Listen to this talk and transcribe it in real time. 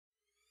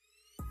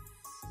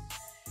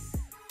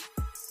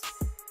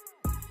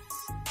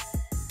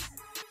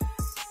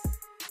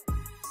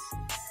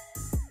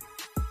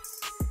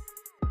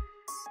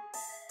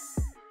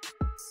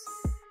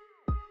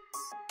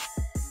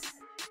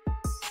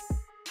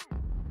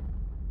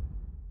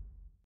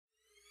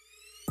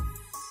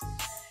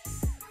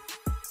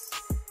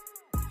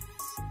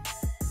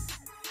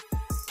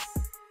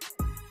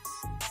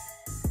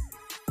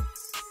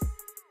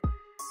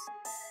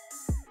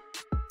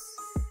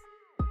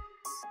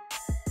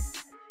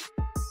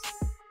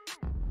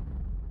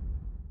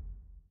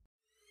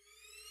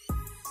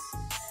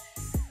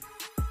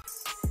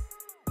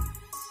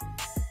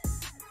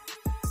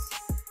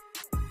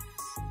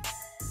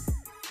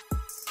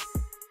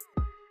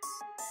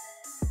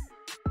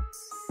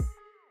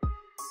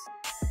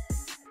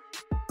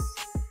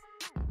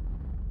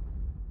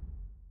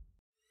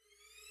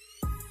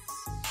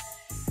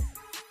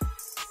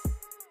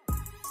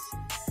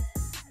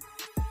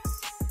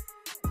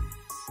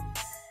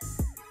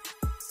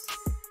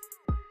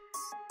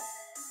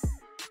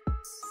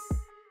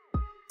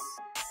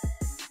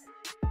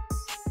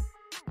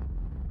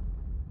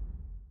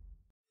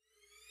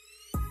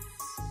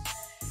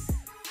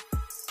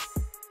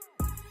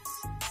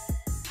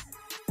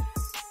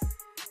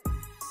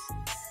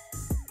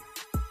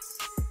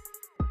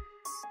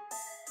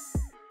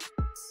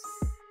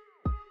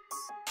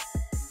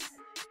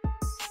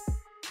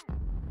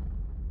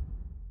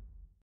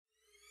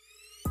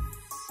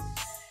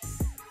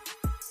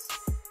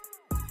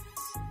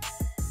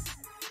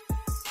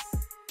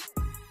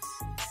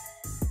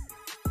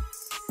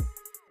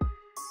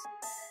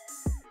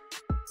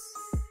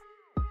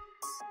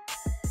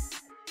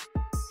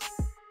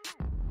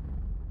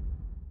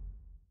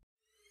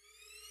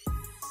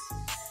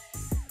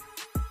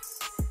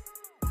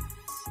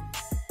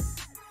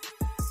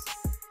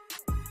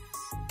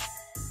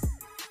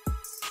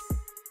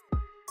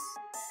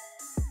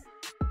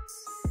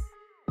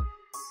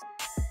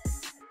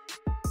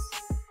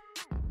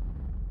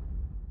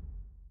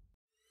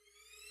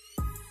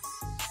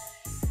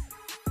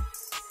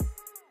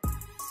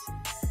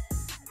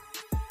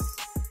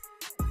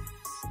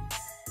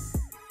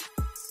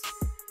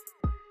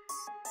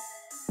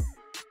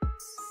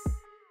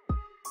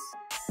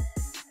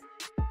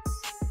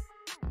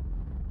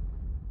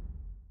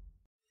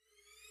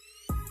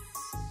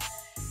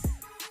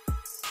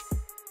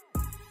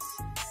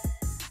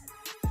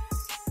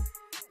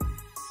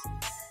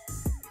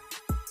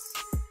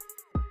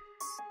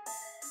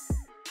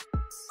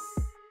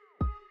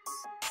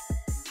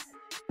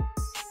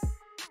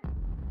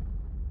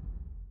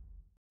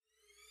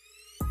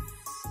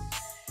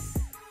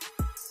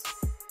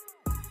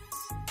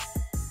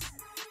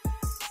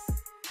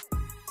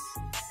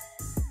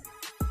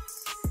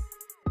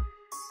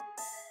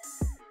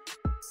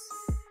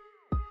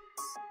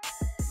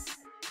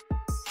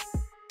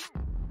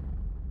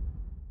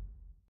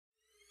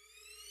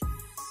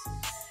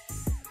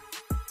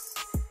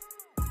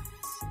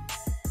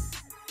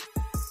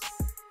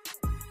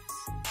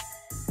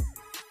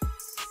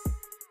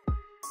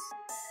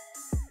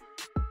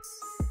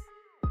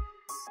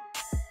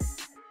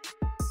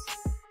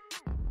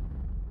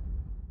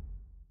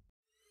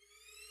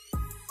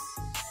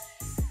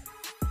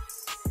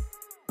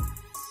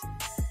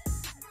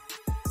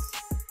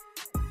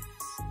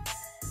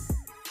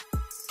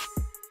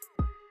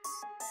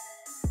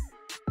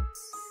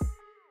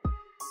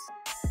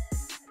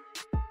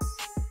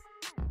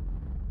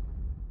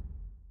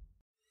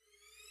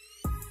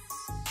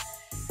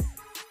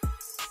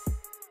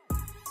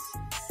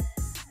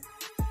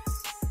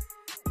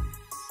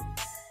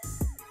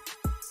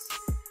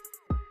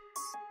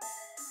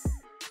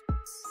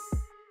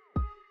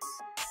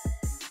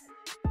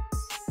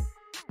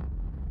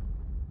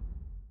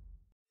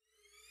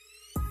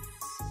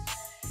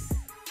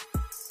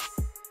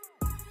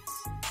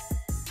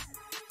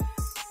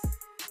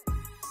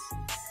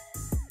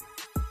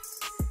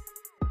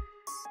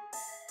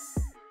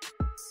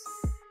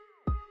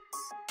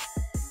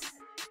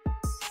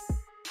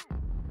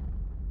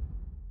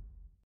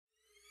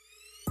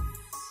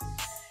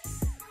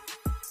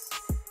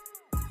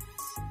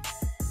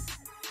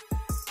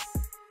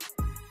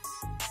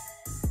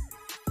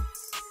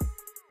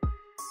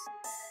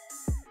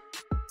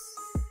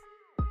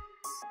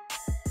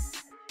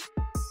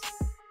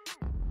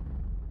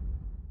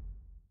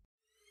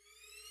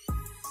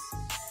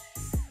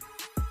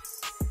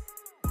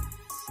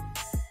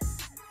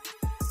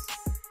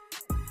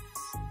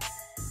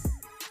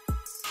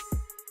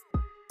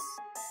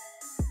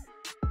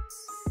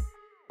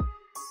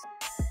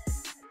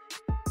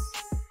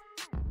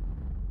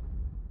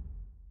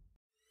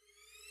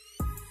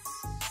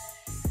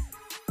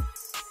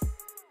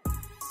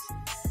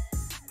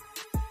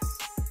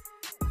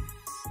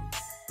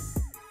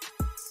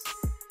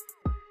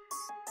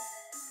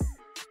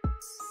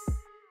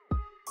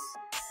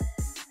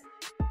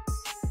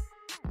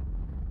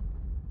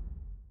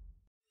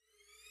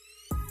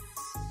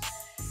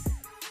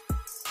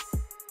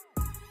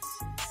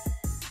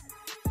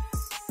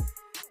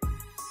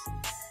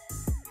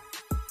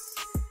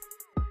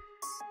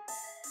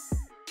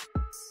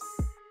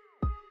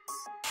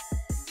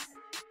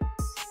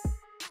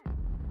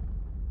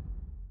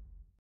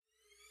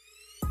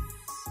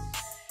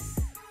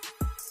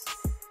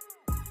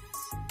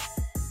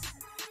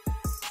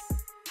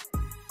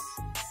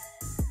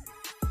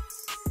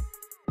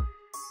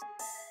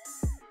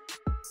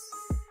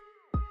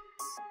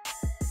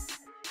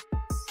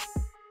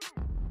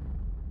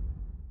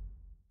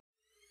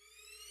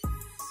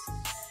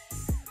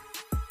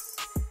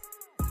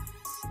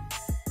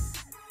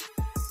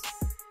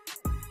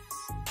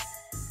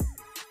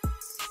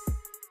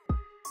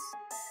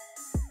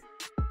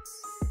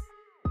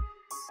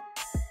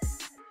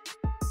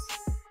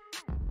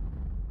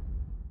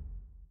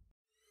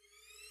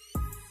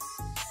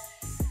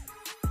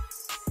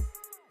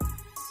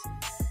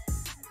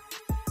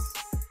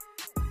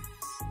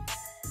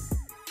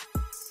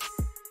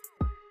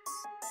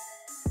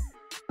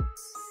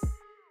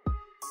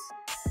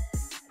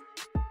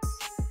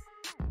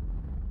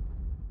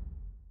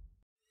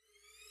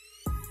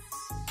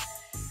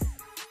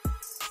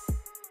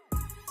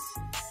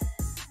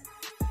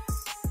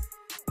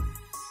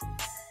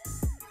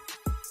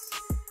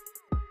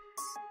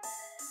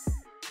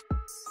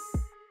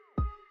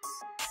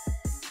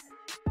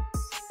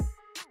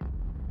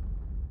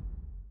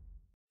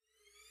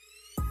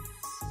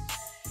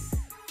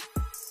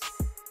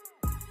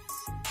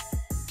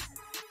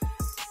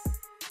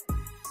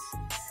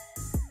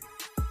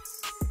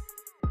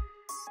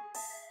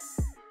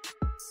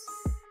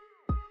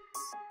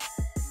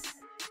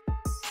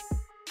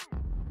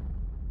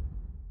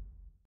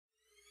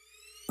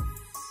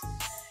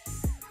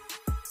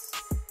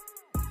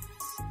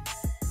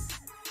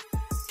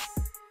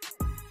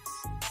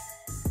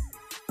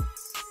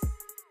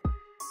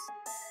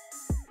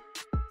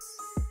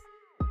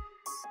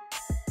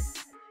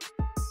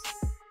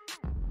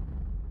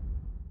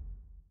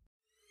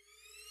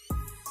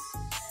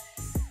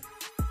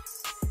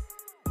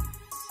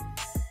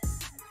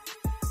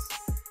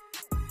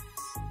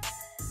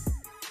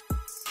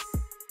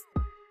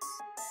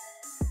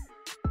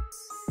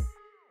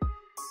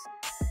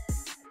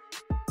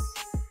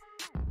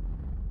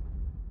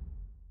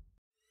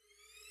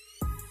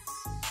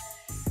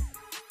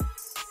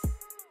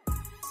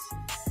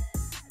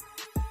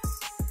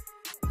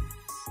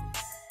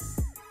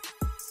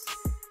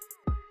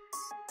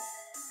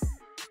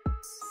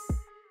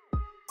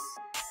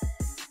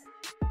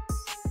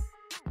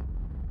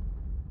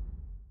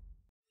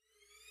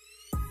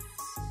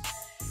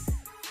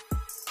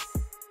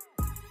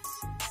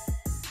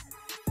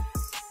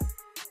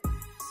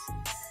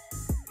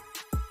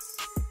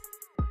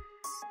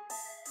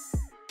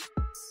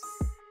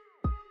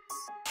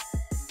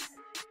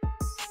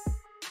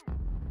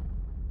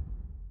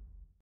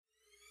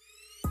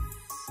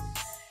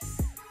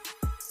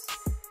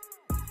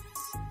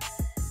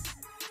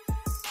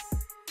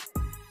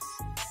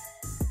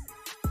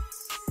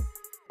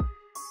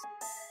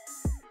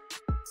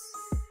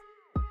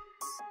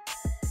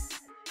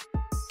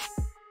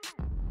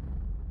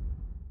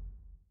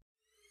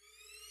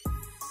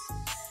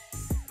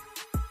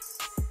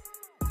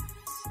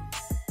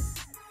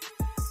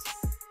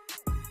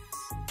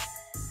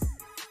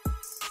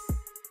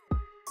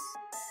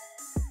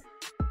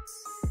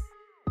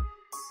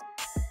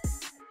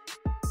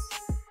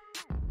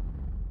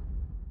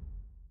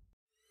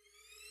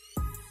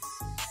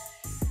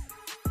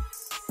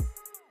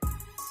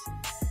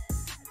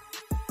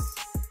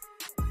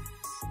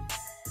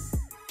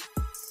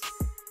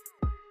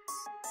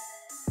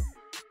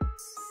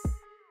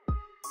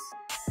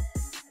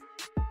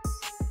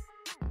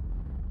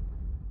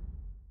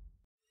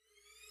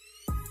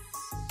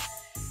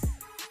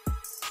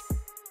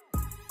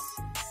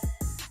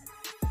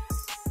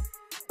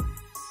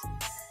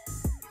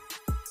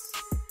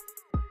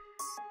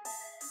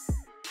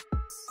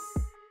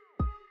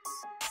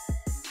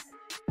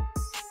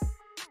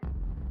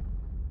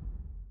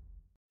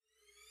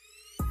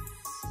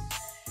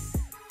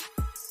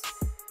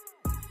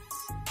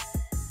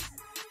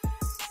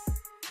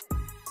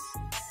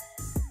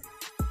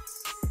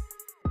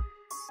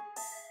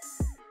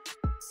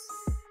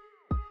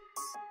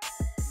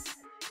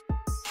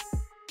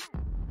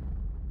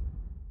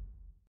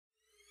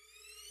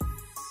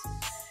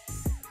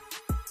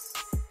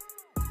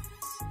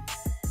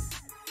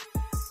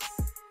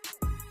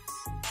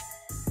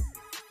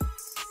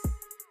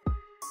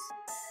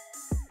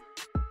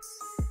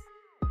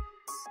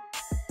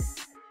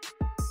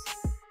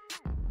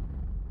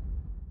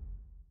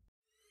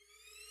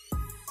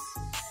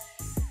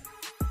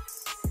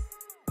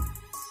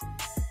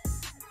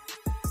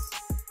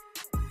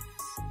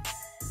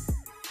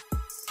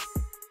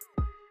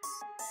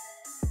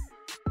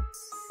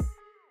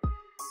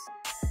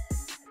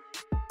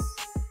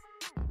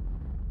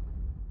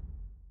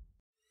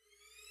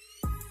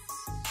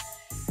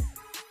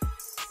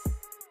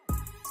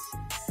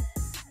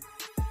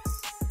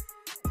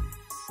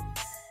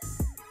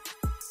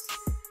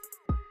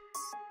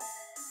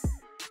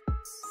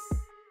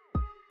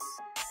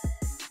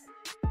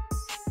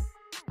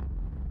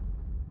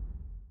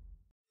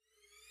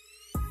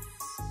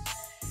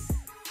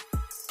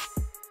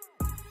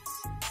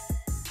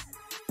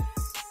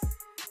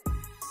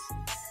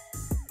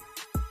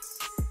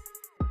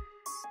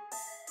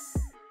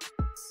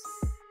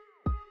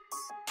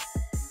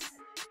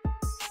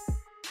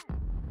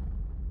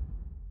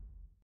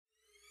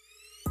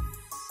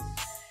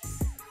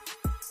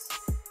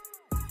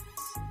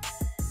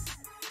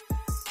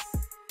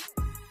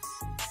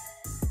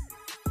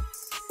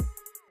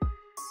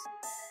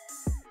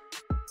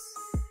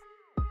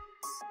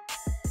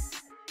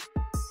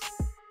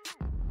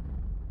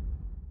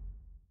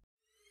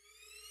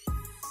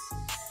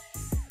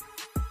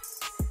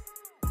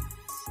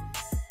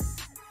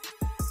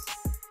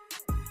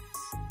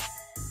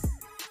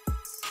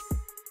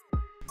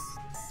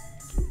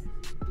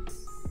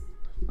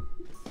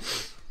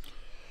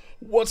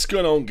What's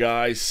going on,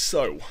 guys?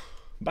 So,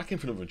 back in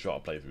for another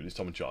Uncharted playthrough, this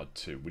time Uncharted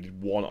 2. We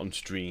did one on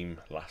stream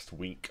last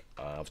week.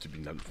 Obviously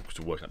been focused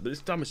to work out, but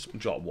this time it's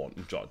Uncharted 1,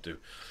 Uncharted 2.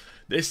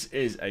 This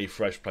is a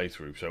fresh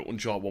playthrough. So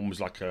Uncharted 1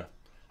 was like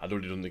I'd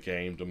already done the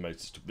game, done most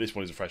stuff. This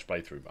one is a fresh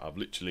playthrough. I've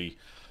literally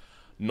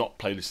not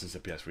played this since the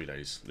PS3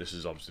 days. This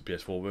is obviously the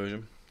PS4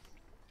 version.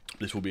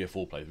 This will be a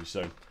full playthrough,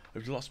 so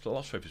lots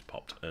of trophies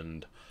popped,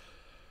 and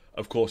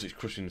of course it's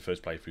crushing the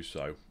first playthrough,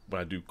 so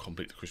when I do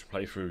complete the crushing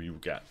playthrough, you will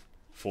get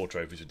 4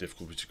 trophies of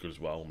difficulty, which is good as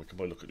well, and we can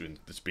probably look at doing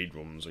the speed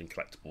runs and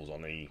collectibles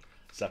on a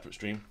separate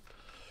stream.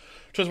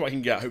 Trust what I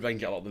can get. I hope I can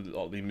get a lot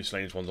of the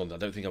miscellaneous ones on there. I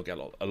don't think I'll get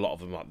a lot of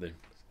them, like the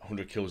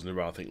 100 kills in a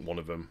row. I think one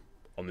of them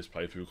on this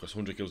playthrough, because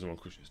 100 kills in one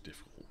crushing is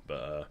difficult,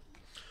 but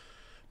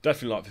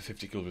definitely like for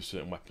 50 kills with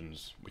certain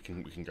weapons, we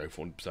can go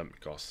for 100%,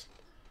 because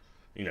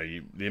you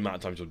know the amount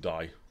of times you'll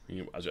die.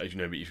 As you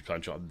know, but if you play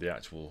Uncharted, the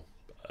actual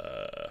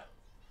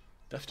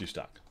death do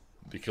stack,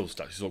 the kill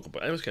stack is all good.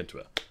 But anyways, get into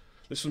it.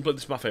 This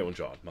is my favourite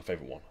Uncharted, my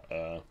favourite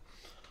one.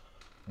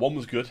 One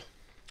was good,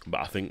 but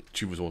I think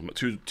 2 was one.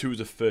 Two was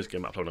the first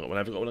game I played when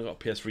I got a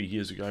PS3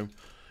 years ago.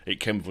 It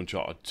came with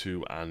Uncharted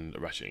 2 and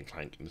Ratchet and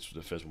Clank, and this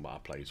was the first one that I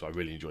played, so I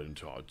really enjoyed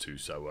Uncharted 2.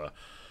 So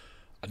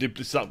I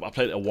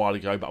played it a while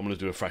ago, but I'm going to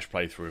do a fresh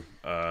playthrough.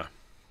 So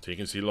you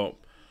can see, look,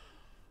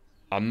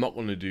 I'm not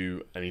going to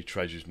do any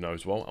treasures now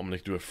as well. I'm going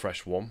to do a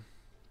fresh one,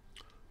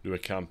 do a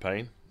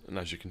campaign, and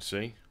as you can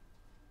see,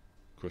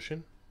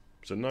 crushing.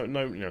 So no, you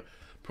know,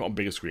 put on a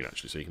bigger screen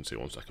actually, so you can see.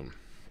 1 second.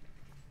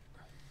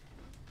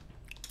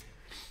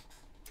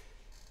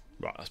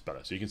 Right, that's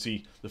better. So you can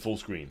see the full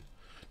screen.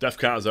 Death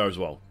counters there as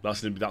well. That's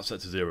set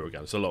to 0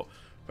 again. So look,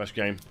 fresh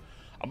game.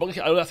 I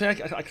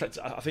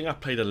think I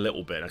played a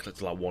little bit. And I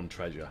collected like 1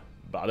 treasure,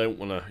 but I don't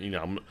want to. You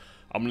know,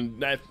 I'm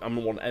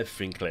gonna want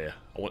everything clear.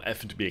 I want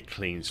everything to be a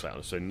clean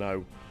slate. So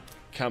no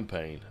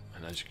campaign,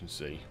 and as you can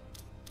see,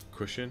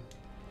 crushing,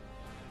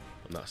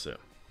 and that's it.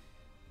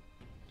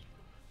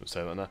 Let's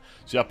say that now.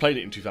 See, I played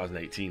it in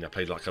 2018. I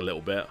played like a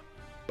little bit,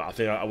 but I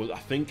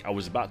think I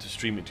was about to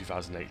stream it in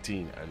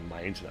 2018, and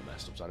my internet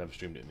messed up, so I never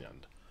streamed it in the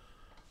end.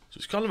 So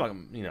it's kind of like,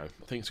 you know,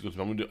 I think it's a good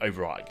thing. I'm going to do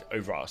overwrite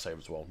a save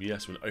as well.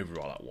 Yes, I'm going to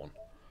overwrite that one,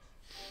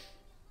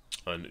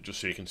 and just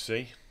so you can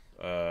see.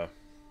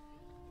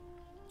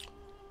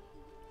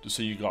 Just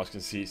so you guys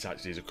can see, it's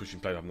actually a cushion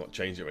plate. I've not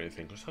changed it or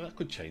anything. Because I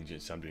could change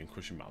it, so I'm doing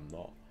cushion, but I'm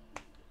not.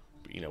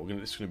 But you know,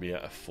 this is going to be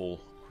a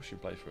full cushion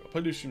playthrough. I'll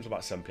probably do streams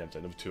about 7 PM, so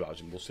another 2 hours,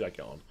 and we'll see how I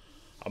get on.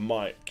 I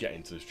might get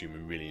into the stream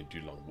and really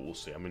do long, but we'll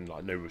see. I'm in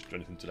like no rush to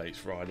anything today. It's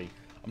Friday.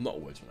 I'm not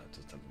always on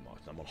until the 10th of March,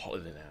 and I'm on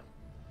holiday now,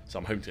 so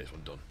I'm hoping to get this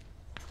one done.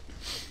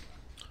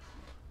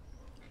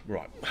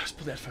 Right, let's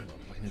put the headphone on.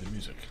 I can hear the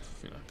music.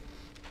 You know,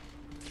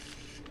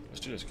 let's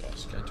do this,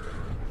 guys. Get into it.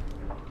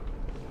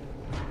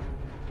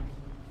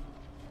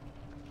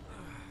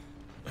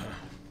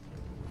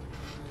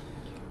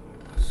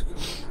 Let's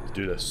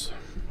do this.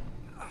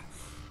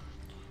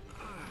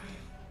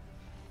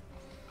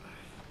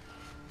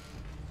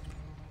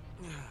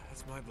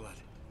 That's my blood.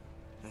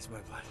 That's my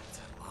blood. It's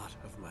a lot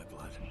of my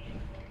blood.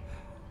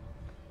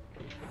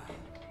 Oh God.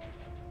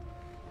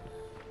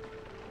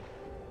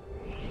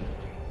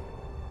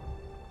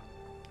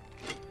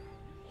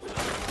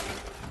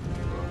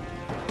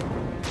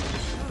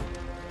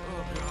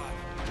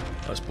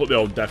 Let's put the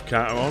old death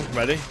counter on.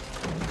 Ready?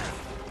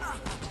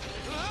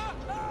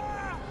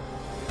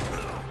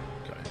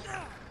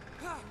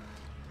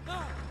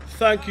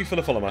 Thank you for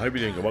the follow, man. I hope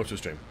you're doing good. Welcome to the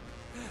stream.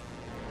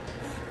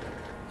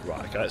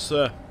 Right, okay, let's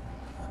do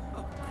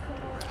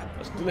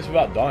this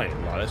without dying.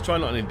 Right, let's try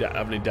not to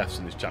have any deaths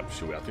in this chapter,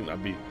 shall we? I think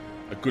that'd be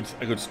a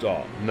good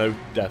start. No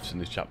deaths in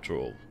this chapter at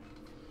all.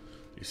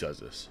 He says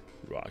this.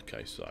 Right,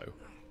 okay, so.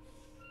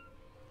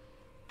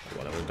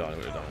 Right, we're dying,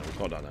 we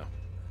can't die now.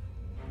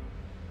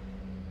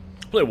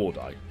 Play a war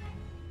die.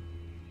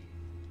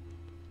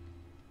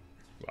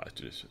 Right, let's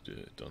do this. Do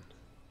it. Done.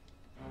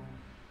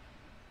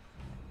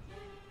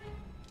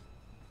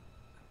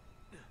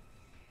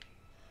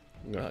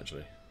 Yeah,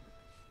 actually,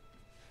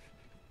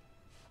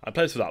 I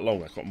played this for that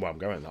long. I can't remember where I'm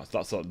going.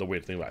 That's the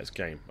weird thing about this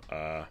game.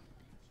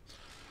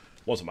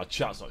 Wasn't my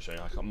chat's not showing?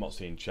 I'm not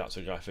seeing chat.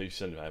 So, guys, if you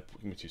send me,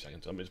 give me 2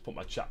 seconds. I'm going to put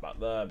my chat back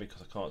there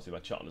because I can't see my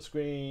chat on the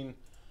screen.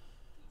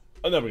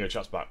 And there we go.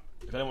 Chat's back.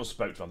 If anyone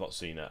spoke to me, I've not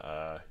seen it.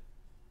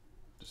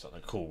 Just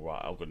something cool,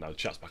 right? Oh, good. Now the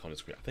chat's back on the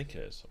screen. I think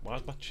it is. Why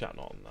is my chat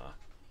not on there?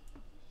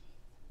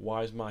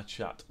 Why is my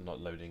chat not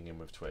loading in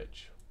with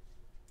Twitch?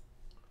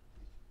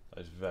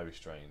 That is very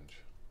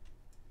strange.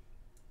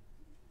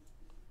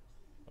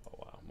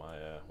 My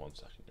 1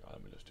 second,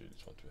 let me just do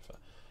this one to be fair.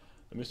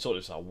 Let me sort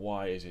this out.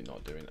 Why is it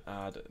not doing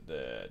add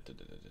the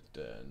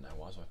no,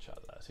 why is my chat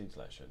there? Scene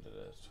selection,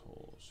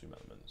 tools, zoom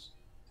elements,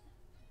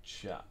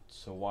 chat.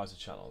 So why is the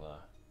chat not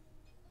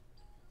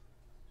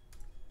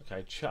there?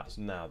 Okay, chat's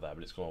now there,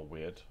 but it's gone all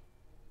weird.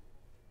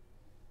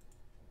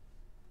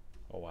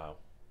 Oh wow.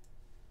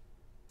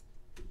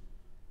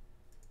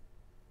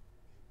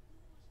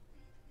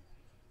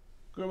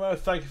 Grimo,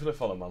 thank you for the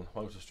follow, man.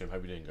 Welcome to the stream.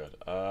 Hope you're doing good.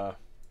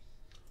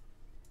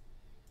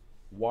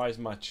 Why is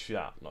my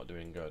chat not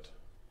doing good?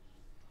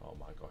 Oh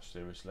my gosh,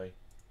 seriously?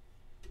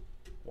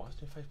 Why is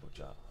it in Facebook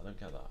chat? I don't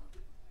get that.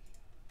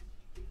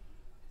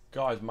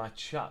 Guys, my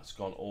chat's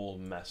gone all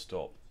messed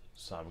up.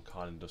 So I'm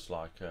kind of just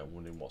like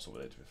wondering what's up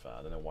with it, to be fair.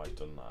 I don't know why he's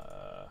done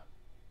that.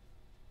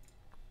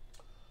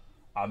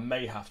 I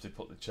may have to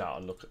put the chat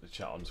and look at the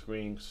chat on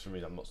screen, because for some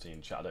reason I'm not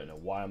seeing chat. I don't know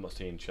why I'm not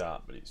seeing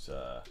chat, but it's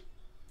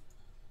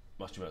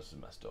must be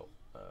messed up.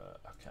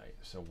 Okay,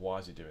 so why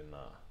is he doing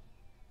that?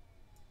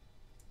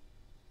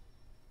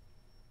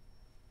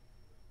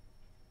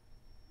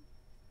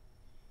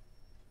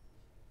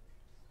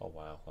 Oh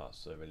wow,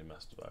 that's really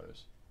messed up.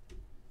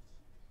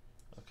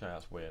 Okay,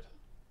 that's weird.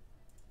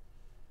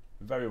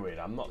 Very weird.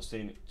 I'm not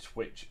seeing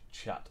Twitch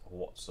chat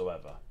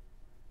whatsoever.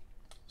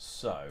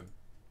 So,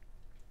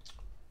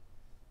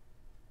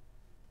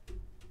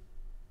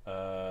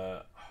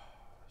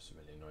 it's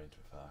really annoying to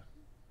be fair.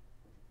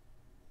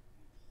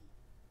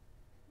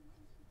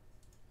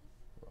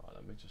 Right,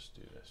 let me just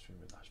do this. Stream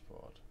the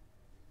dashboard.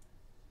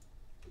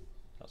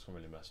 That's gone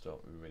really messed up.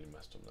 We really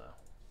messed up now.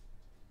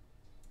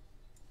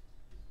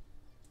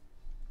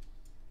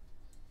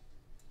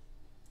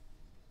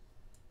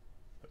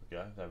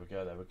 There we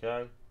go, there we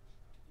go.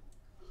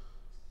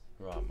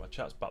 Right, my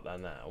chat's back there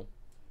now.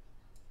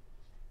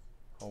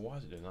 Oh, why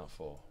is it doing that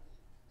for?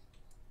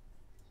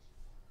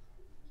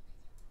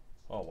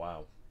 Oh,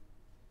 wow.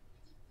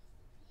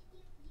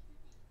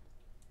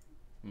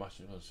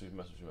 Message, I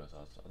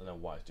don't know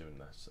why it's doing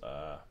this.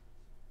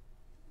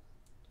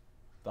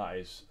 That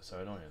is so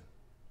annoying.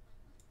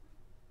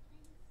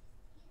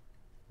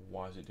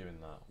 Why is it doing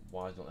that?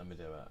 Why is it not letting me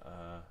do it?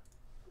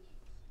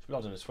 It's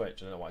logged in the Twitch.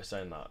 I don't know why it's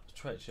saying that.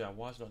 Twitch, yeah.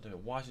 Why is it not doing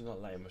it? Why is it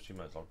not letting my stream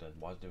logged in?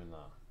 Why is it doing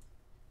that?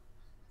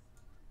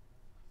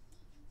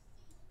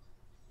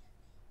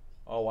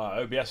 Oh wow,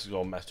 OBS has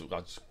gone messed up.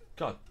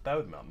 God, bear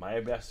with me. My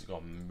OBS has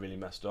gone really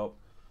messed up.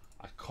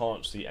 I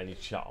can't see any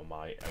chat on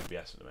my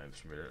OBS at the moment.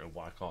 I don't know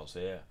why I can't see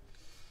it.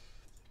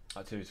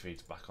 Activity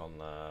feed's back on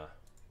there.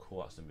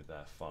 Cool, that's gonna be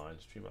there. Fine.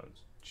 Stream on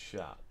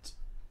chat.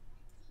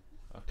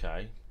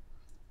 Okay.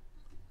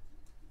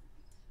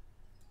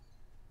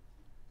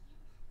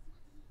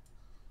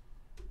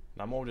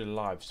 Now I'm already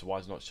live, so why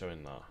is it not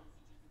showing that?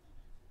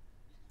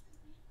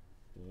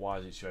 Why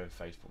is it showing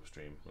Facebook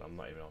stream? Well, I'm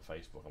not even on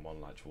Facebook. I'm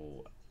on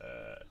actual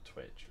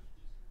Twitch.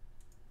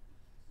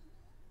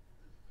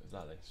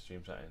 Exactly.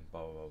 Stream setting.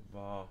 Blah blah blah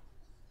blah.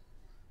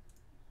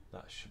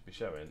 That should be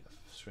showing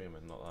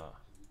streaming, not that.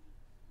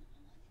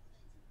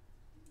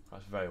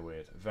 That's very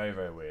weird. Very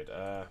very weird.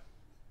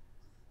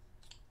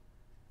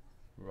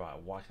 Right.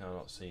 Why can I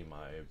not see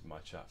my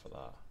chat for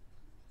that?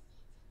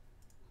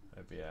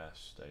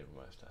 OBS stable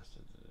most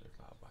tested.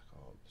 Cloud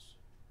backups.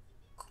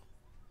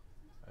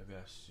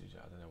 OBS.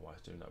 I don't know why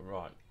it's doing that.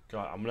 Right.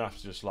 God, I'm gonna have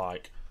to just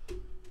like.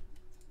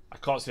 I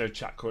can't see no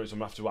chat currents. I'm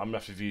gonna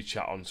have to view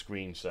chat on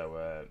screen.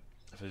 So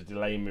if there's a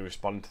delay in me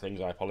responding to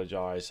things, I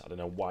apologise. I don't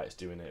know why it's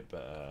doing it,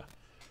 but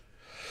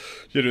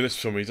you're doing this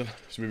for some reason.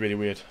 It's gonna be really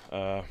weird.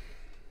 I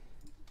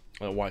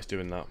don't know why it's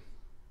doing that.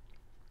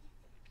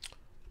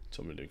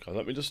 Tell me to do, guys.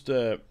 Let me just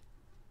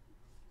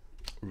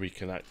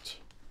reconnect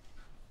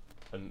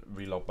and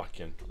relog back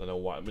in. I don't know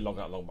why. Let me log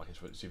out, log back in.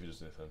 See if it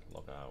does anything.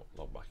 Log out,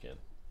 log back in.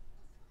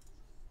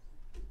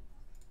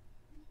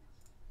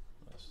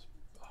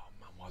 Oh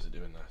man, why is it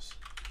doing this?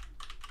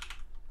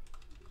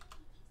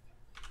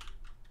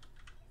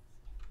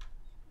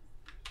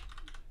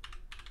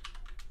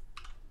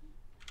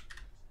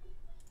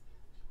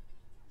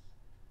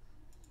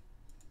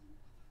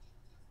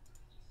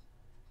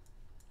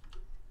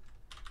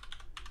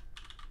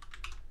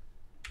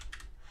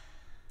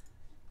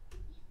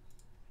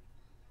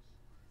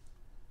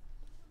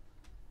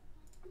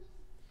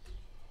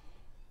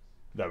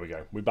 There we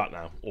go. We're back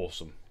now.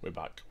 Awesome. We're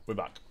back. We're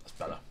back. That's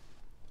better.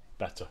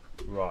 Better.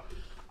 Right.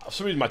 For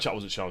some reason my chat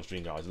wasn't showing on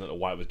screen, guys. I don't know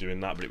why it was doing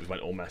that, but it was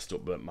went all messed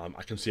up. But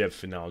I can see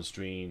everything now on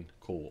screen.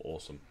 Cool.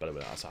 Awesome. Better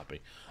with that. That's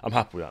happy. I'm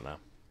happy with that now.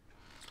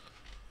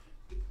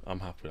 I'm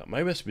happy with that.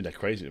 Maybe it's been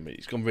crazy to me.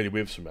 It's gone really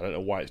weird for me. I don't know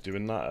why it's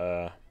doing that.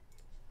 I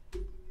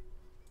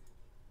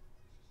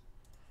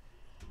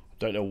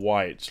don't know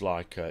why it's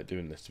like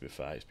doing this, to be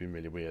fair. It's been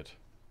really weird.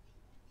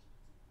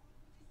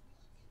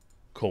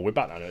 Cool, we're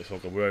back now. It's all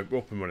good. We're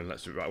up and running.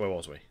 Let's do it. Right, where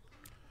was we?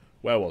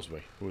 Where was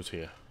we? Who was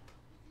here?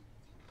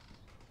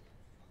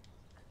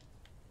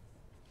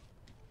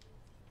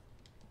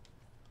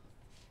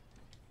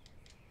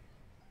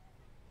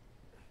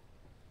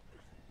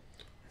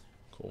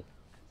 Cool.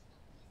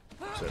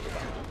 So we're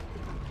back.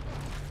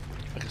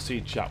 I can see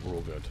in chat we're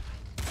all good.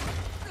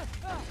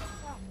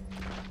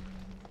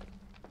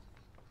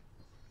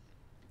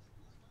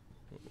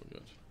 We're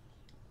good.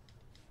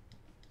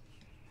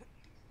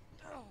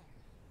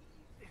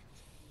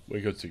 We're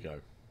good to go.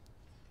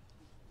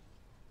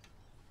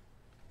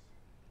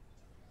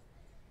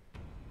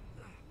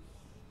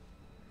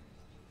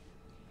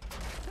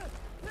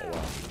 Oh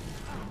wow.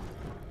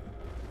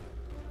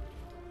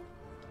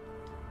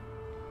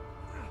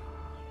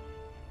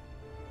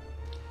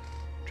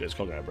 Just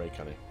can't get a break,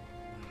 can he? It's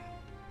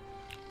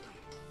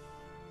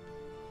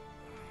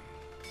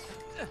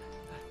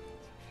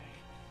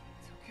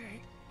okay.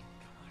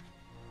 Come on.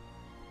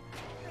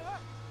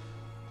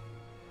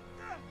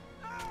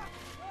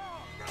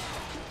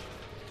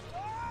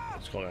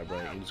 can't get a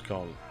break. You just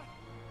can't.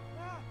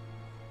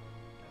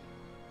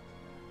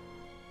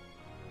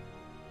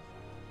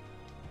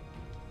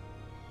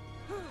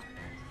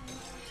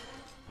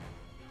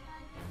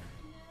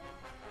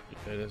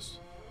 It is.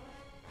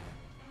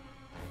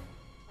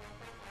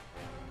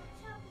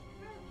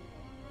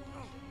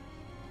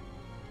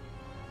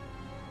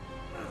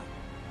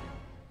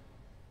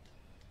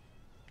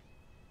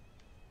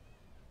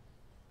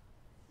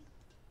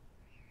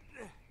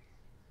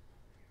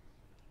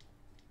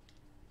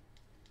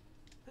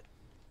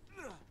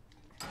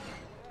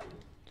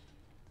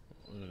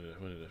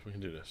 We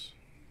can do this.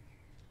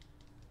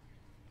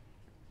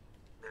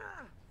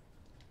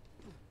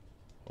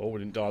 Oh, we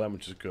didn't die then,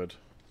 which is good.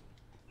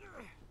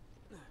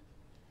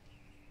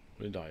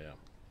 We didn't die yet.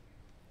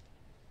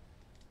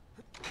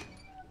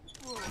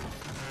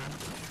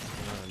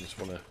 I just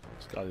wanna.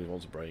 This guy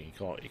wants a break. He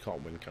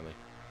can't win, can he?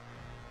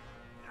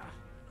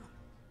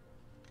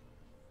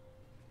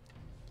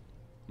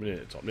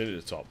 Nearly at the top. Nearly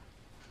at the top.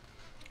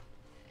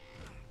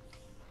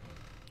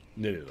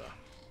 Nearly there.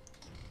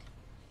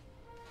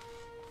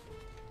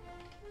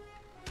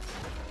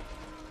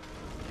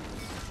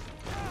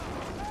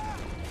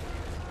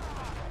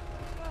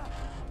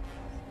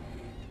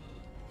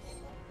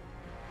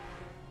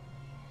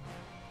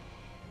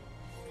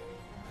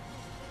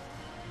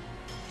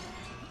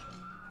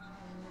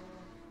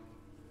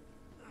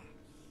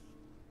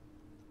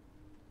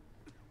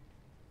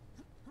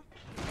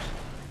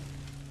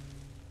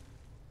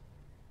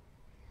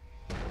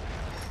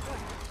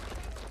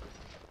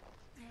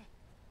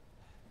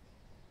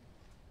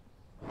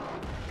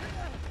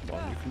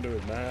 You can do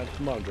it, man.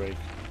 Come on, Drake.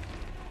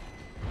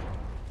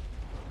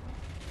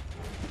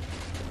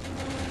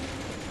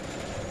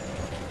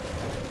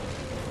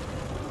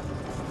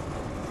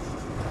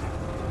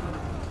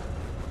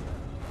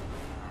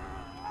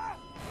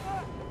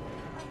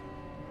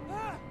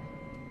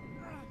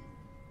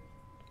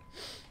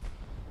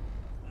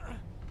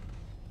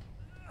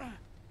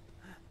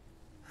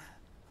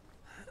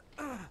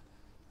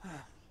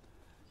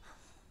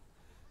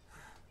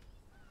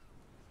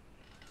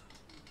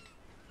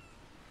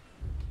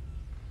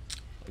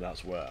 And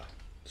that's where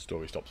the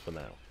story stops for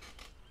now.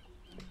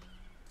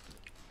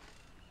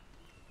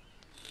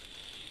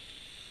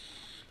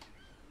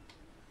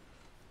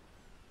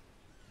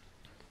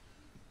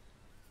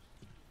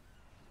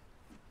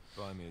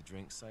 Buy me a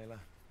drink, sailor.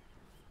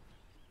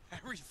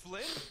 Harry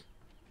Flynn?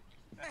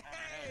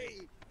 Hey!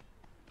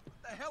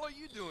 What the hell are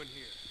you doing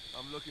here?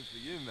 I'm looking for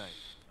you, mate.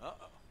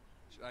 Uh-oh.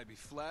 Should I be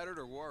flattered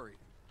or worried?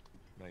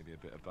 Maybe a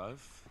bit of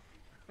both.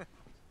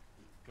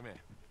 Come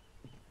here.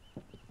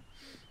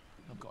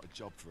 I've got a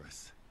job for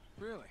us.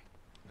 Really?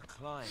 The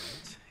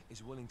client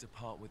is willing to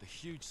part with a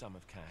huge sum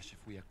of cash if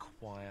we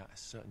acquire a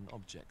certain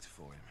object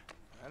for him.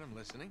 All right, I'm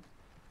listening.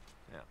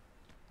 Now,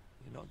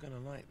 you're not gonna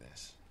like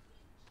this.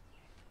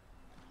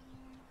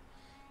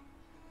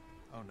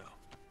 Oh, no.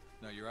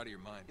 No, you're out of your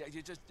mind. Yeah,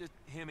 you just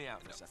hear me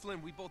out for a No, second.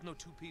 Flynn, we both know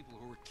two people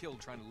who were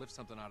killed trying to lift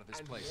something out of this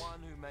And place. one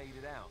who made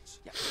it out.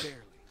 Yeah, barely.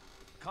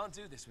 Can't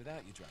do this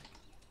without you, Drake.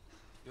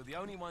 You're the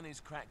only one who's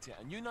cracked it,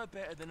 and you know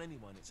better than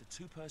anyone it's a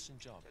two-person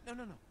job.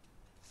 No.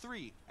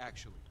 3,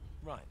 actually.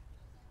 Right.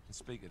 And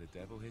speak of the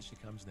devil, here she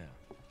comes now.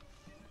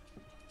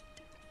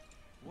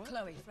 What?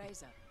 Chloe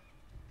Fraser.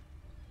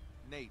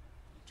 Nate.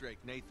 Drake.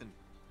 Nathan.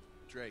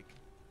 Drake.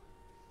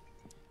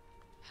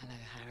 Hello,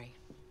 Harry.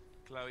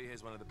 Chloe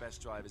here's one of the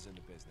best drivers in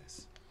the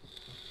business.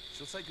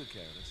 She'll take good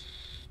care of us.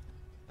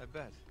 I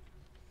bet.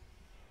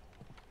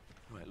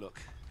 Right,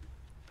 look.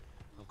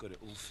 I've got it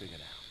all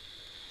figured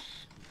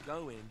out.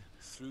 Go in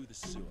through the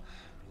sewer.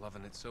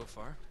 Loving it so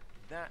far.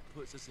 That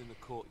puts us in the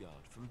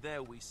courtyard. From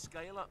there, we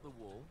scale up the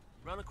wall,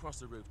 run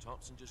across the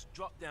rooftops, and just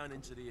drop down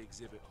into the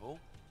exhibit hall.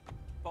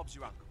 Bob's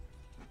your uncle.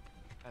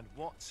 And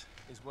what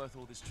is worth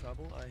all this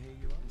trouble, I hear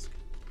you ask?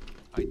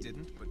 I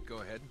didn't, but go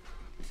ahead.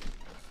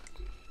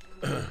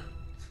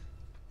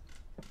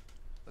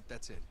 But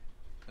that's it.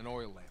 An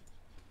oil lamp.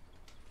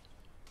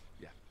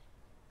 Yeah.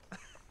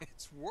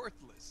 It's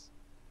worthless.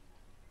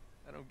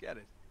 I don't get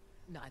it.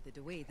 Neither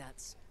do we.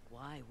 That's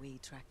why we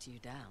tracked you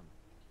down.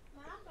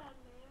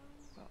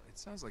 Well, it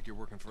sounds like you're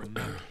working for a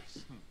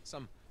nutcase.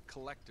 Some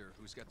collector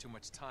who's got too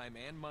much time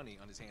and money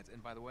on his hands.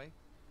 And by the way,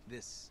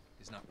 this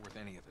is not worth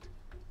any of it.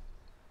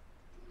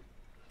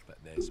 But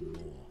there's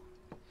more.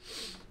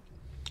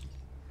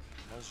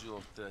 How's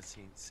your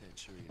 13th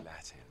century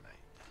Latin, mate?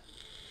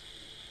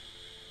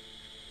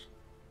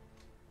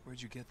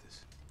 Where'd you get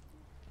this?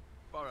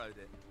 Borrowed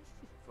it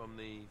from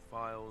the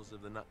files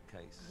of the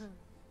nutcase.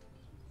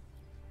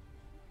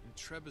 In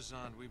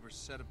Trebizond, we were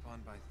set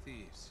upon by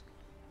thieves.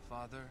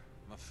 Father,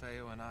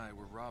 Maffeo, and I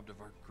were robbed of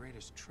our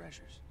greatest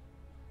treasures.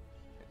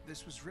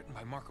 This was written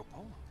by Marco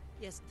Polo.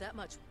 Yes, that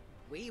much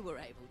we were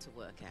able to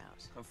work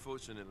out.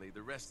 Unfortunately,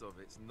 the rest of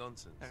it's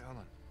nonsense. Hey, hold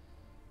on.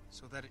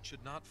 So that it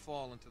should not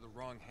fall into the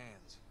wrong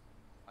hands,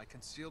 I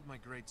concealed my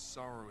great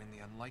sorrow in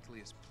the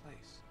unlikeliest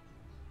place.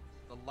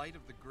 The light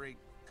of the great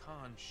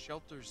Khan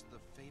shelters the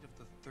fate of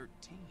the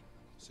 13.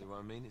 See what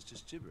I mean? It's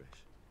just gibberish.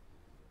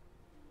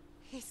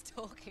 He's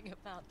talking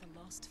about the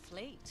lost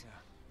fleet. Yeah.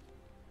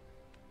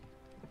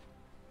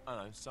 I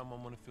don't know,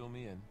 someone want to fill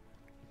me in?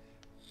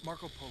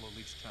 Marco Polo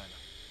leaves China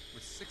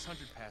with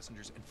 600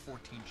 passengers and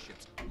 14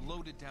 ships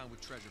loaded down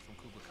with treasure from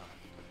Kublai Khan.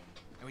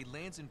 Now he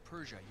lands in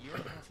Persia a year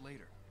and a half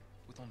later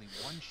with only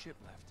 1 ship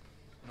left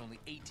and only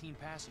 18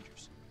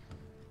 passengers.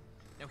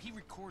 Now he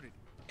recorded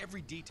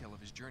every detail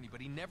of his journey,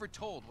 but he never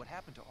told what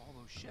happened to all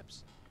those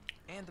ships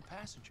and the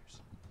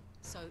passengers.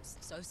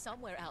 So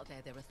somewhere out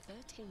there are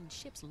 13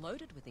 ships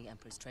loaded with the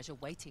Emperor's treasure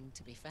waiting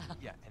to be found.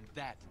 Yeah, and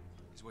that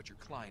is what your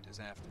client is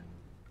after.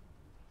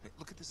 Hey,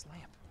 look at this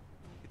lamp.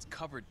 It's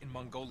covered in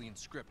Mongolian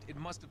script. It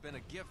must have been a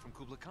gift from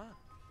Kublai Khan.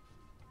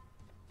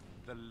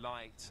 The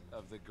light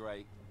of the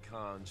great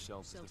Khan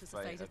shelters the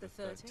fate of the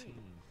 13.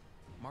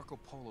 Marco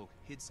Polo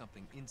hid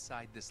something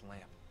inside this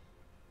lamp.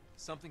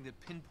 Something that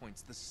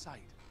pinpoints the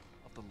site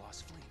of the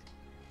lost fleet.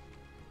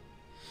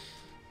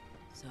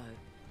 So,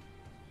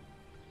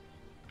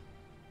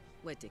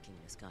 we're dicking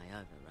this guy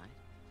over, right?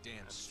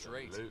 Damn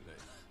straight. Absolutely.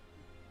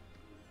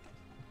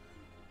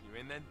 You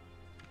in then?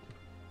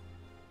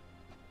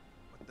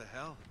 What the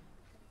hell?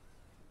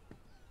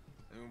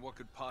 I mean, what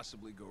could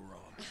possibly go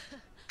wrong?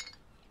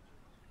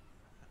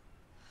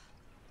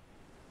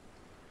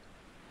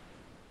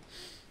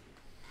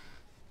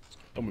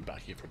 I'll be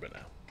back here for a bit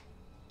now.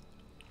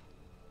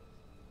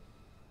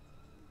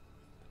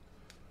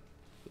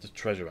 There's a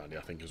treasure around here,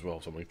 I think, as well,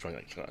 so I'm going to try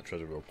and get that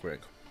treasure real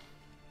quick.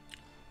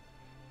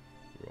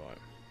 Right.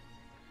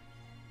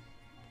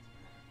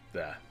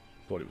 There.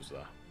 Thought it was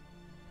there.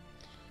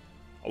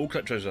 I will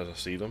collect treasures as I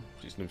see them,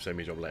 because it's going to save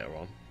me a job later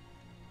on.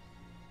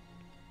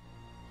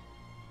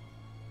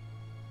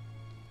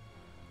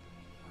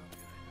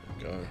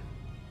 There we go.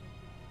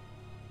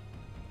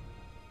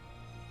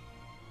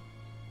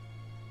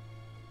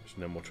 There's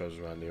no more treasures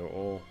around here at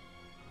all.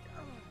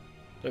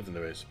 I don't think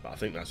there is, but I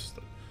think that's...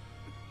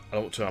 I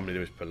don't know how many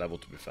there is per level,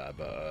 to be fair,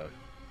 but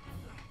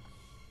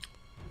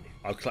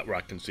I'll collect where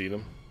I can see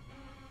them.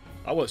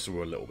 I will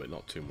still a little bit,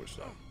 not too much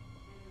though. I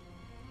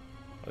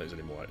don't think there's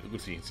any more.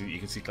 Good thing you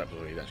can see collectors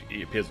on it.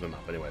 Actually, it appears on the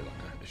map anyway,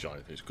 like a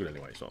shiny thing. It's good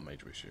anyway. It's not a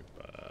major issue,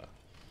 but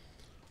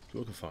see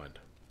what I can find.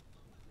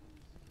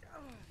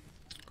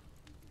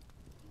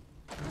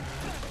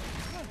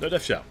 No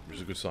death shout, which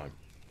is a good sign.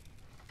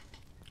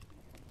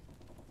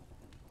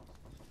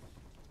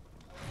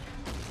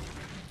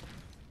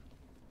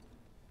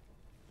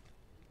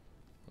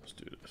 Let's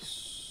do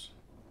this.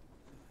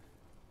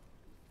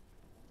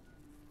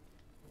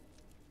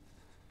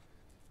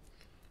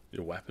 Need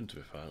a weapon, to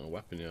be fair. A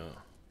weapon, yeah.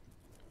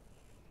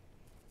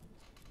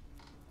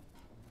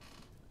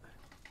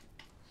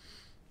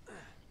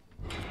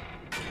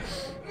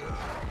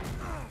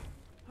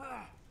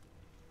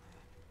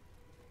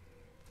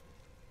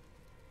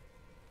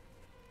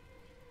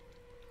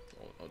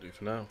 I'll do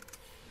for now.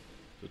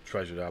 The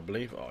treasure, I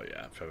believe. Oh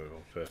yeah,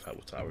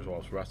 perfect tower as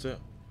well. So we're at it.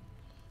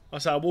 I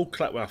say I will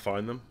collect when I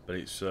find them, but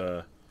it's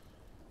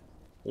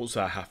once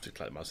I have to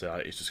collect them. I say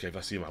it's just if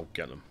I see them, I'll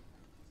get them.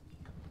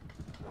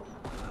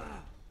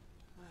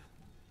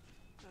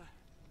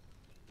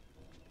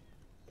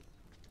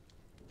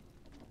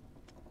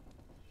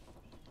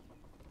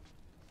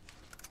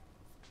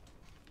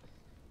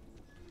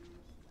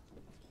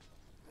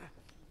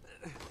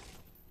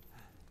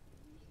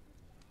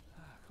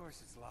 Of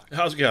course it's locked.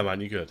 How's it going,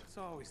 man? You good? It's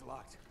always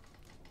locked.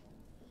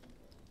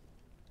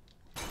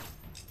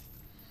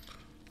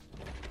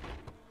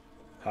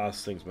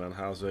 How's things, man?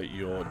 How's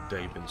your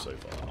day been so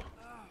far?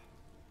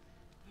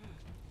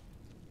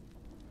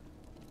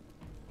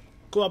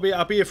 Cool.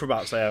 I'll be here for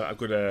about say a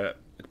good a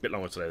bit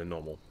longer today than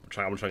normal. I'm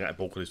gonna try and get a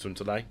bulk of this done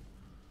today.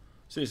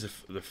 So this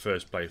is the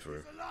first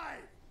playthrough. I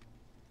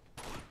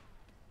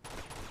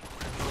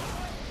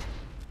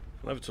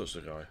never touched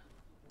the guy.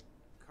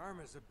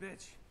 Karma's a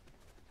bitch.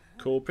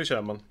 Cool. Appreciate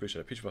that, man. Appreciate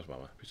it. Appreciate the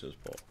support. Appreciate the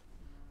support.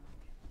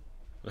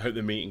 I hope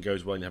the meeting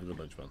goes well and you have a good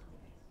lunch, man.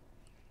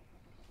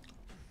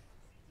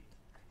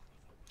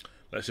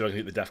 Let's see if I can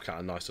hit the death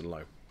counter nice and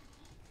low.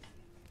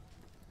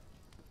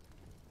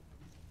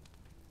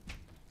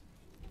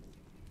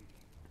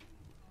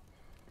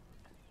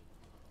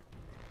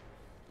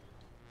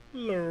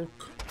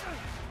 Look.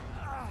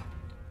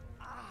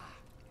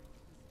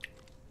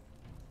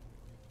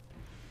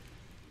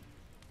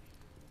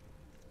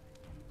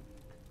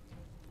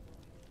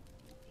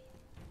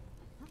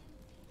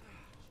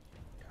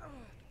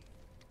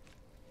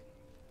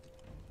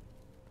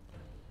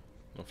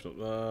 Nothing up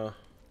there.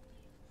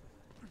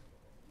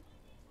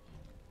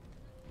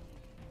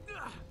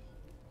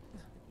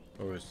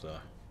 Or is there?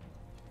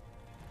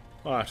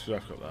 Oh, actually,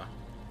 I've got there.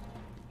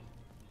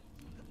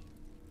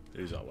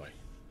 It is that way.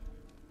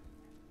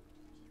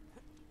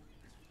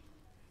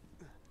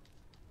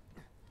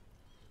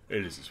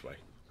 It is this way.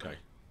 Okay.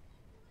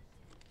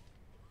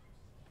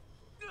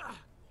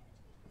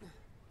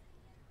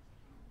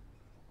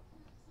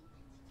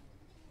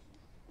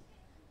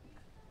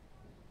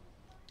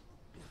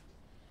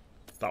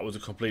 That was a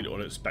completely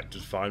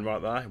unexpected find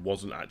right there. It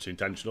wasn't actually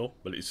intentional,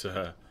 but it's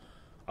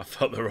I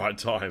felt the right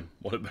time.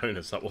 What a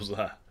bonus that was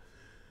there.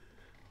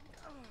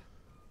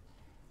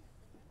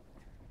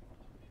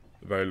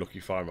 A very lucky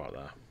find right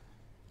there.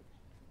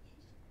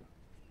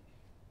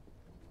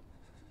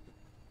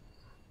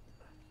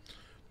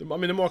 I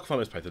mean, the more I can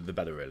find this place, the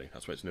better, really.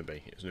 That's what it's going to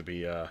be. It's going to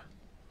be,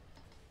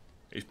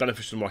 it's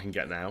beneficial to what I can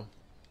get now.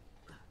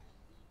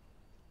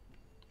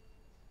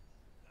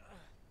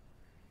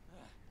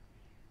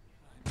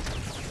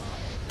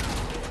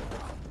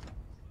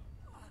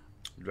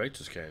 Drake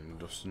just came and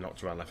just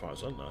knocked around left, right, and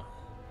centre.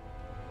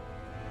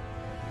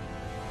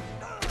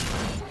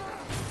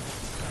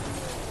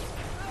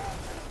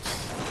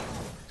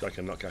 So I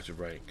cannot catch a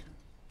break.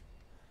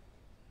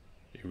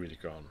 You really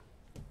can't.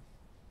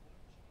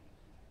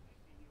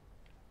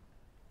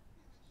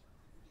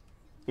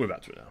 We're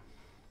back to it now.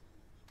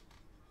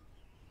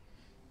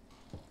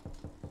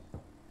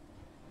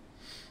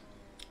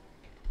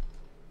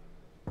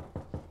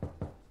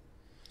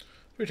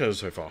 Three treasures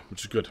so far,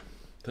 which is good. I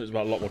think there's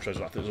about a lot more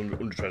treasure. I think there's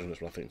 100 treasures in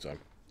this one, I think so.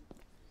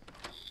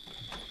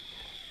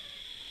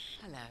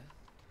 Hello.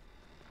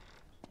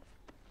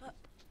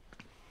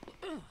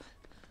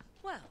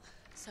 Well,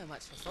 so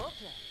much for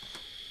foreplay.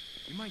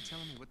 You mind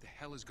telling me what the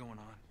hell is going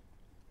on?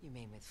 You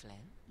mean with Flynn?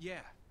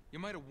 Yeah, you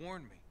might have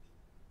warned me.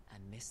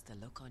 And missed the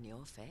look on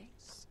your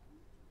face?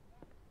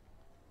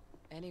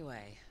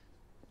 Anyway,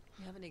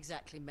 you haven't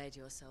exactly made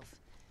yourself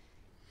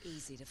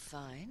easy to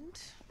find.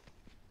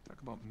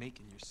 Talk about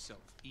making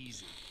yourself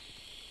easy.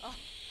 Oh,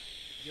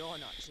 you're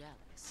not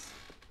jealous.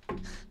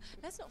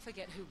 Let's not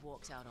forget who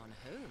walked out on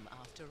whom.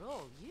 After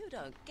all, you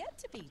don't get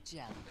to be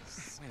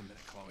jealous. Wait a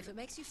minute, Chloe. If it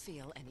makes you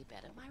feel any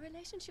better, my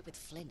relationship with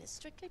Flynn is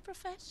strictly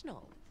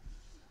professional.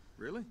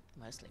 Really?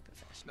 Mostly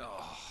professional.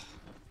 Oh.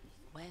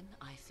 When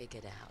I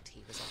figured out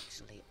he was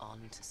actually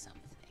onto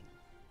something,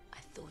 I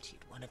thought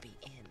you'd want to be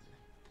in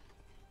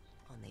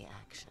on the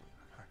action.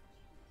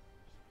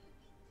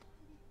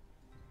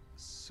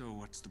 So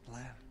what's the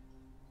plan?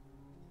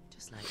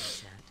 Just like I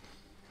said,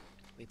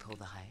 we pull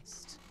the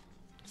heist,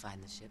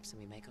 find the ships, and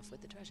we make off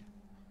with the treasure.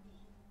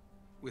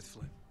 With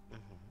Flynn?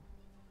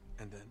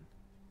 Mm-hmm. And then?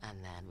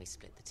 And then we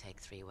split the take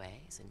 3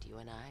 ways, and you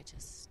and I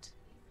just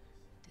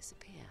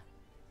disappear.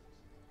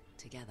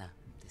 Together,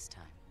 this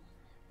time.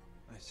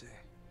 I see.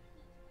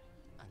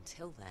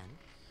 Until then,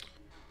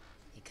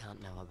 he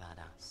can't know about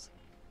us.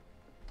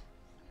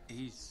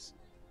 He's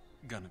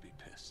gonna be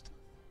pissed.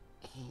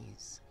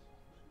 He's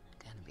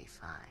gonna be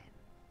fine.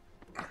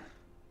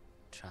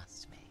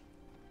 Trust me.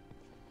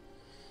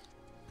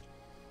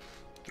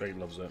 Drake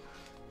loves it.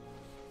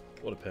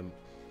 What a pimp.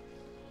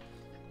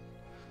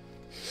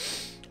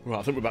 Right,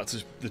 I think we're back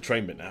to the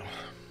train bit now.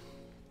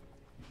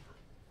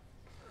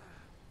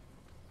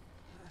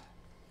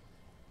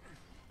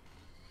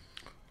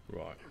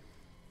 Right.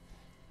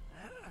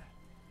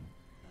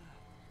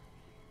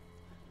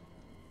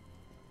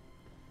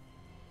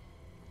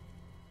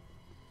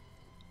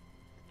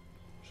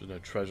 There's no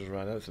treasures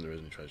around. I don't think there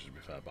is any treasures, to be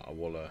fair, but I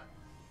will,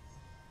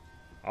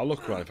 I'll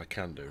look around if I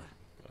can do.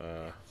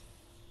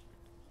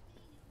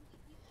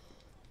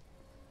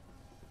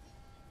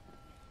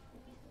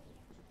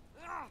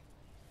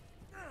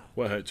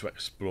 Won't hurt to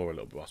explore a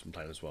little bit whilst I'm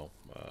playing as well.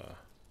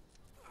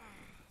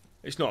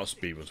 It's not a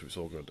speed run, so it's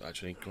all good.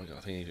 Actually,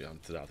 I think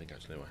to that. I think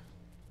actually anyway.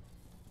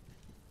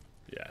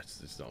 Yeah,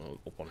 it's not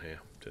up on here.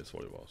 That's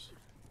what it was.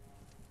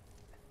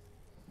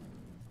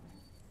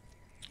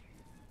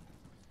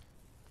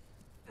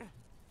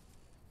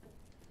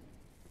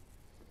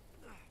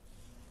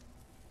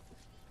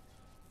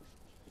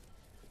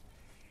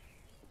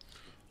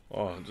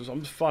 Oh, I'm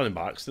just finding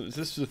by accident.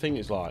 This is the thing.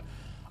 It's like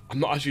I'm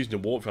not actually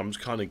using the walkthrough. I'm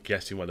just kind of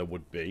guessing where there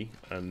would be,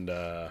 and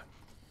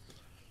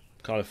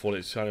kind of thought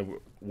it's kind of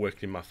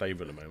working in my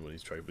favour at the moment with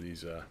these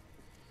trophies,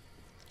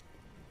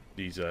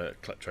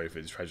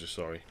 treasures.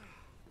 Sorry.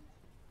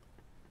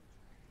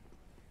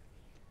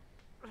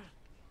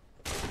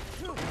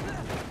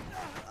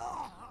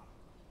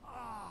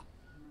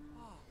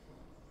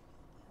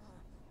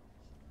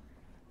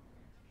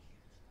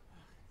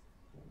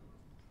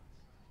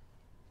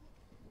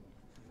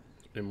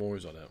 Any more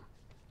is on it.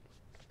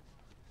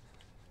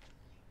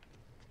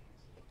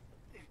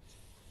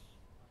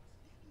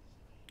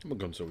 I'm a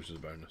gun, so which is a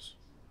bonus.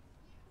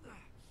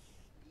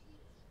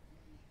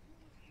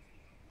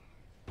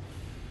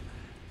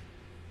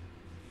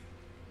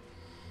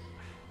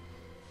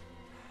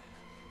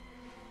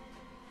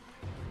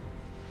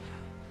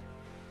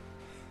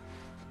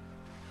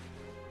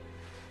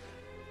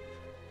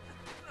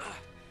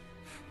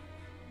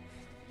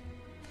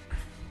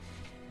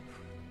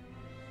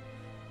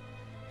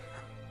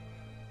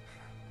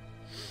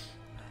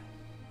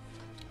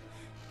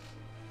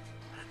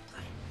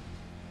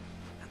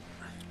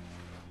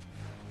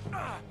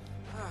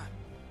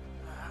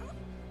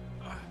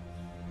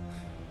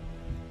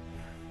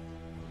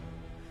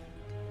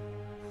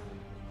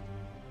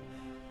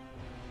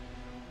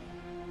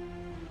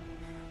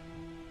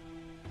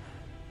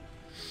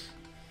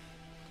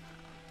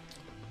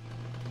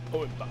 Oh,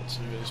 we're back to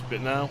this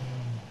bit now.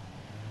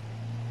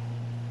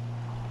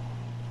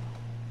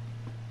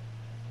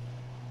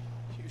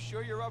 You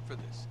sure you're up for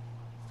this?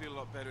 Feel a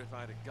lot better if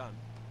I had a gun.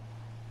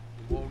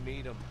 We won't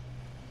need them.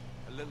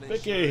 A little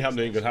Vicky, I'm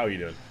doing good. How are you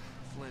doing?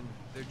 Flynn,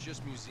 they're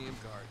just museum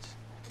guards.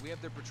 We have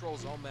their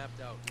patrols all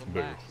mapped out. Boo,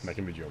 Relax.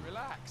 making me jump.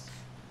 Relax.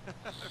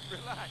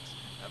 Relax.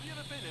 Have you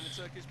ever been in a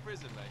Turkish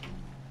prison, mate?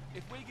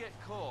 If we get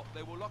caught,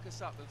 they will lock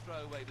us up and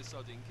throw away the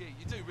sodding key.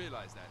 You do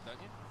realise that,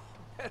 don't you?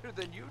 Better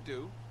than you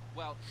do.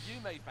 Well, you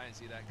may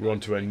fancy that. We're on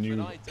to a kind of thing,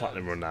 new but I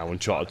platinum don't. run now.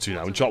 Uncharted 2 now.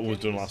 Upon Uncharted was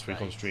getting done last week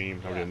on mistakes,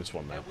 stream. How are we doing this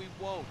one now? And we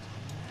won't.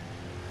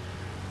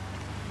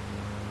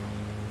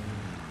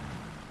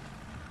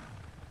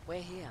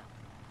 We're here.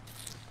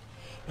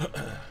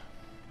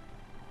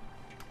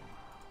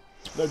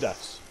 No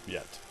deaths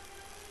yet.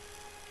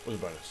 Was a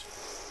bonus.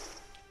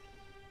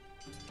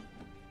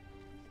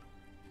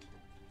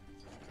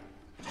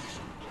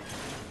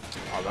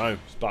 I know,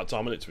 it's about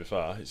time, isn't it, to be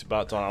fair? It's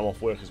about time. I'm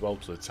off work as well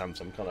to the 10th,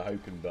 so I'm kind of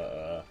hoping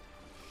that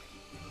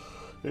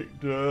it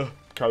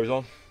carries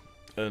on.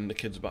 And the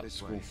kids are back to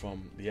school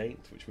from the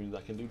 8th, which means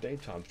I can do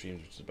daytime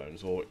streams, which is a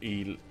bonus. Or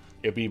it'll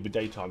be either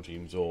daytime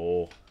streams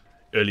or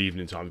early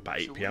evening time, about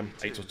 8 PM,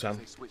 8 till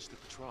 10. So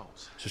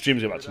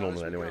streams are back to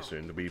normal anyway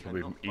soon. There'll be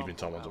probably evening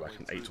time ones, I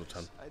reckon, 8 till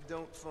 10. I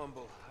don't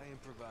fumble, I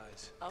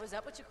improvise. Oh, is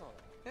that what you call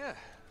it? Yeah,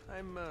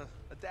 I'm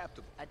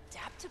adaptable.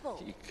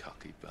 Adaptable? You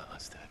cocky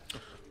bastard.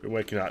 Been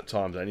working out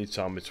times, any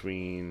time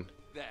between,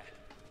 There.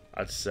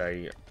 I'd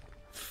say,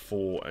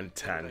 4 and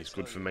 10 is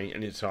good for me.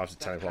 Any time after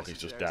 10 o'clock, it's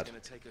just dead. Going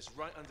to take us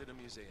right under the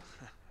museum.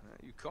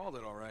 You called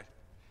it all right.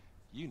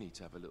 You need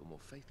to have a little more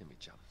faith in me,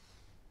 chum.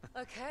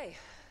 Okay,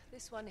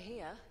 this one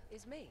here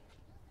is me.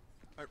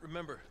 All right,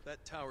 remember,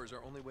 that tower's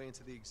our only way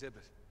into the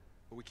exhibit.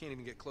 But we can't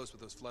even get close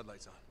with those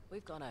floodlights on.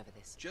 We've gone over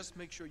this. Just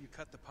make sure you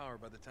cut the power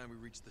by the time we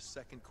reach the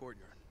second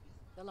courtyard.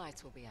 The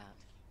lights will be out.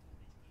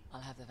 I'll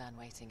have the van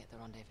waiting at the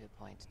rendezvous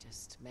point.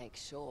 Just make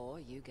sure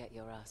you get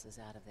your asses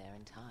out of there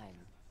in time.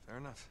 Fair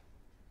enough.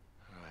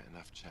 All right,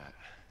 enough chat.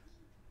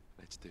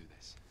 Let's do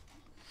this.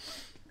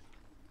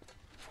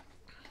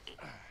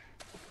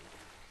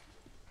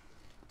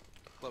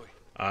 Chloe.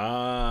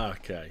 Ah,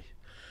 okay.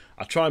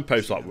 I try and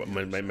post like I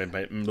try to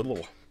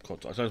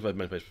post as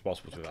many places as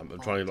possible to them.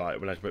 I'm trying to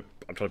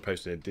I'm trying to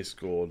post in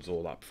Discords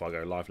or that before I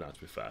go live now. To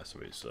be fair, so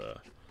it's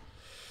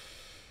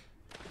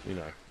you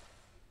know.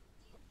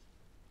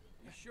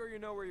 You sure you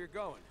know where you're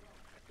going?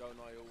 Don't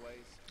I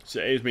always? So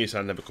it is me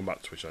saying I never come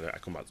back to Twitch. I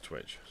come back to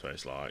Twitch, so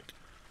it's like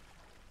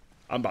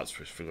I'm back to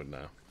Twitch for good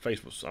now.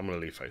 Facebook, I'm gonna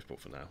leave Facebook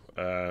for now.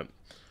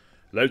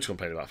 Loads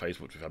complaining about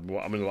Facebook.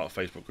 I'm in a lot of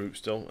Facebook groups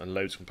still, and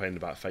loads complaining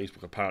about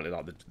Facebook. Apparently,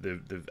 like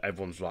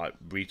everyone's like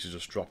reach is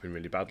just dropping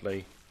really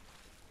badly.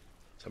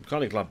 So I'm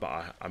kind of glad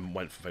that I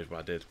went for Facebook.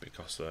 I did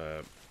because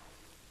I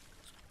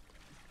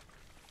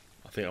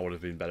think I would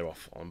have been better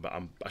off on. But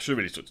I should have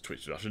really stuck to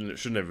Twitch. I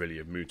shouldn't have really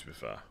have moved. To be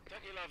fair.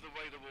 Don't you love the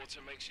way the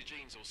water makes your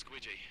jeans all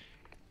squidgy?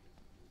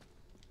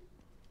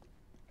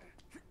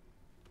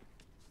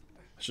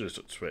 I should have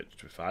stuck to Twitch.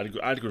 To be fair,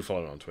 I had a good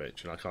following on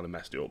Twitch, and I kind of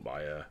messed it up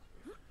by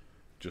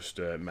just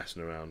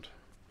messing around.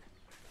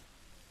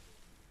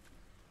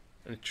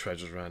 Any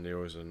treasures around here,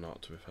 or is there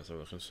not? To be fair,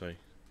 so I can see.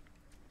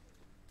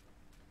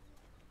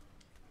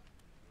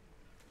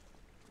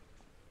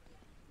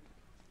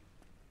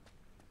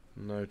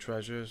 No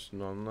treasures,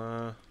 none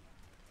there.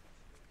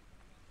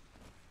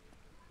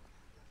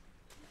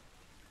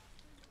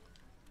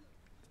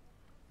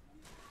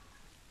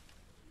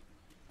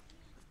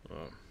 Oh.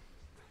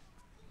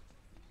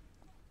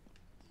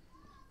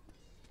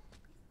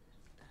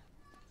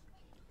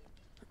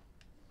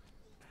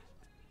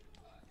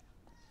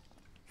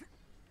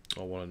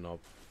 Oh, what a knob.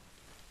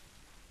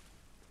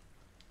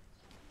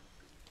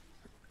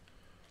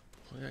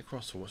 Why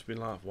across? So what's been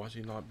like? Why's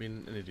he like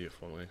being an idiot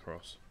for going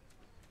across?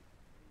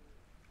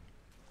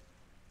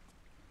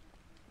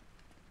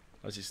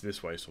 Unless it's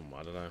this way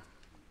somewhere, I don't know.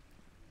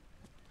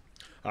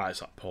 Ah,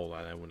 it's that pole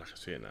there, when I can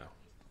see it now.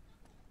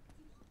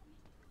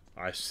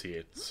 I see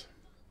it.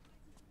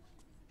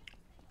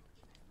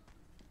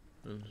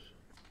 And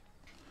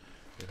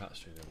if that's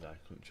true, then I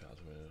couldn't charge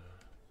me.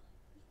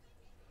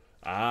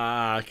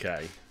 Ah,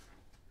 okay.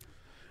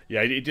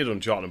 Yeah, he did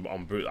Uncharted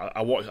on Brute.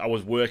 I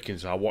was working,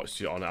 so I watched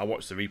the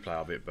replay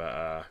of it,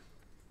 but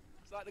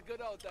It's like the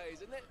good old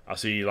days, isn't it? I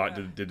see you like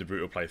did the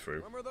brutal playthrough.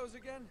 Remember those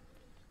again?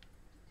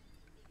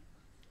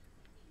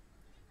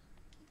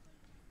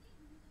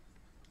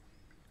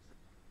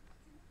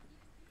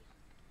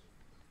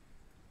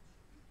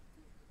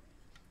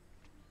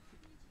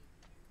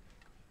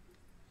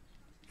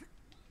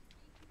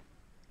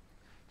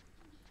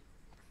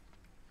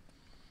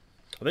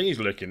 I think he's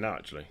lurking now.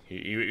 Actually,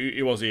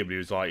 he was here, but he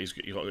was like he's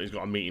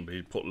got a meeting, but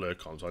he put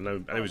lurk on. So I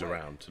know he's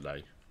around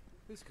today.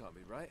 This can't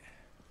be right.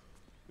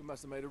 We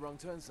must have made a wrong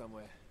turn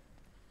somewhere.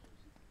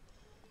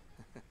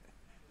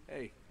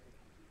 Hey,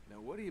 now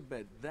what do you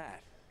bet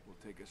that will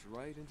take us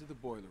right into the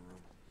boiler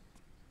room?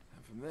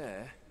 And from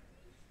there,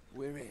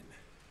 we're in.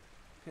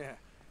 Yeah,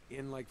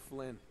 in like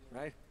Flynn,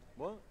 right?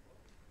 What?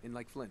 In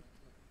like Flynn.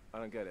 I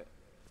don't get it.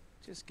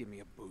 Just give me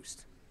a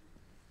boost.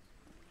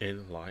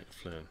 In like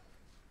Flynn.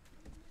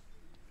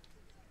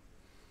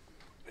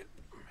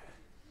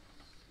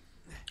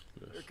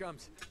 Here it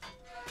comes.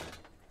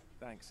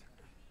 Thanks.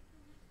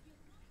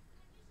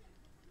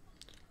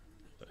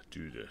 Let's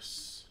do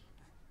this.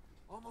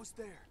 Almost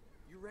there.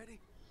 You ready?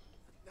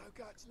 No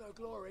guts, no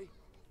glory.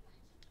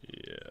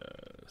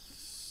 Yes.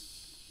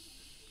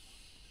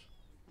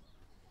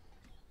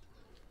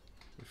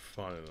 We're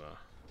finding that.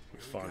 We're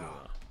finding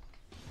that.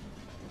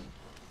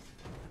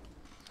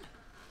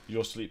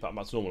 Your sleep pattern,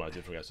 that's normal. I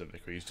did forget something.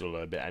 You're still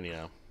a bit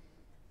anyhow.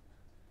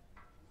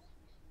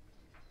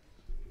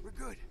 We're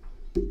good.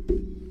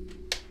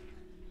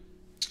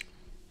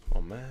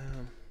 Oh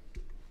man.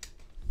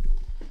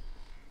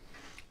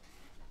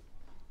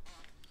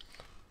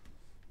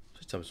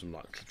 Just tell me some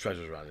like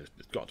treasures around here.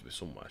 There's got to be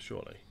somewhere,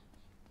 surely.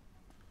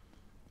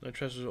 No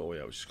treasures at all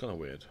yet, which is kind of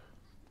weird.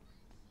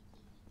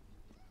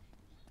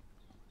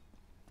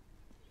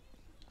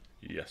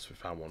 Yes, we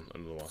found one.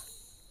 Another one.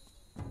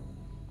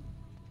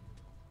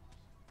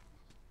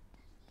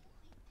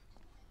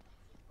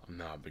 I'm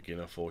now a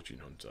beginner fortune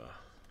hunter.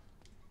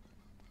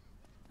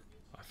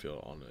 I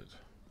feel honoured.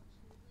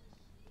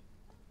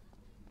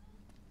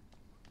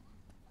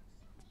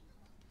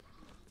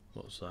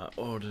 What's that?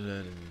 Ordered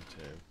into.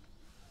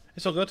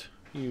 It's all good.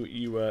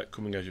 You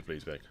coming as you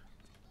please, Vic.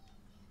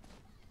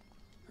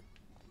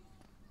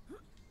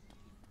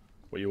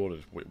 What you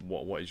ordered?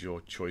 What is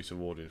your choice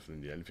of ordering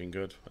from the? Anything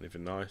good?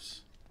 Anything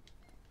nice?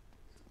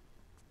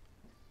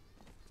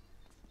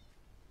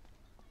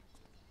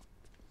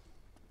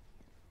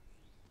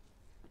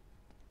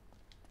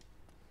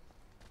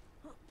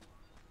 What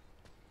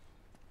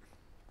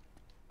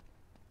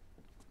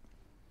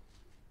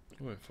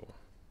are you waiting for?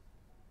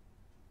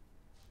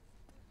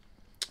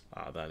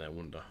 Ah, there, no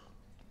wonder.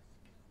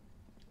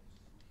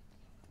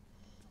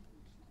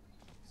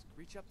 Just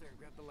reach up there and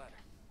grab the ladder.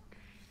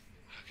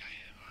 Okay,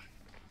 alright.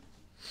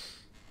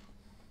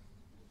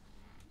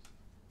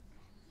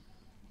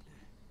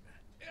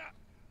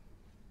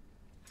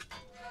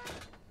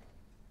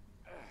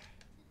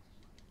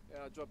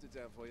 Yeah, I dropped it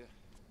down for you.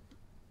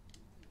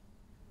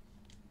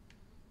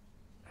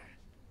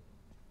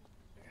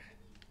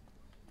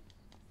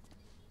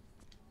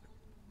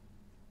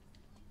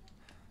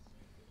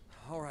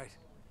 All right,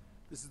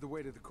 this is the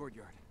way to the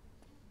courtyard.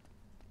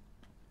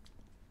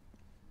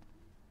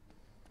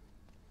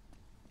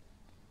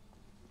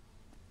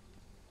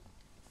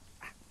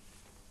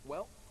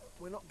 Well,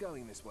 we're not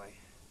going this way.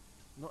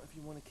 Not if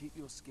you want to keep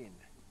your skin.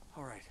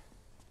 All right,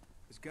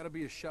 there's got to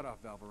be a shut-off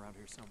valve around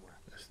here somewhere.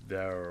 It's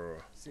there.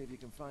 See if you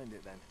can find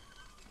it then.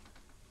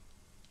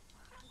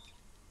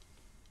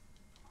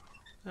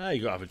 Ah,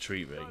 you gotta have a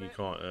treat, Vic. You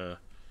can't.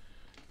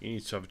 You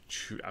need to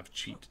have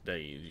cheat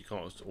days. You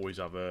can't always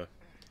have a.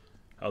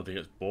 I don't think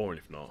it's boring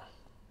if not.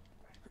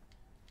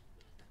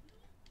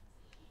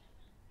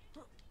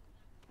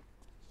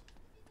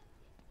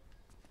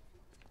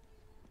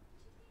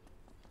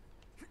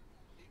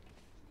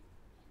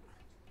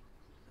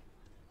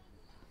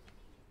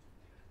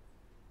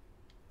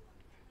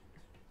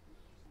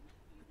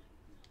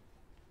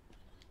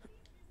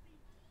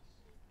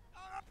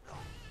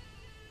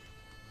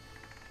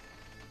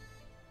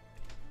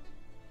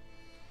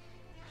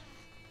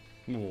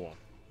 More.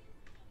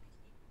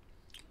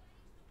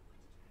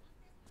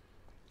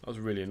 That was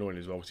really annoying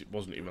as well because it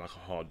wasn't even like a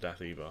hard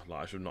death either.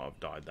 Like I should not have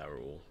died there at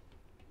all.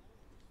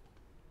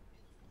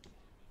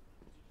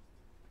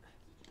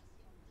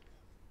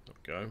 There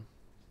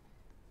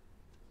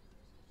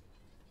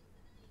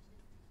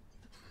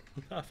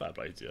we go. Fair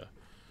play to you.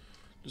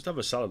 Just have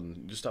a salad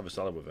and just have a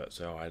salad with it.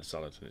 Say, oh, I had a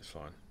salad and it's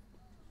fine.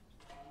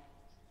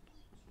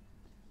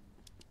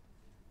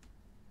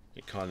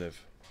 It kind of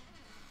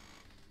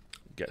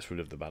gets rid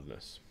of the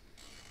badness.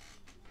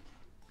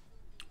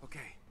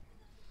 Okay,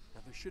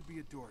 now there should be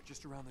a door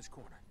just around this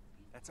corner.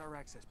 That's our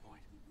access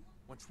point.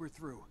 Once we're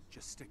through,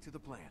 just stick to the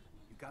plan.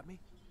 You got me?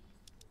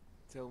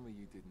 Tell me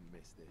you didn't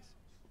miss this.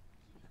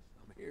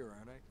 I'm here,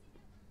 aren't I?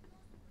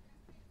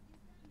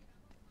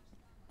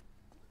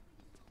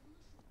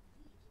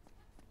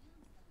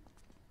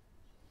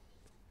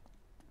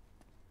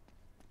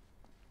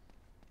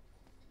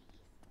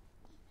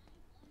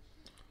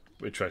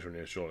 We're treasuring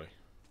here, surely.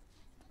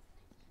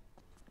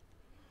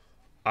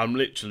 I'm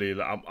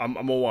literally, I'm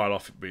a while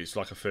off it, but it's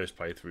like a first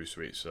playthrough,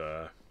 so it's,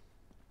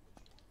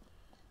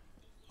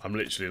 I'm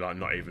literally like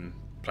not even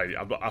played it.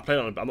 I'm not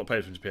playing it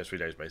from PS3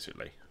 days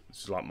basically.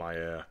 This is like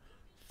my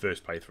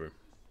first playthrough.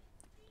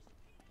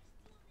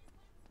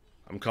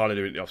 I'm kind of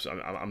doing the opposite.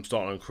 I'm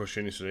starting on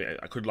crushing, so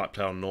I could like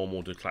play on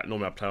normal to collect.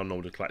 Normally I play on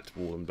normal to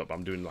collectible, but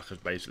I'm doing like a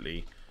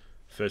basically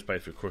first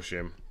playthrough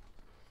crushing.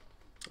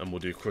 And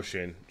we'll do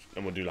crushing,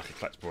 and we'll do like a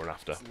collectible run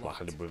after,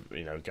 like I did with,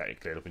 you know, get it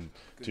cleared up in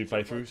Good 2 job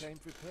playthroughs. I came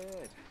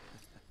prepared.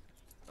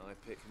 I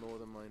pick more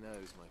than my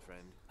nose, my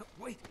friend. Oh,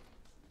 wait!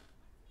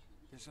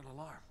 There's an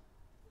alarm.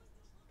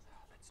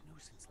 Oh, that's new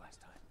since last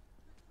time.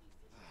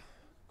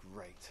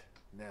 Great.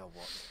 Now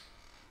what?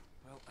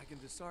 Well, I can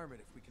disarm it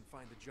if we can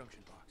find the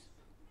junction box.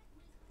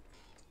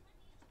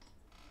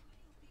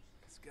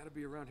 It's got to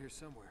be around here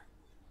somewhere.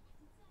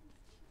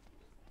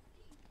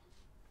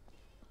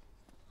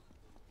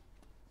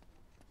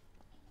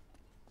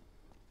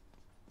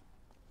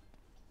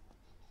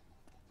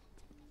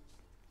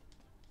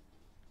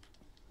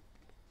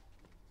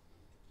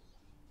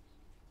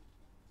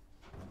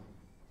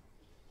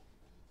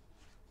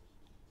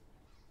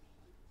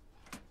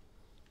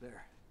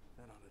 There.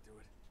 That ought to do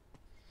it.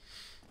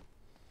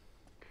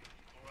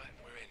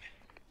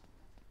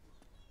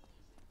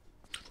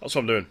 That's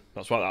what I'm doing.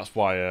 That's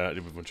why I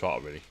did with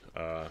Uncharted, really.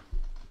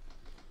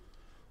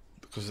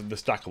 Because they're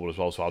stackable as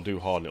well, so I'll do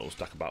hard and it'll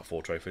stack about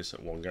 4 trophies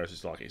at one go.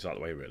 So it's out of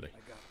the way, really.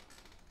 I got it.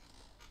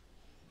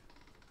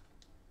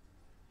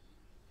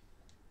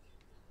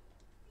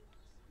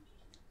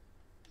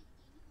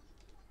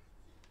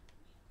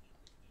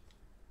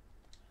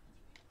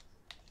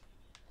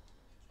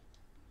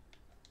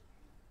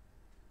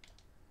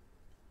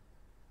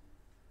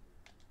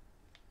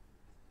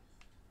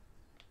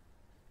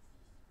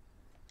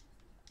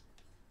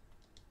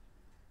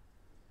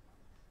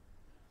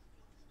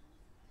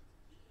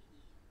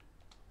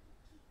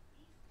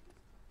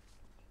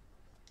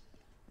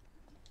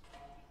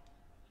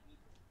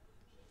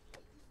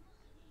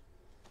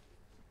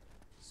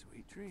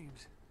 Sweet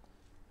dreams.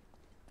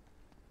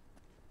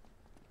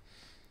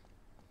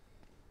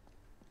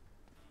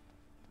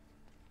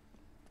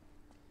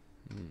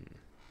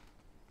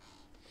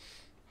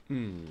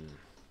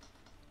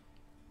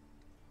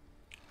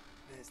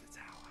 There's the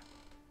tower.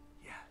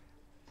 Yeah,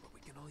 but we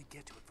can only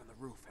get to it from the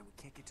roof, and we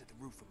can't get to the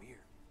roof from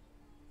here.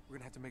 We're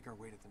gonna have to make our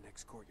way to the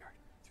next courtyard,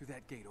 through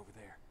that gate over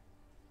there.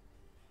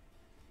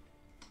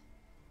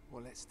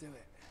 Well, let's do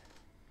it.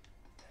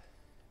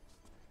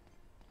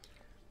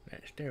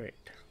 Let's do it.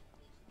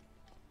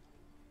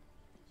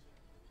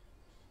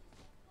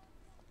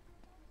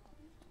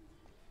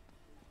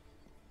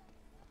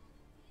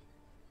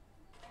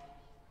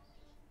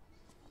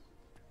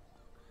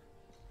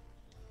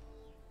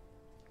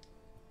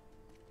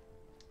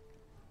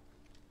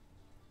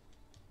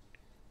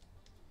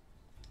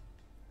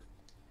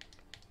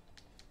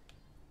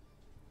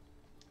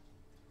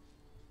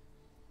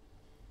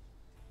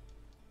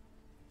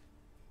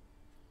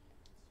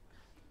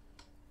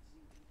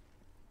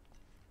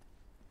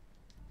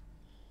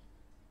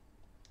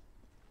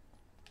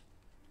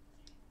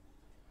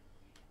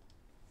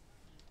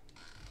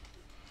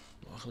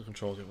 I can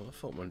control it. What the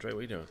fuck, man? Drake, what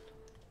are you doing?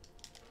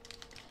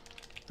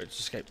 Let's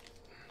escape.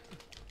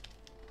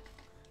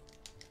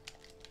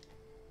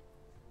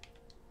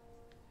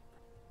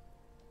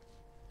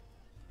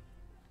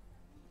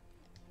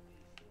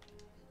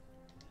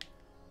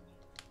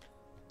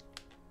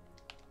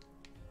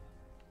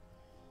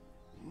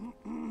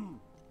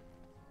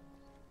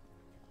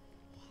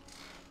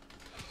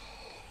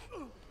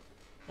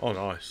 Oh,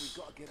 nice.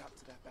 We've got to get up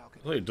to that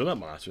balcony. I thought you'd done that,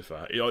 man, to be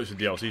fair. It's a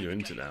DLC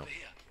doing it now.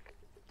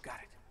 Got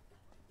it.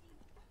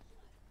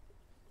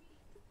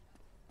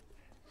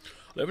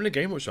 I live in a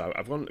game which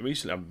I've gone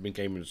recently. I've been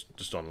gaming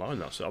just online.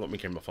 That's it. I've not been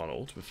gaming offline at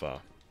all, to be fair.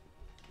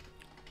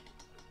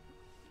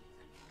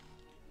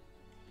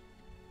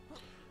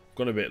 I've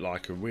gone a bit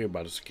like a real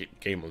bad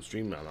game on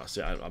stream now. That's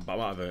it. I might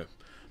have a.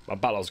 My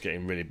battlelog's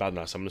getting really bad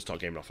now, so I'm gonna start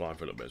gaming offline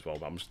for a little bit as well.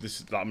 But I'm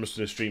just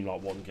gonna stream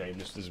like one game.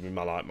 This has been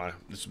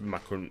this has been my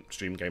current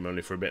stream game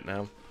only for a bit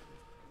now.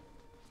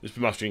 This has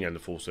been my stream game, the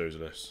full series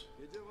of this.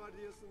 I've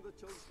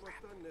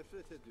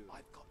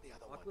got the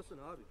other one. Haklısın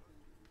abi.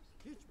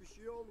 Hiçbir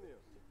şey olmuyor.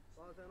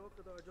 Bazen o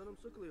kadar canım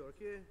sıkılıyor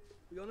ki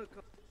uyanık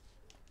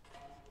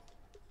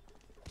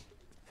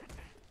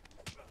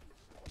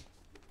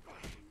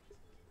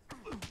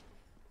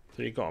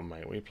So you got him,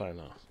 mate. What are you playing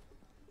now?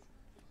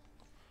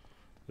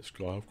 This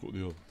guy, I've got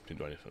the other. Didn't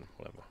do anything.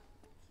 Whatever.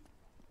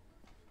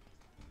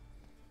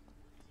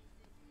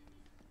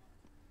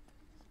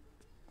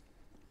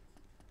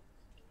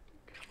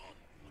 Come on,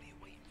 what are you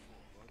waiting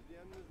for?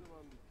 Gardiyan ne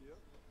zaman bitiyor?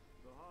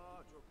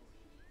 Daha çok var.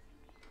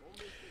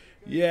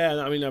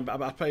 Yeah, I mean,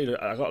 I played.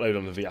 I got loaded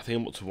on the V. I think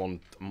I'm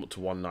up to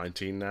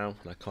 119 now,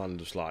 and I kind of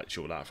just like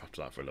shorted out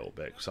after that for a little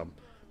bit because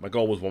my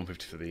goal was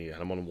 150 for the year,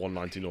 and I'm on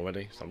 119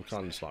 already. So I'm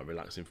kind of just like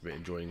relaxing for a bit,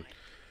 enjoying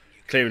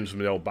clearing some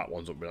of the old back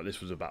ones up. Like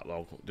this was a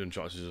backlog. Doing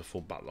Uncharted is a full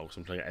backlog, so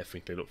I'm trying to get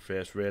everything cleared up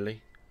first,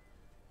 really,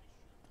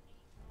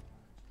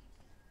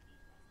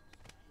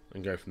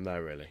 and go from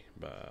there, really.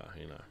 But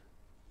you know,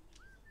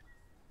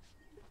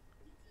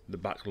 the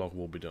backlog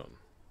will be done.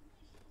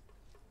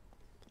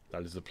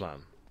 That is the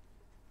plan.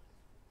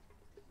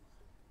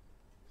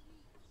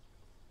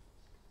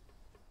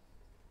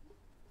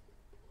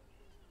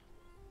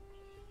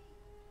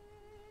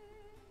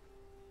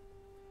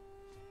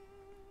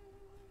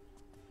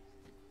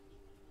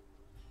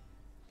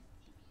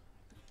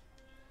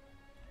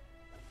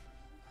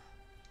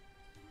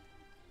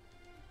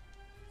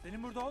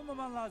 Senin burada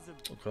olmaman lazım.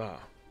 Look at that.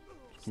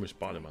 It's coming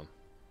Spider-Man.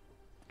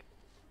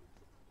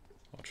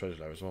 Oh, treasure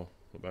there as well.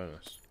 What a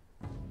bonus.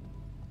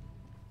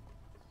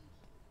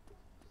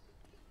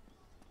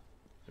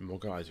 Any more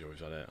guys here, or is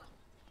that it?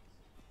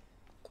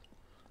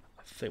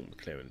 I think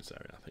we're clearing this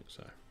area. I think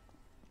so.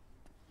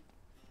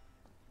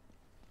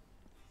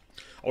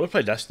 I want to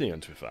play Destiny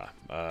again, to be fair.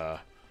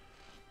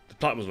 The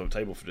title was on the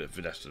table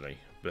for Destiny,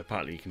 but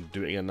apparently you can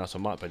do it again now, so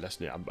I might play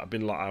Destiny. I've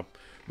been like,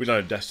 we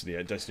downloaded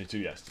Destiny 2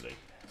 yesterday.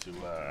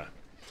 To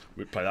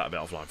we play that a bit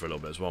offline for a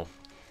little bit as well.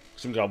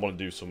 Some guy want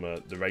to do some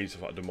the raids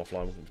if I do them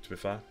offline. To be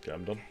fair, get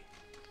them done.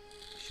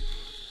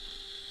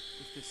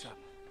 Lift this up.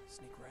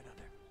 Sneak right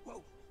under.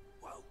 Whoa,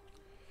 whoa!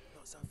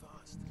 Not so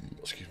fast.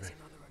 Excuse me. There's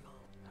another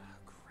alarm. Ah,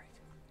 great.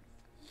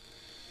 You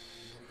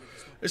wanna get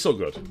this one? It's all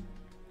good.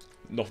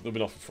 There'll be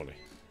nothing funny.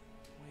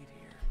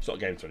 It's not a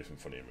game to anything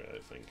funny in it, I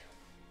don't think.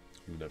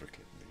 Never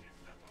click me.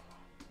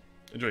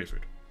 Enjoy your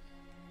food.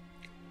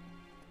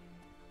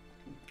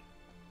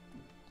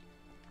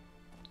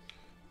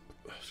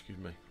 Excuse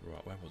me.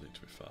 Right, where was it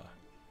to be fair?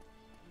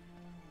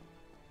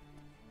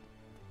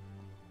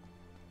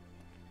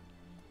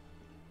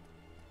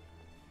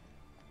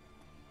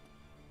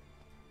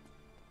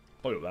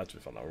 Probably up there to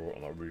be fair,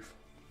 on that roof.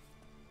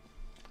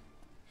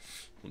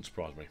 Wouldn't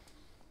surprise me.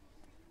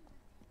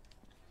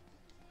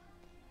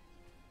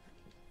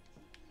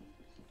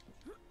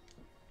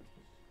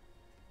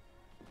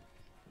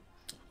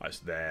 Oh, it's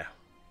there.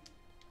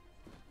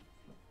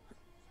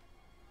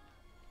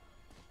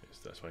 It's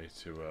that's way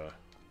to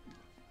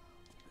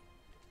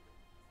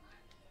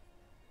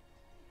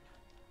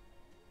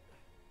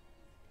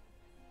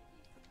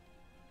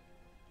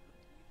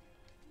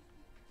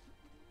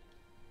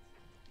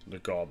the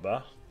guard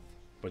there.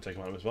 We'll take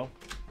him out as well.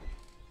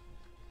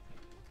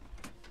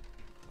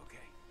 Okay,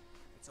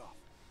 it's off.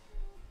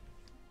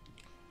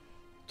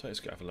 Take this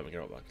guy and let me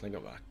get up there. Can I get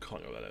up there? I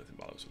can't go up there, anything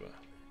by the looks of it.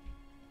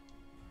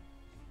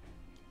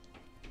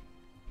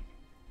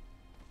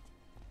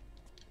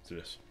 Let's do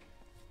this.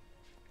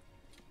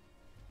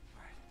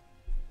 Alright.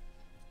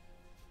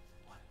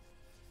 1,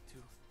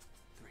 2,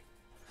 3.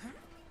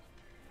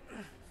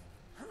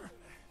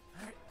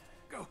 Alright,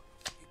 go.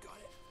 You got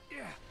it.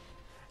 Yeah.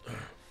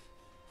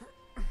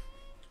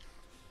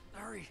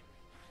 Hurry.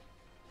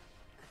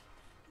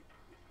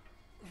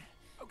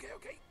 Okay,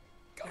 okay.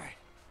 Go. Alright.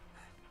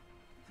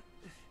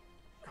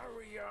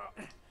 Hurry up.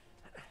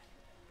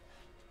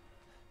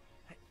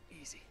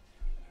 Easy.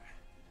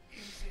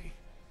 Easy.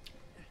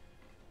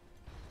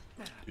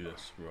 Do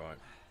this, right.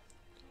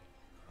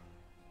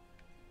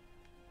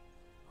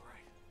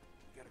 Alright.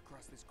 We gotta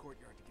cross this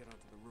courtyard to get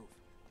onto the roof.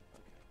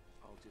 Okay,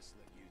 I'll just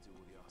let you do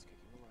all the ass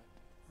kicking, alright?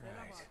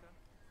 Right.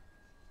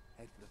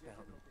 Head for the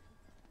fountain.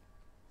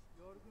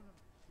 Yorgunum.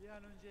 Bir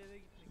an önce eve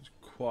gitmek. There's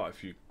quite a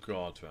few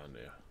guards around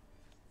here.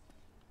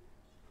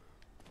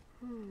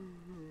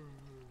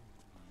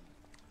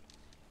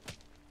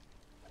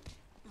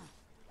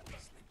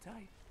 Slip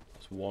tight.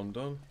 That's one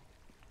done.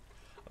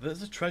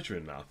 There's a treasure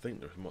in there, I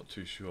think. I'm not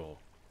too sure.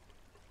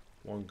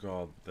 One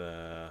guard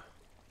there.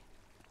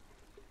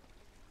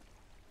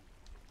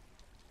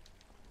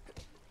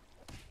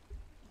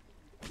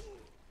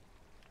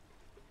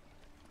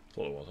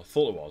 I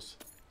thought it was.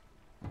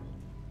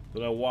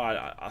 Don't know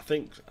why. I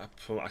think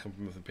from what I can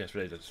remember from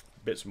PS3, there's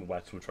bits of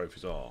where some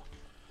trophies are.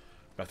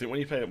 But I think when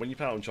you play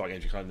out Uncharted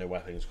games, you kind of know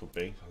where things could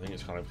be. I think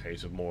it's kind of a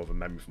case of more of a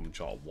memory from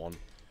Uncharted 1.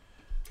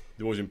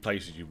 They're always in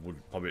places you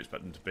would probably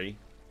expect them to be.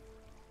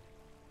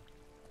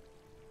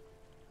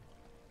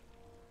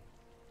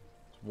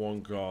 There's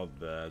one guard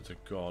there. There's a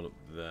guard up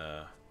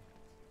there.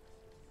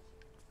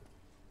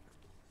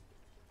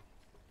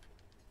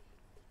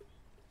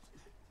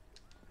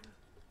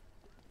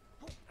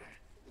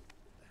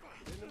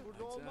 Senin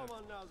burada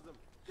olmaman lazım.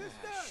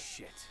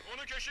 Shit.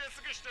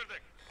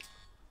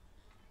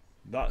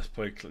 That's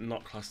probably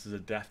not classed as a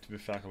death, to be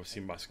fair. I was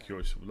seen by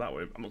security. So that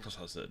way, I'm not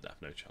classed as a death.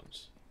 No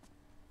chance.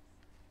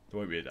 There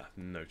won't be a death.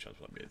 No chance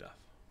will that be a death.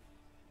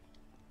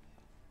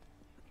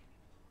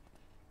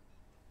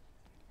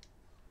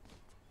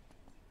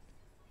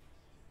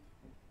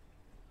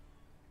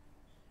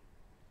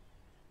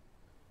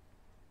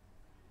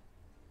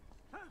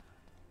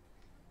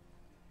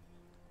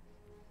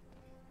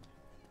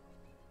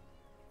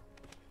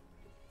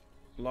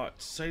 Like,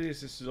 say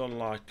this is on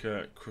like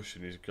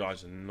crushing. These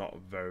guys are not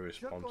very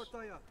Çök responsive.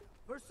 ortaya.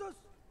 Hırsız.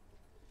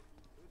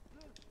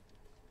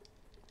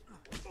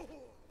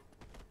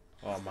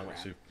 Oh man, got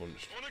super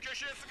punched.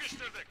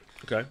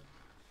 Okay.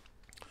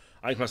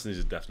 I ain't classing these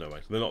as death, no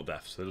way. They're not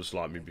deaths, they're just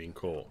like me being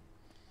caught.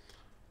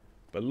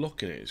 But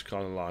looking at it, it's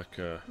kind of like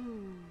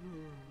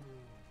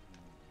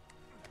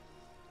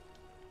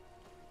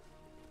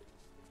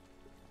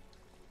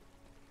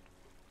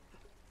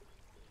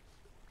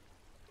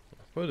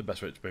probably the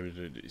best way to maybe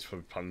do it is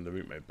probably planning the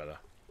route maybe better.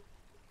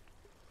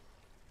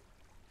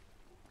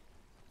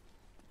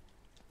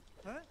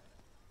 Ha?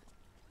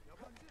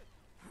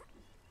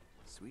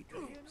 Sweet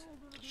dreams.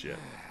 Shit.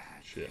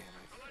 Shit.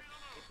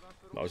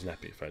 That was an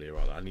epic failure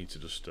right there. I need to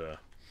just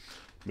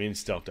me and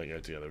stealth don't go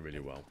together really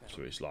well.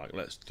 So it's like,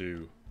 let's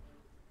do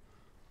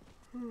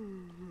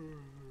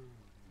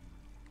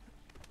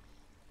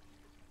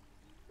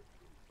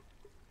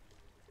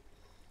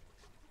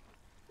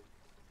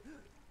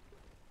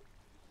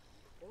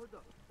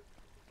Orada.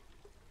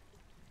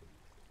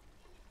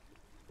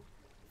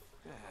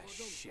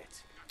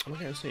 Shit. I'm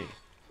not going to see.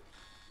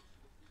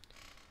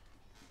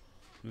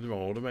 In the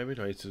wrong order maybe?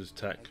 Do I need to just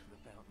tech? Head for the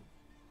fountain.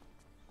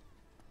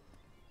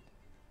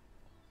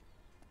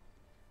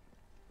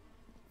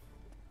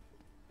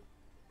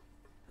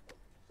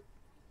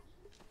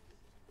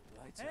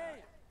 Lights Hey!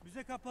 out.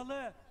 Müze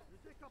kapalı.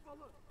 Müze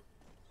kapalı.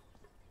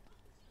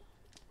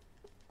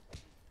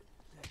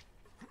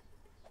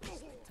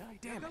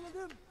 Tight. Damn it.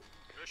 Yakaladım.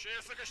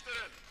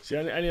 See,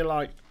 any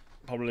like,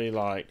 probably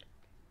like,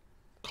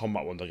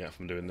 combat ones I get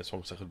from doing this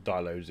one because I could die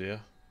loads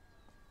here.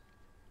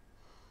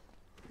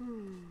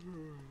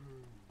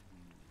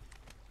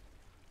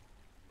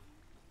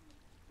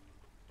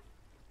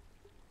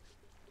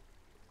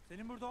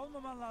 burada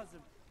olmaman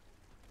lazım.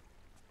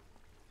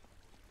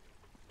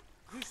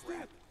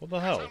 Düştü. What the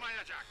hell? Head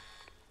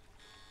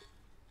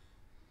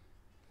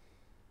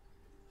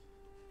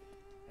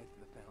to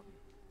the fountain.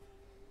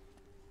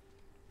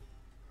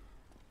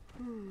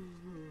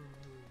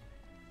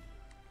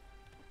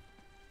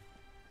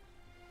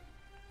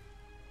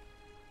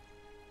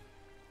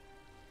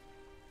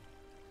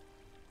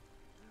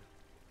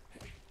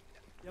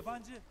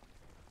 Yabancı.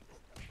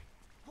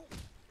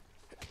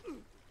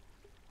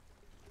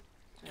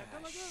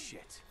 Ah,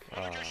 shit.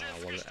 Ah,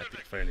 what an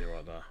epic failure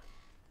right there.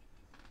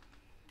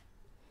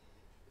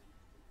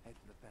 Head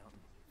to the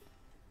fountain.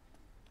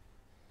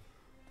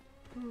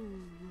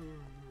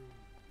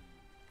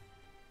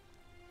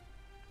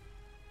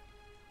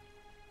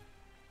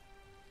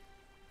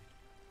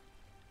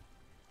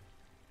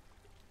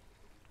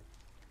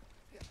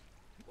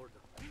 Orada.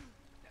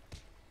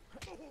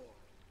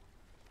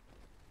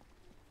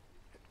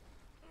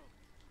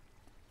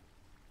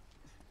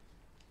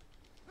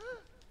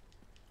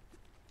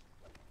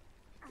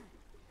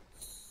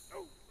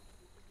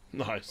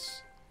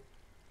 Nice.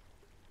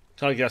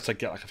 Kind of guess I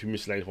get like a few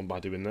miscellaneous one by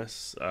doing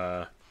this.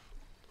 Does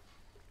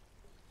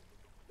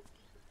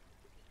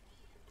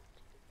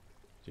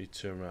he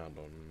turn around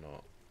or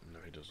not? No,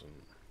 he doesn't.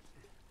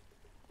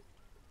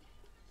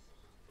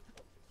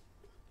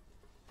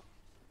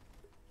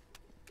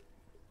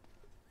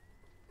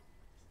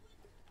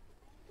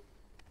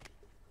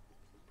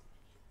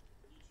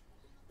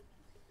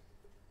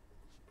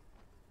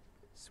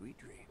 Sweet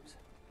dreams.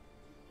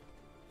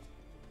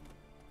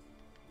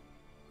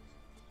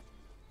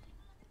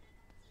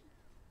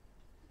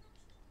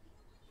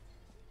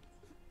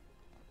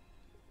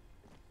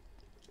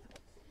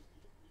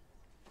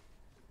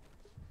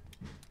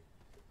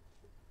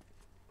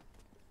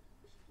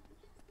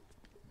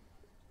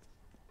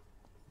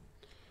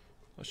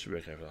 That should be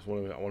okay for that. I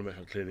want to make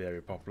sure I clear the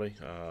area properly.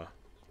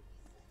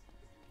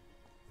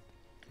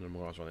 No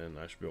more eyes on the end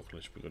now. Should be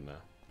okay. Should be good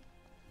now.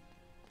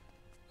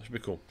 That should be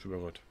cool. Should be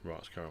good. Right,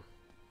 let's carry on.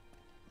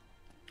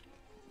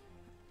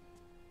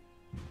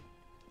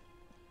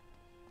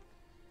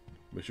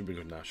 We should be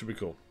good now. Should be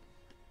cool.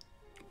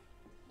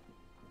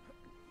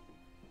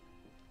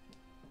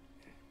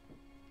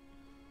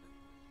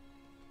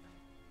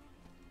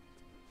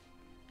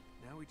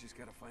 Now we just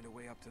gotta find a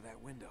way up to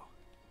that window.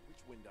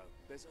 Which window?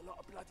 There's a lot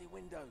of bloody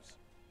windows.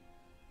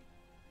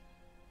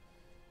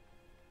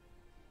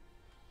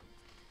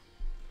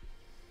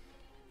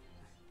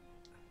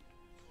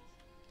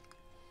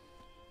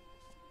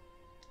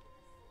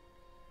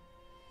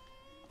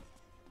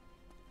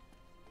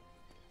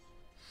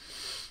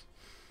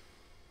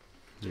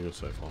 You're good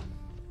so far.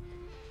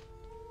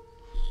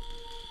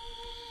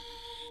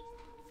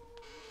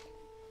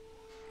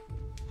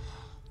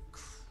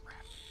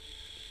 Crap.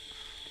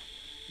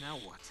 Now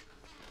what?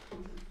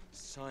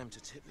 It's time to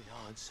tip the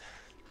odds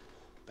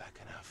back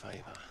in our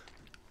favor.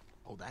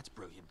 Oh, that's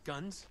brilliant.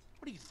 Guns?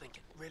 What are you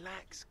thinking?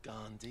 Relax,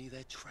 Gandhi.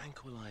 They're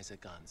tranquilizer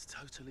guns,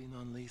 totally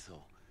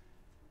non-lethal.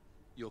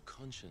 Your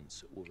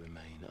conscience will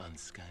remain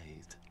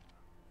unscathed.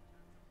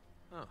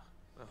 Oh,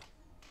 well,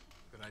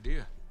 good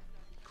idea.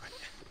 Great.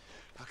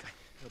 Okay,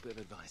 a bit of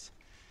advice.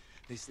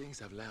 These things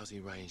have lousy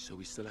range, so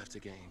we still have to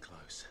get in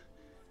close.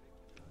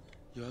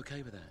 You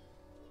okay with that?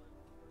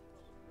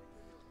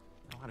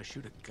 Know how to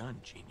shoot a gun,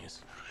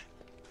 genius.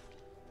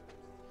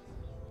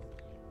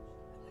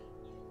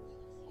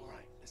 All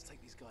right, let's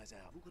take these guys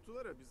out. Bu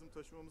kutulara bizim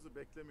taşımamızı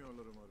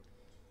beklemiyorlar umarım.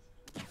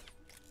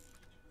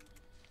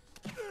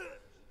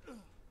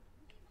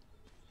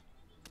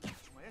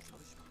 Kaçmaya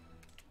çalışma.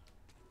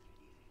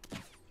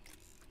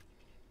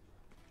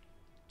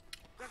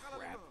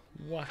 Yakaladım onu.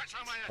 What?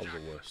 That was the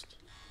worst.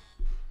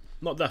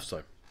 Not death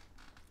though.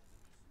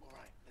 All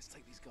right, let's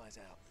take these guys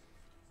out.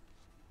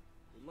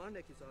 Bunlar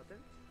ne ki zaten?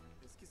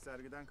 Eski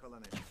sergiden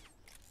kalan ev.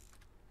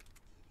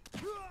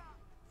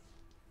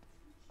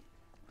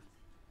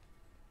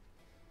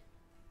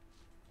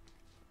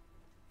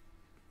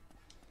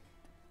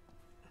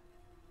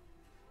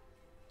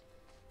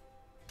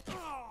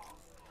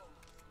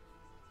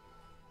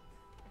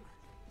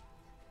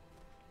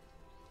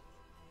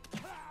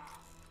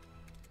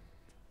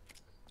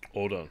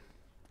 All done.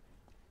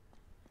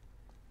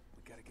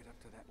 We gotta get up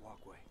to that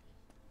walkway.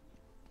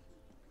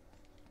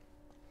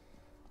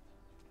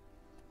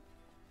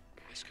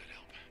 This could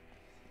help.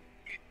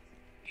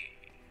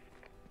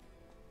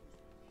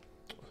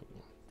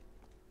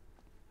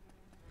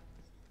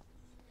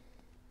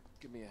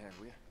 Give me a hand,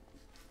 will you?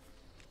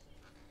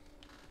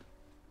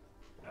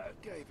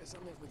 Okay, for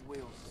something with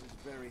wheels, this is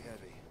very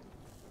heavy.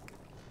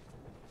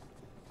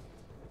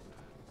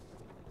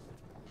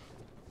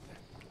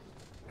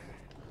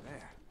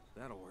 There,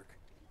 that'll work.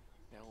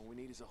 Now all we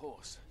need is a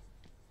horse.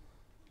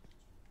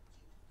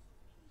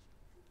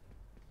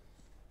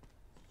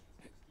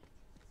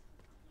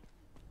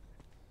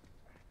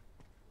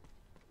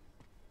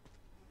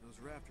 Those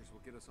rafters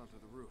will get us onto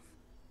the roof,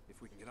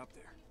 if we can get up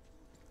there.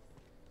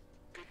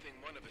 Good thing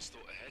one of us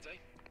thought ahead, eh?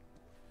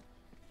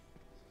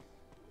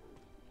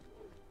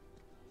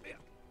 Yeah.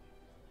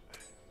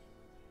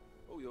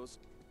 All yours.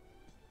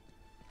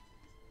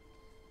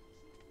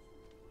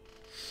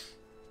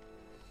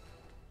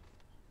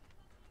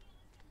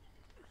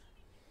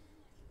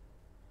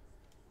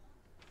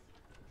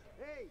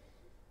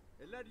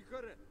 Eller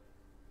yukarı.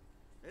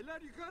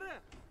 Eller yukarı.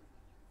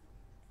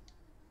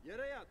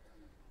 Yere yat.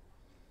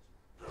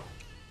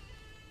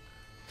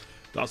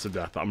 That's a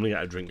death. I'm gonna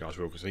get a drink, guys,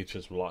 real quick. I need to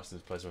turn some lights in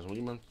this place. I'm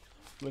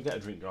gonna get a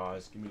drink,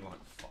 guys. Give me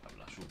like 5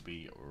 and I shall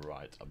be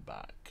right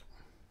back.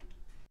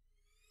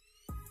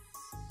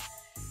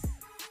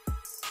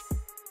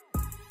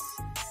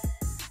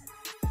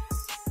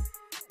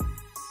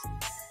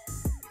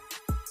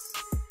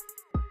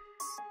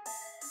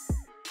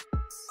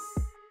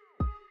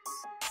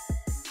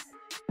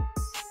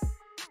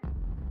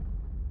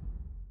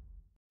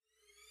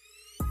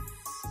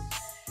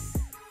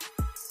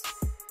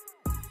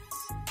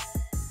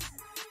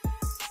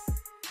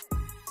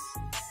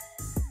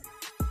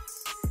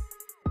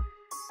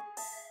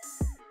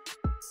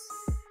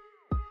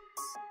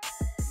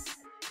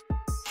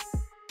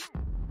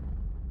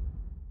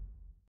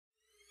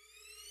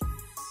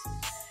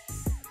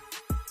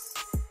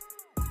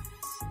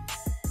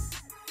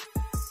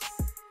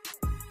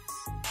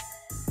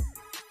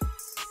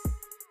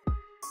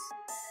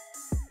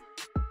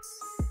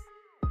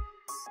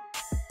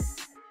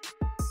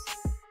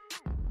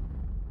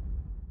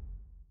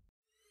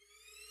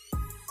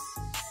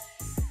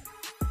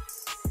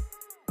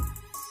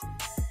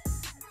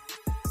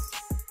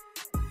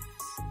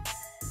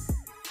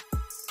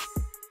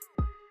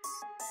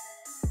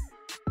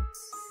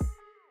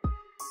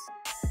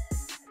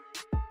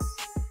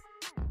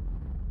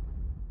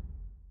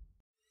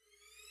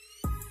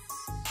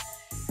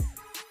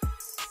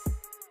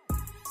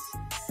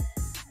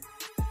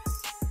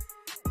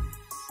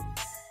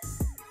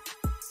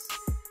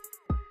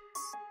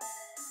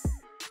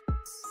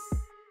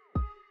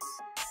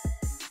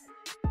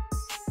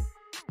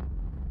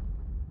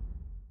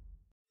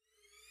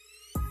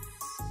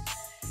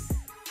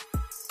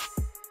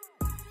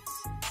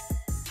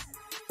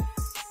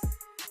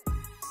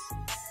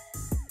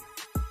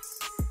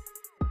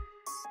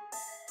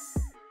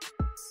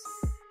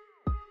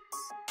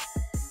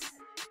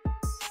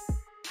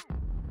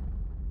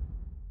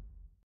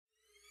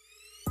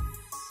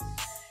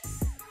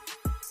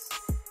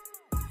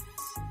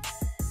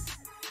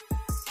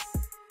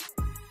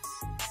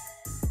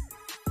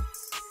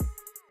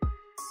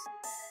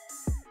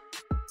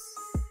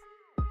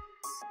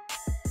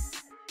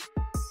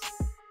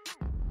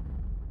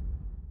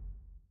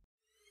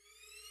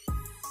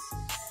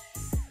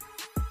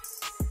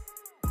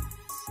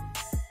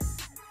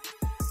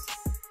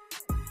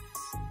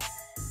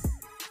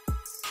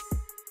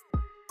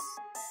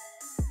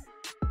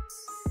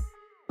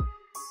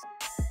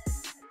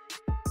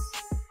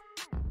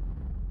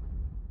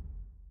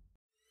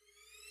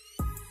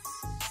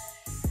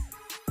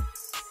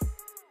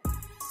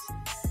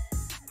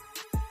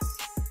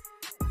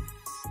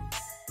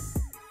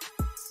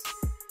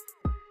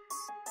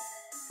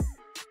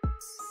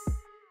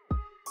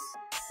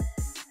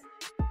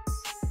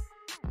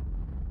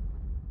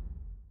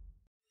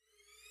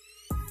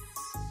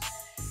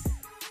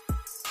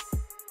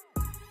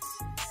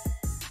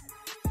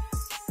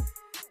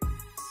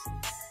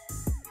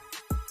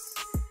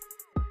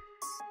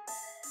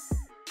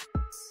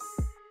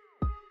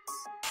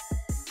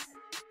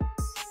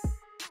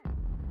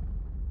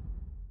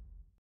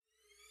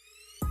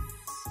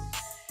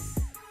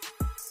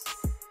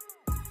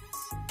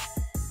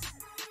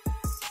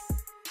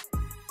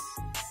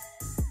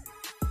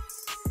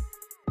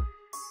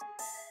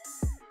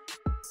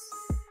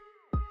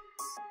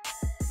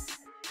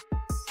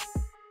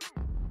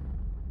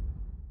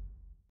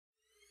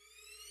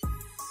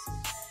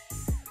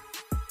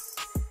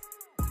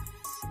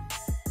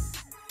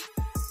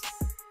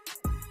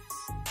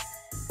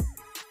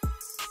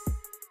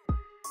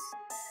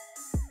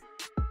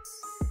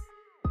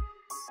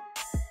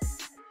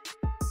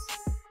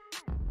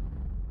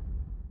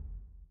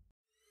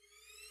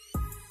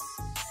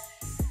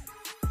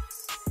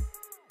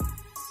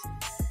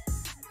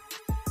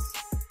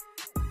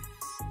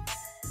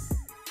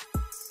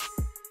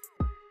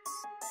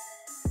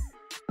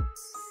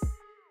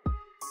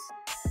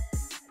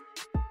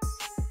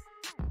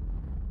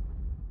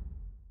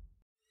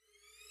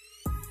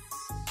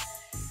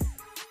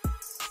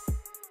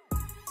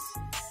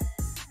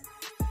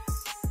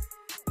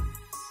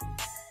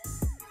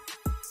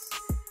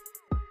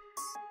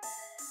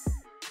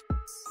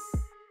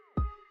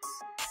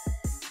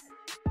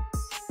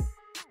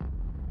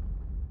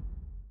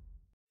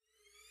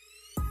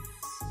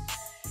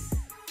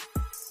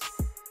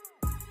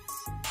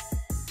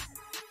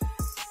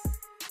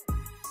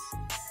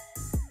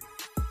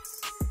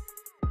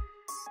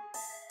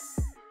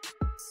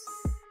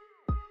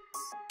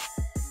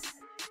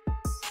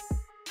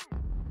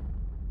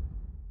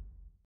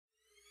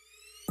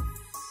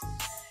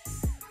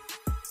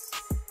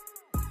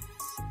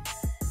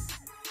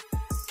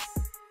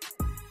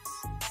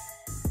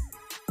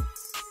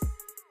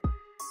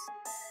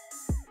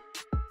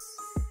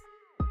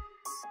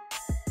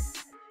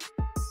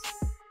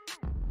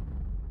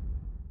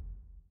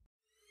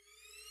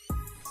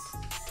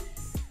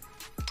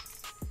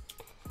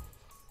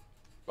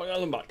 Right,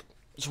 guys, I'm back.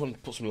 Just want to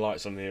put some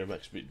lights on here,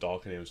 makes it a bit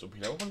dark in here and stuff.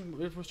 You know,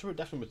 we're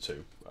death number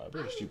 2. A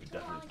bit of a stupid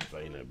death, to be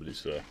fair, you know, but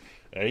it's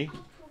eh?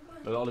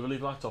 Oliver,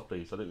 leave the light off,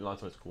 please. I think the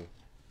light on is cool.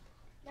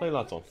 Play the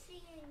light on.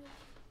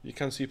 You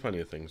can see plenty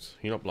of things.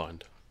 You're not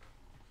blind.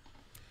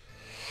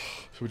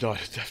 So we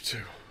died at death 2.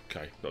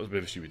 Okay, that was a bit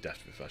of a stupid death,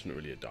 to be fair. I shouldn't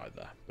really have died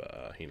there,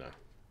 but you know.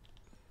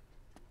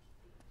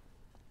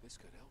 This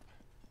could help.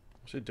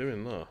 What's he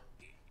doing there?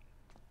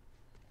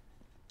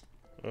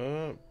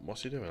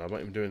 What's he doing? I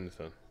won't even do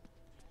anything.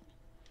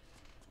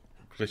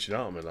 Glitching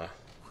out on me there.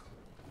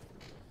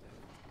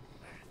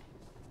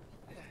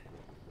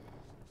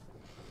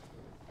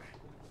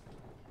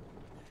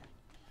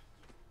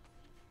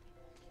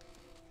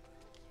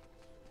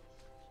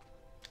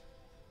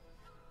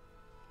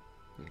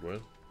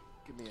 Weird.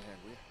 Give me a hand,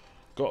 will you?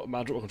 Got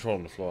my drop control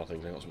on the floor, I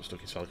think. That's what's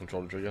stuck inside the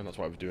controller trigger. That's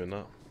why I was doing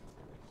that.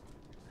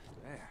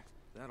 There,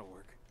 that'll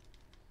work.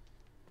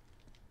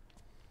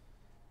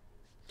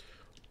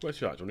 Where's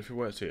he at? Do you wonder if he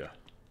works here?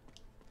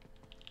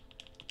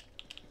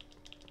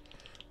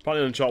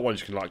 Apparently in Uncharted 1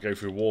 you can like go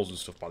through walls and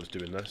stuff by just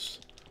doing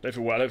this. I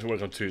don't know if it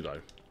works on 2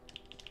 though.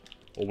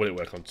 Or will it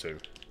work on 2?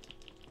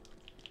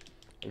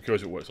 I'm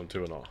curious if it works on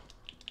 2 or not.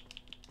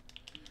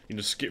 You can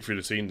just skip through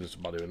the scenes and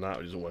stuff by doing that,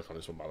 it doesn't work on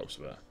this one by the looks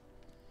of it.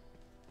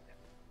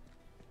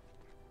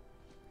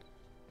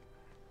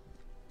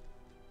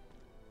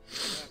 The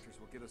rafters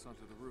will get us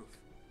onto the roof,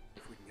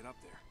 if we can get up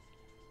there.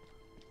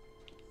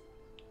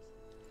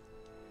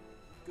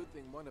 Good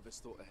thing one of us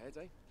thought ahead,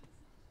 eh?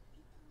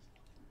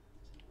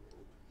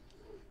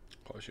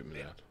 Quite shoot me in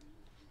the head.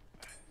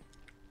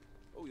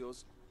 All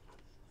yours.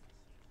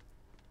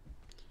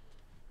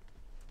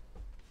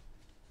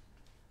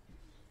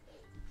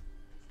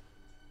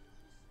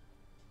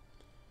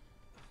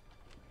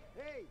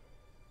 Hey!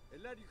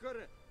 Eller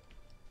yukarı!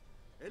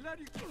 Eller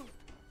yukarı!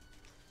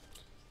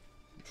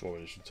 Before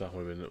we should tell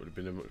him it would have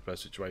been a much better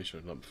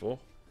situation than before.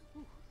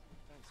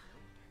 Thanks,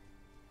 mate.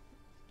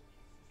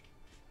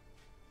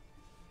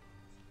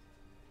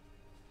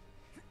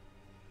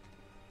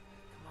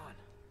 Come on.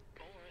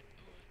 Alright.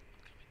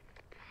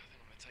 I think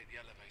I'm gonna take the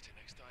elevator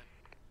next time.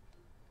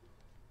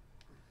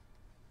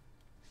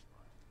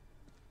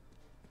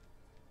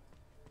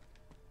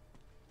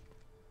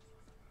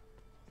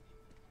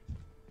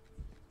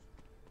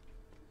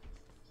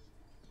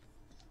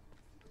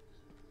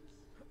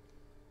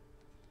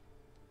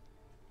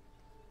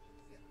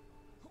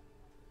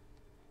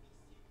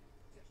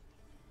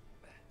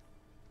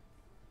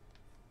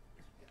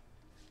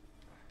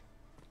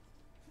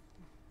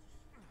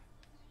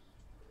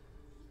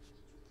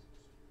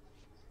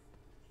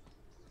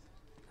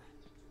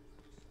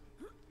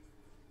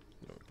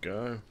 There we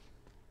go.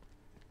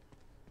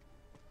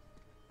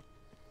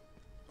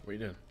 What are you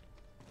doing?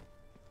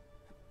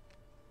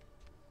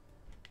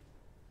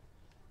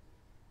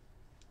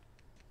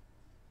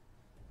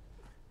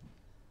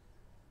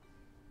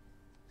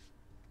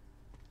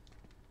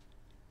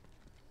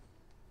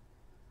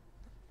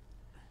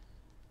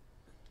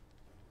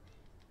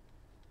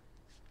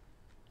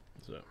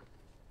 So,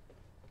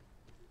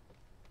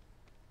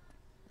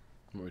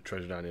 might be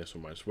treasure down here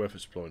somewhere. It's worth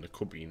exploring. There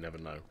could be, you never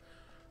know.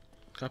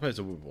 Can I play as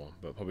a wood one?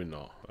 But probably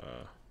not.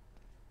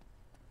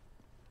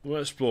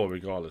 We'll explore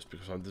regardless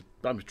because there's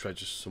bound to be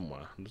treasures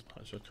somewhere.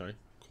 That's okay.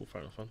 Cool,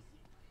 fair enough, fun.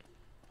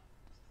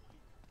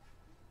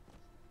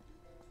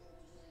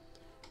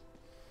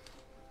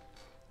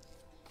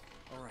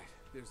 All right,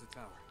 there's the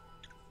tower.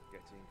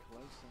 Getting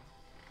closer.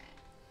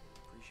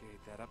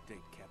 Appreciate that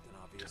update, Captain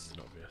Obvious.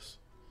 Captain Obvious.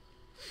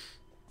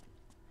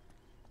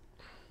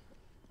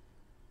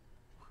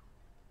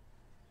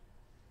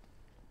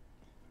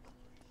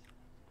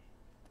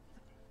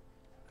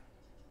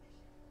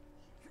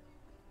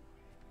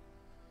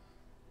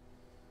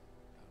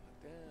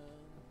 Down.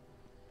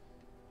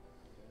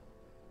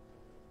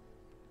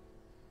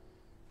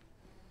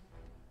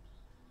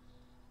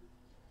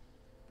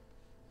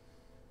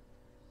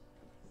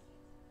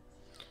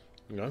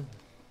 No.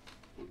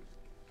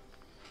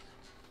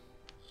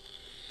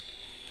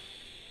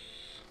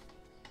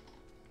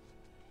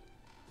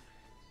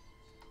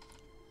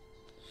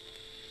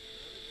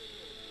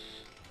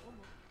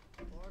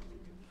 Artık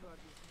gündüz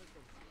vardiyasında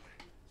çalışıyor.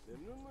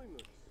 Memnun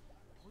muymuş?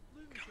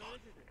 Mutluymuş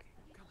öyle dedi.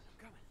 I'm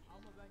coming.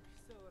 Ama ben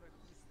kişisel olarak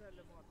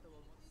turistlerle muhatap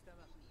olmak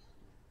istemem.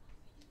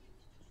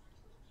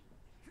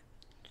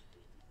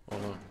 Oh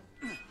no.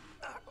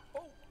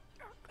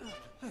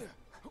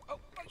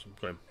 Awesome.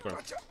 Go on, go on.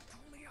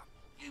 Pull me up.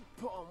 You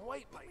put on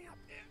weight, mate.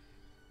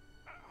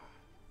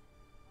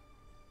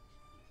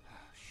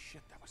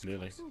 Shit, that was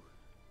Nearly. close.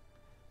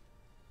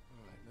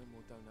 Alright, no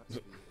more donuts for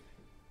you.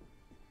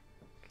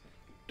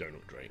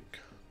 Donut drink.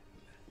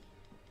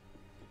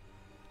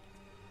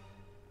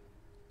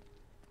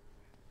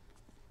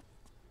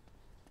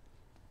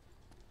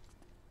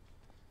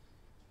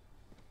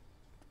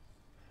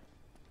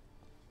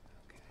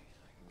 Okay,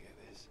 I can get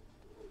this.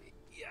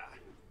 Yeah.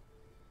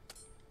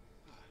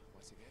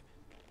 Once again,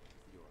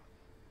 you're up.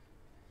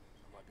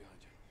 I'm right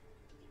behind you.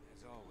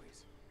 As always.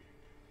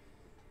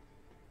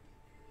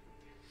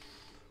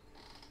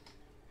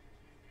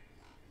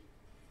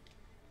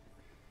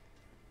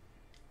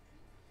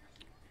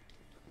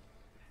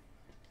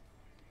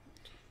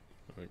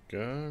 There we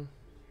go.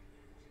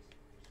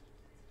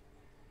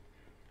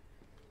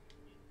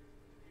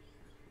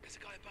 There's a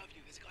guy above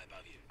you. There's a guy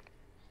above you.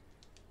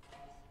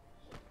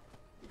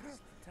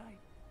 Tight.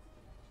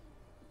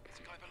 There's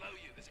a guy below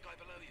you. There's a guy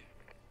below you.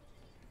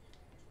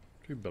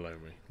 Two below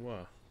me.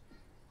 Wow.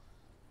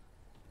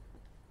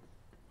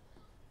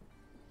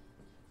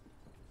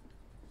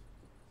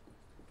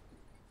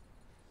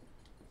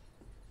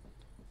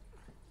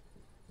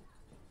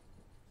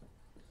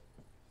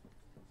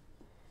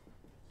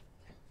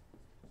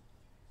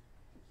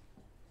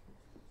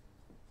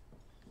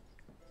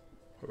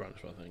 Around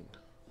this way, I think.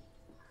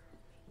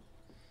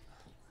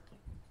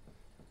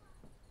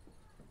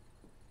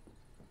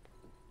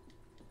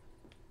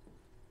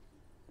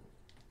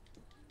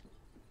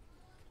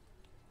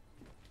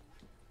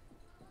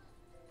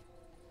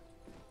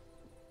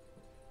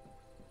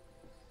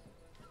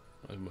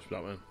 It must be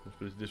that one. Must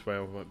be this way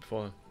I went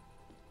before then.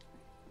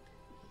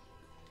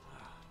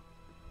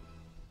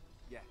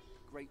 Yeah,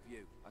 great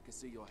view. I can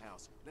see your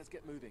house. Let's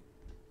get moving.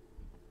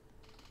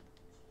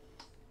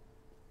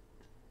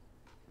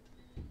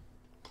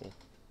 Cool.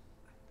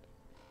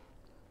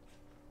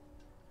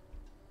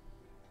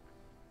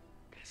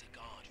 There's a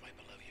guard right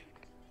below you.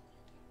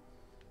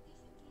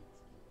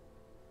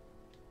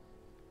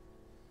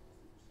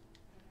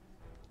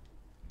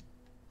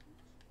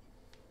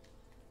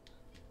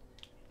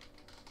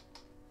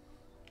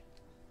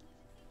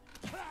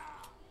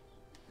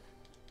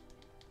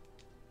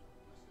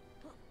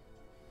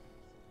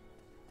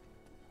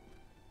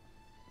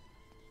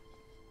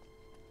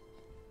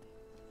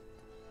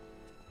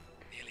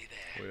 Nearly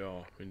there. We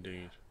are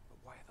indeed. But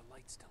why are the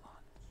lights still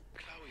on?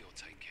 Chloe will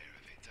take care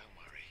of it, don't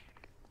worry.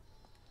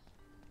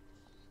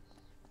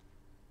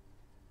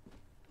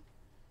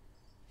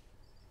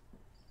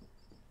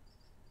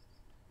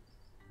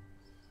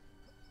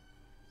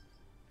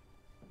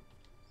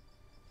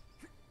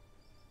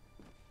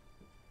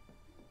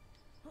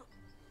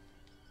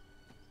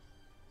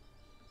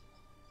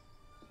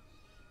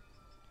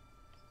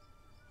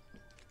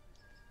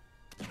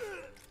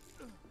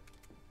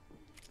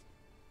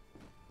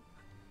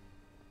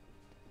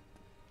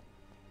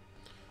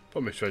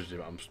 Probably tragedy,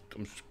 but I'm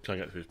just trying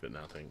to get through this bit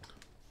now, I think.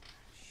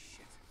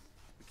 Shit.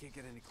 We can't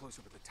get any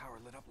closer with the tower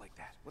lit up like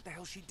that. What the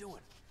hell's she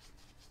doing?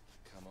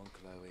 Come on,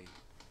 Chloe.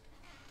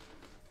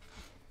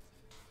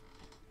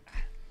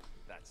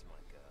 That's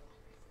my girl.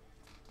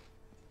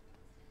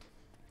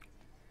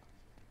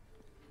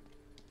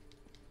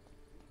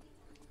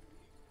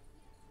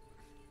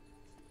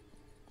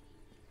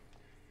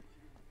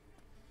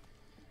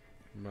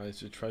 Managed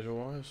to treasure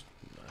wise?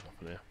 No,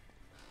 nothing here.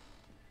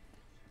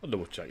 I'll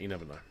double check, you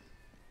never know.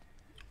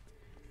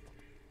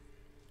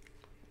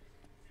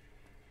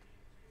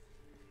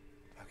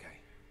 Okay.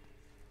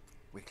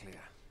 We're clear.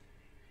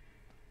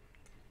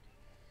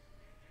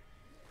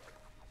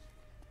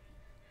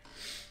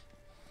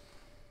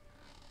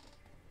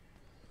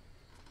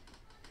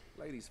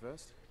 Ladies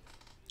first.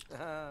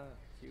 Ah,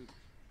 cute.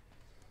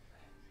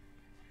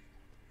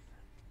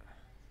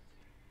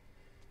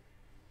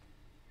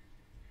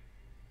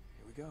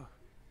 Here we go.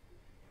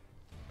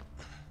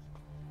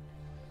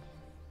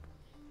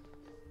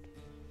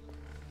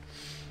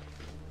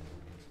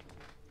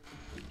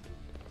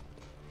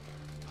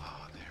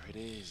 Ah, there it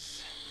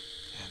is.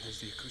 And there's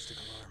the acoustic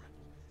alarm.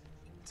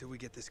 Until we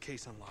get this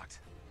case unlocked,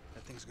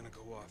 that thing's gonna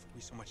go off if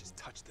we so much as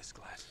touch this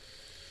glass.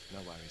 No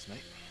worries,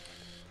 mate.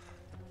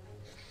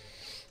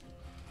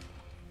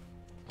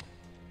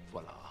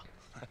 Voila. All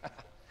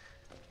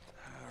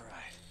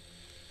right.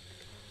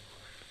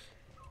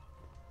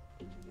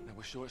 Now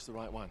we're sure it's the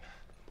right one.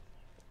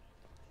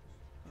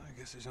 I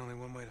guess there's only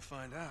one way to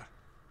find out.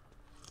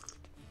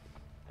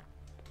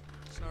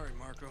 Sorry,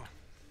 Marco.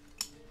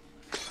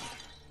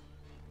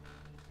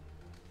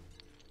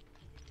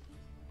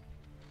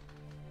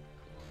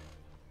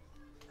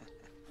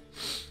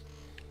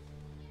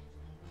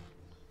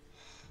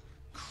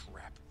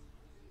 Crap.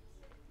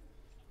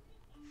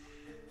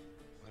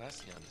 Well,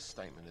 that's the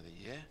understatement of the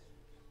year.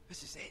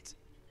 This is it.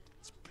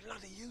 It's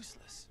bloody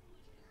useless.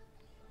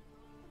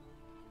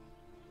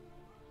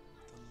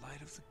 The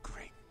light of the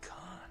Great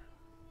Khan.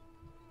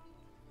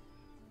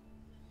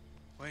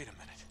 Wait a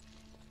minute.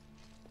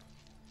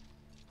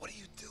 What are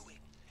you doing?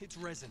 It's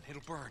resin.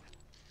 It'll burn.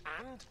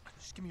 And?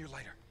 Just give me your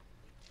lighter.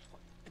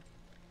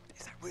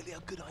 Is that really a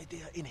good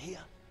idea in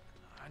here?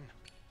 Come on.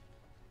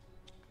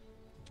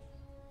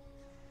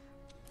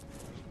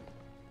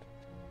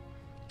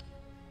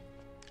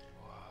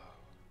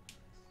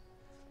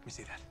 Let me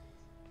see that.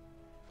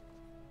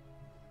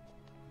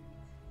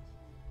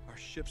 Our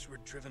ships were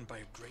driven by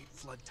a great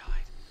flood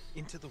tide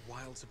into the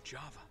wilds of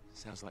Java.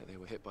 Sounds like they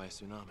were hit by a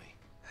tsunami.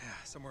 Yeah,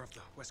 somewhere off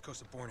the west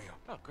coast of Borneo.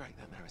 Oh, great.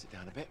 That narrows it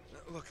down a bit.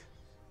 Look,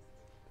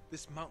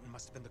 this mountain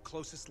must have been the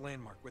closest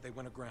landmark where they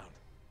went aground.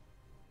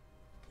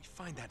 We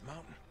find that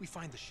mountain, we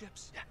find the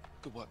ships. Yeah,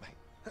 good work, mate.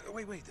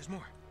 Wait, there's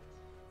more.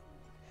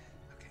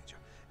 Okay, Joe.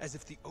 As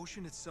if the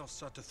ocean itself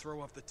sought to throw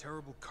off the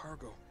terrible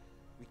cargo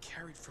we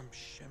carried from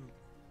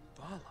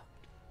Shambhala.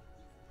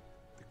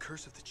 The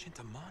curse of the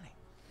Chintamani.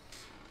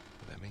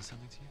 Would that mean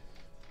something to you?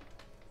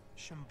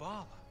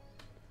 Shambhala.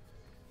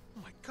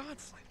 Oh my God,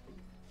 Flynn.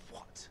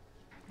 What?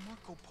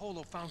 Marco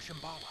Polo found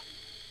Shambhala.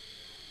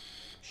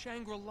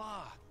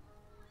 Shangri-La.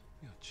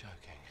 You're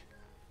joking.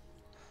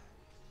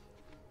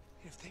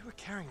 If they were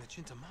carrying the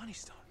Chintamani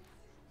stone,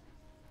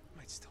 it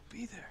might still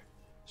be there.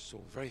 It's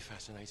all very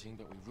fascinating,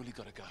 but we really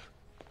gotta go.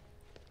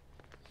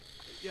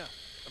 Yeah,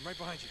 I'm right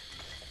behind you.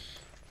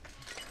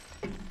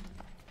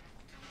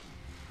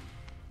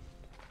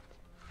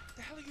 What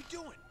the hell are you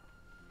doing?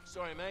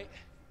 Sorry, mate.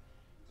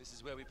 This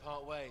is where we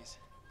part ways.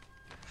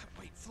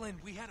 Wait, Flynn,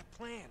 we had a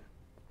plan.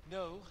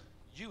 No,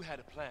 you had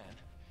a plan.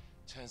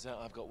 Turns out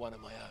I've got one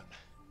of my own.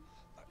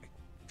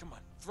 Come on,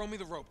 throw me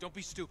the rope. Don't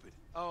be stupid.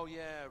 Oh,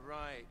 yeah,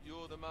 right.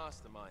 You're the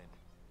mastermind.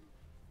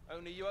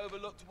 Only you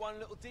overlooked one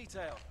little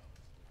detail.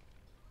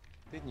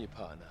 Didn't you,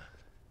 partner?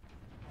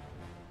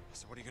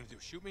 So what are you gonna do,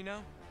 shoot me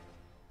now?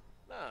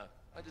 No,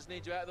 I just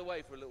need you out of the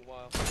way for a little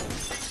while.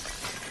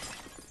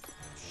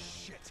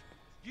 Shit.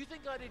 You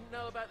think I didn't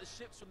know about the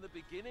ships from the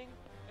beginning?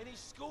 Any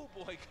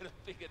schoolboy could have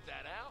figured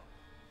that out.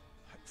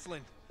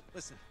 Flynn,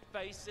 listen.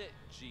 Face it,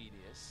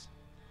 genius.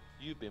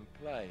 You've been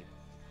played.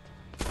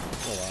 Oh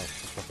wow,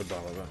 that's proper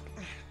dial like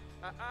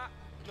that.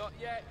 Not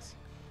yet.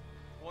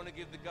 Want to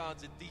give the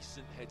guards a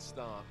decent head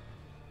start.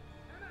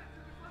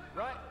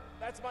 Right,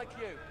 that's my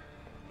cue.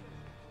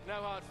 No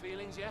hard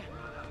feelings, yeah?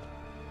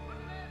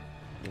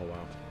 Oh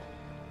wow.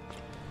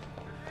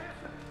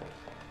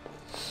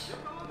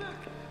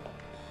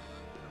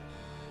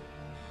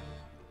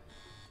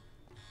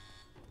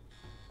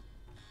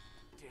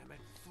 Damn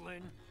it,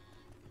 Flynn.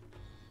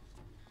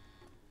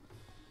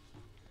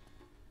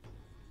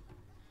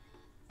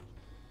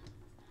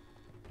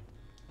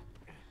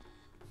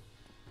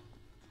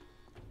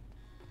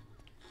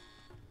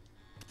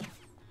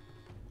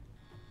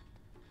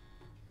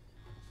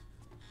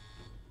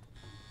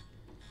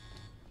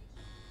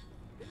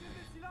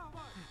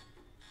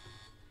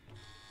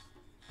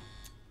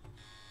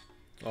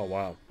 Oh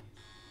wow.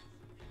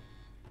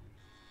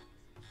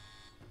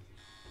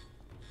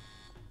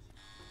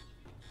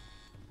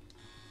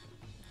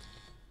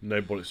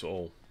 No bullets at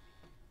all.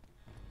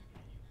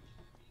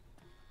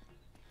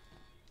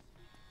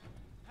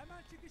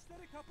 Hemen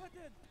çıkışları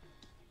kapatın.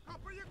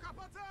 Kapıyı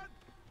kapatın!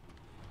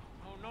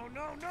 Oh, no,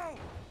 no, no!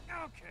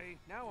 Okay,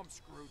 now I'm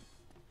screwed.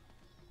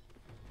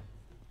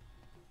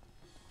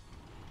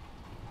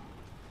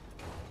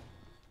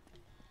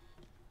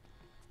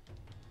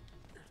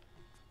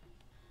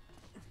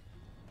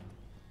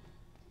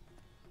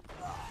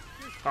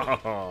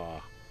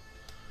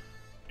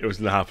 It was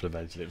gonna happen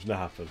eventually. It was gonna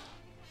happen.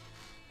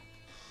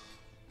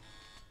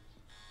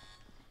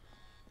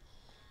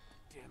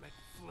 Damn it,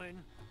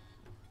 Flynn.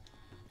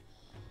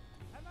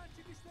 Hemen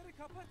çıkışları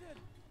kapatın.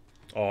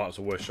 Oh, that's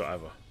the worst shot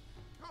ever.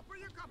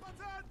 Kapıyı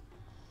kapatın!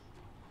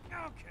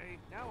 Okay,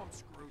 now I'm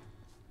screwed.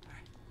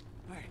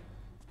 All right.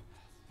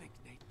 Think,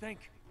 Nate,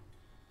 think.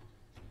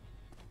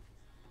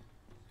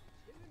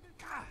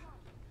 Ah,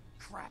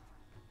 crap.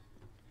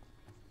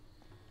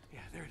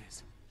 Yeah, there it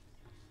is.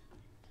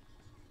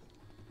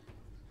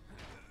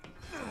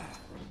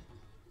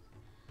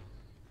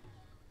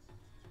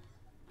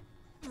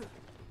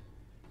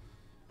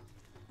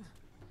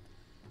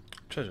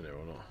 Treasure there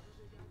or not?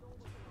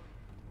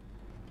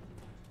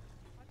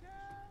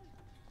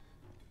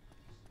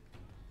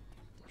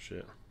 Oh,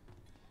 shit.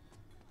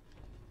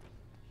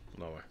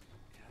 No way.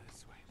 Yeah,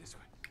 this way, this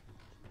way.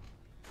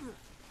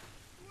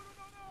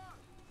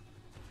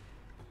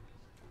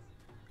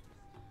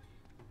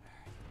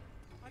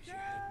 Use your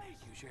head,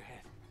 Nate, use your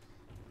head.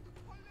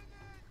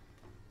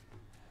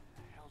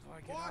 How do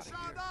I get O out of here?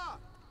 aşağıda!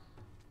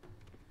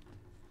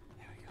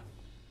 There we go.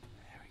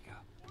 There we go.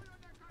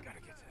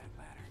 Gotta get to that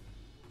ladder.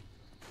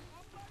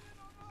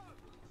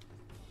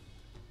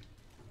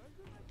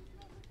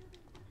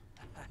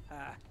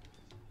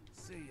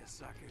 See ya,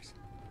 suckers.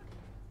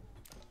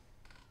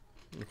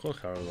 Of course,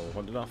 Carol.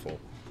 What did that for?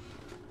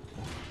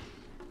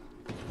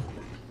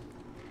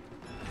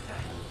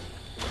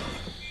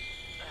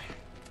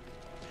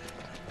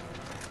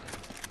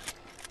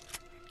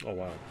 Oh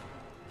wow.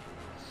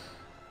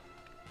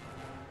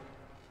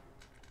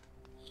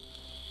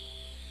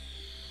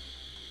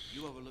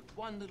 You overlooked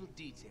one little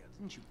detail,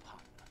 didn't you,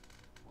 partner?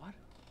 What?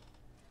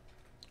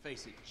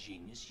 Face it,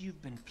 genius,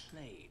 you've been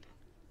played.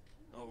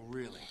 Oh,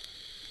 really?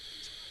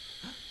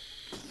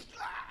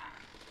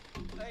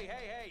 Hey,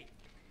 hey, hey!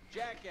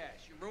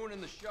 Jackass, you're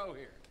ruining the show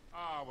here.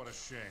 Ah, what a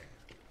shame.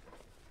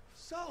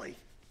 Sully!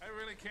 I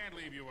really can't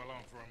leave you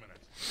alone for a minute.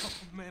 Oh,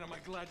 man, am I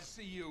glad to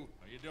see you.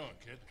 How you doing,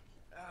 kid?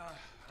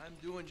 I'm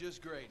doing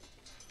just great.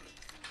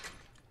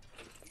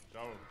 So,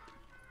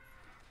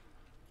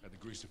 had to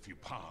grease a few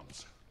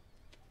palms.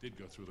 Did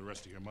go through the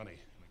rest of your money.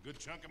 And a good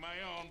chunk of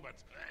my own, but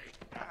hey.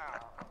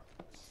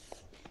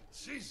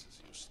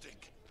 Jesus, you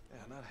stink.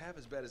 Yeah, not half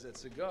as bad as that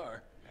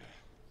cigar.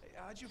 Hey,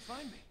 how'd you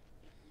find me?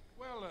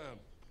 Well, a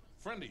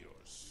friend of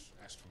yours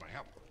asked for my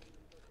help.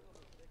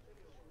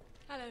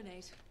 Hello,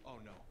 Nate. Oh,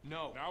 no.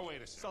 No. Now,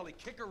 wait a second. Sully,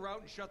 kick her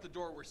out and shut the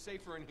door. We're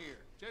safer in here.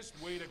 Just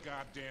wait a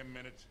goddamn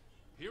minute.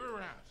 Hear her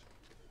out.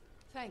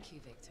 Thank you,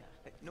 Victor.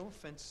 Hey, no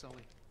offense,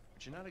 Sully,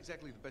 but you're not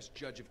exactly the best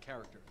judge of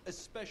character,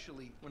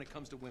 especially when it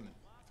comes to women.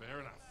 Fair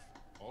enough.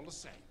 All the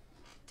same.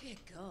 Dear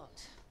God.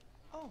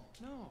 Oh,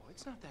 no,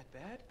 it's not that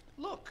bad.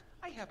 Look,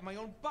 I have my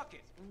own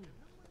bucket.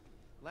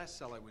 Last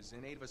cell I was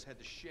in, 8 of us had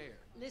to share.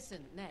 Listen,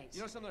 Nate. You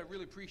know something, I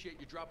really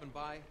appreciate you dropping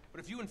by, but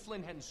if you and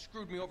Flynn hadn't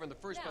screwed me over in the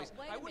first Now, place,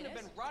 wait I a wouldn't have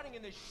minute. been rotting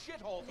in this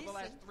shithole for the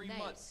last 3 Nate.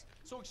 months.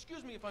 So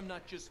excuse me if I'm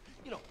not just,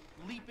 you know,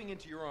 leaping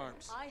into your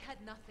arms. I had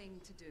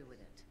nothing to do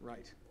with it.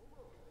 Right.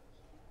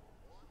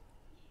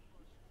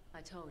 I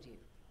told you.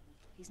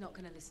 He's not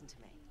going to listen to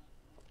me.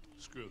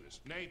 Screw this.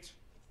 Nate,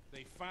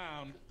 they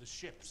found the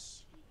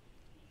ships.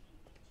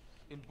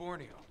 In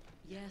Borneo.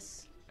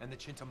 Yes. And the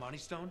Chintamani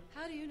stone?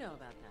 How do you know about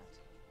that?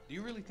 Do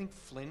you really think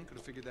Flynn could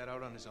have figured that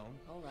out on his own?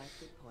 All right,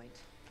 good point.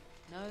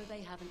 No,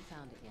 they haven't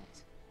found it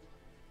yet.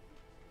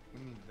 What do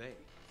you mean, they?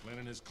 Flynn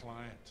and his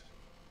client,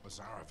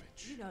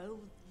 Lazarevich. You know,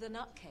 the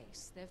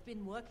nutcase. They've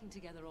been working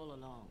together all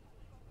along.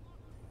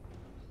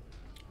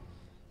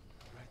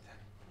 Right then.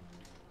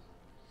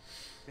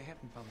 If they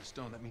haven't found the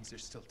stone, that means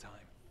there's still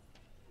time.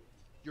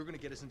 You're gonna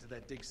get us into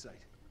that dig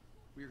site.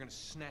 We are gonna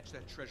snatch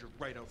that treasure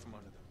right out from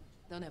under them.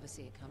 They'll never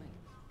see it coming.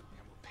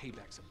 Yeah, well,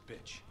 payback's a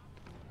bitch.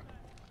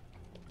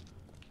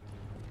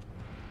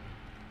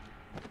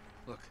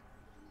 Look,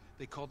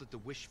 they called it the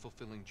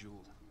wish-fulfilling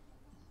jewel.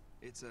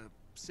 It's a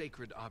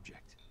sacred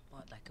object.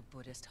 What, like a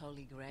Buddhist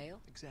holy grail?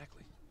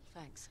 Exactly.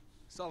 Thanks.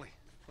 Sully,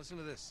 listen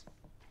to this.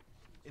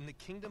 In the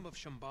kingdom of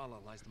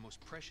Shambhala lies the most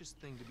precious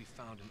thing to be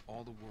found in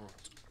all the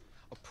world.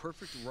 A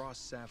perfect raw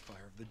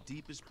sapphire of the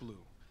deepest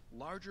blue,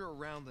 larger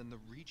around than the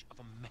reach of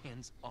a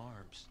man's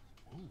arms.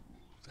 Ooh,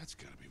 that's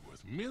gotta be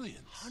worth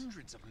millions.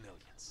 Hundreds of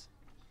millions.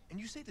 And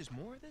you say there's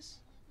more of this?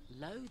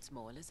 Loads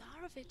more.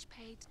 Lazarevich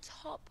paid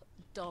top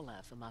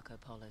dollar for Marco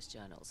Polo's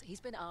journals. He's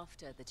been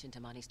after the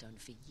Chintamani stone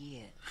for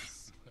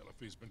years. Well, if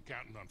he's been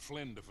counting on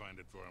Flynn to find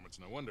it for him, it's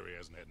no wonder he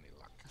hasn't had any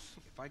luck.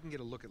 If I can get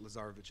a look at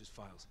Lazarevich's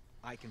files,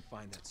 I can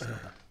find that stone.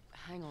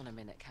 Hang on a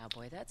minute,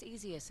 cowboy. That's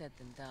easier said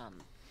than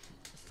done.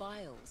 The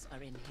files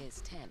are in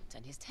his tent,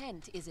 and his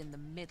tent is in the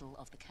middle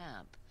of the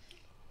camp.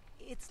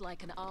 It's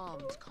like an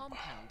armed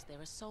compound. There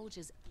are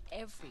soldiers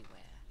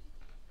everywhere.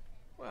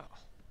 Well,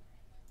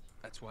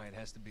 that's why it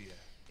has to be an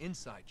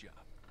inside job.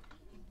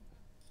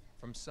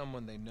 From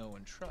someone they know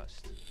and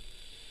trust.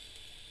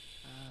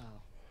 Oh.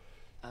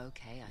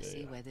 Okay, I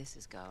see where this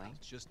is going.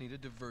 Just need a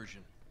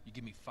diversion. You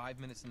give me 5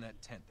 minutes in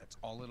that tent. That's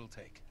all it'll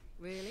take.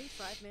 Really?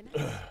 5 minutes?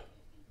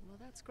 Well,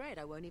 that's great.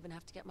 I won't even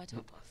have to get my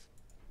top off.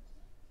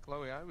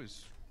 Chloe, I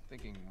was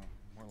thinking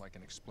more like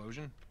an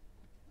explosion.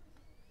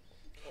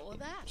 Or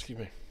that. Excuse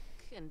me.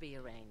 Can be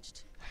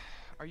arranged.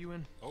 Are you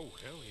in? Oh,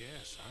 hell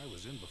yes. I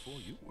was in before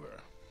you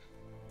were.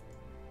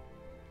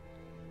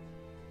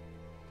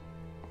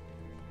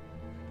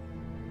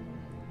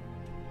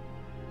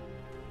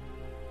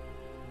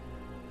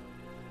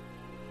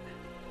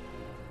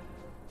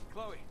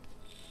 Chloe,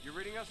 you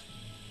reading us?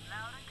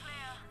 Loud and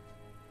clear.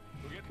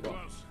 We're getting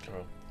Right, close.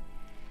 Carol.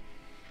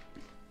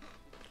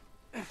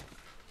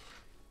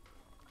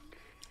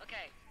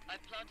 Okay,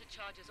 I've planted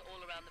charges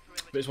all around the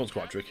perimeter. This one's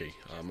quite tricky.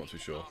 I'm not too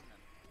sure.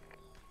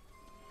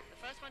 The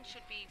first one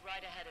should be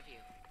right ahead of you.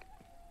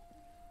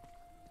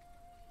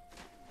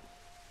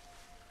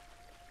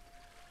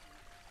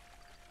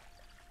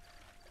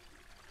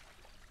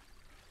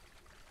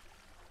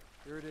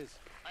 Here it is.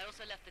 I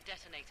also left the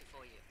detonator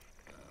for you.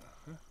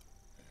 There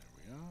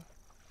we are.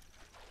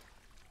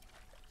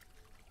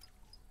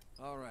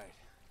 All right.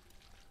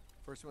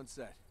 First one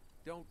set.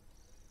 Don't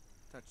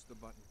touch the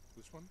button.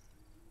 This one?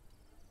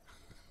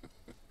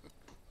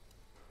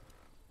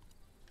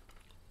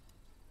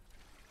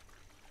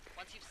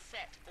 Once you've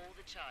set all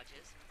the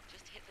charges,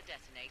 just hit the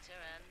detonator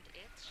and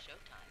it's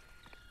showtime.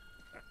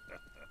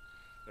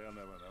 They'll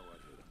never know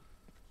what hit him.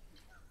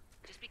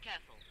 Just be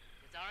careful.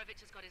 Lazarevich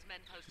has got his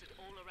men posted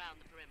all around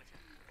the perimeter.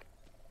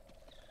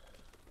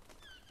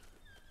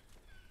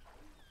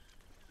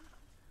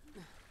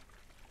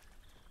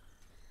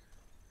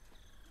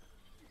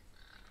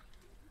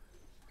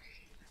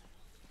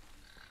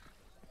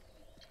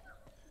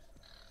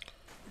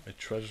 A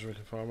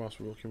treasure-looking farmhouse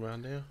walking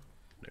around here?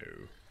 No.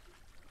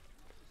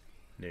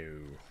 No.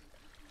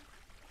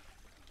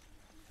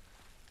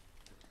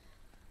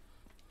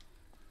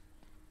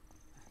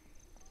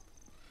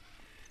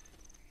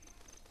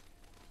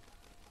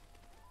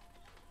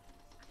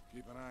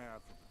 Keep an eye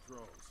out for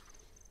patrols.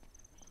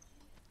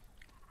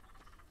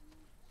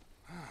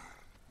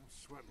 I'm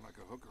sweating like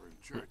a hooker in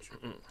church.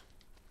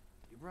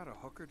 You brought a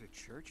hooker to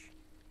church?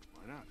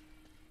 Why not?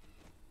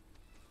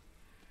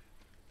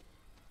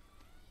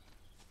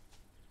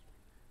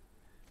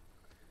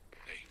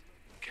 Hey,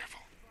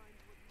 careful.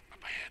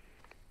 Up ahead.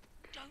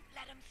 Don't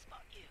let him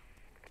spot you.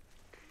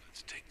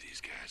 Let's take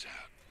these guys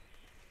out.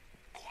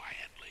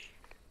 Quietly.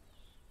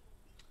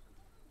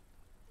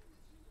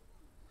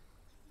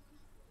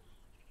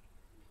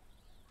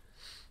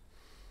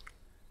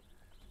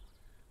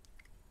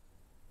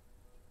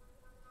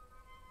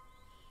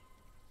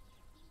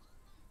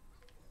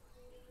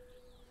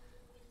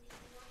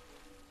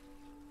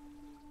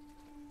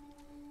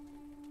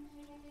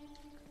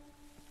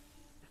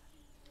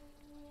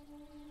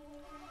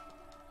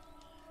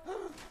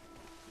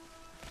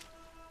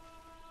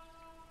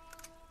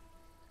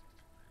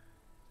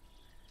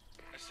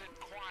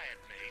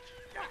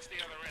 That's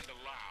the other end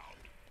allowed.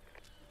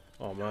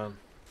 Oh man.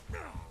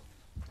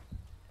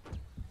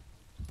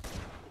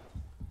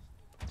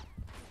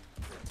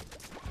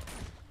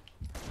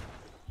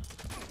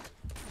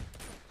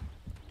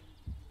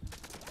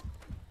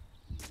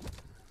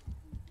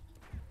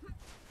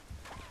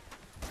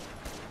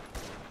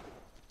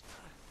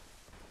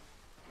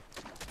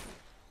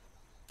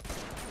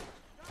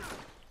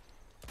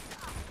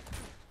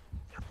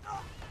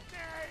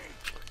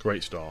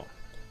 Great start.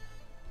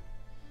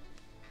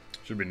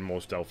 Should have been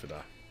more stealthy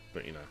there,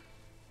 but you know.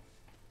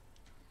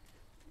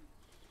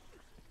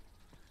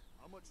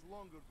 How much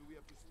longer do we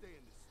have to stay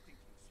in this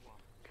stinking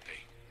swamp?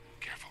 Hey,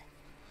 careful.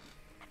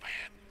 Up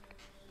ahead.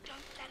 Don't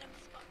let him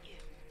spot you.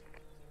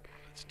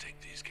 Let's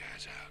take these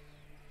guys out.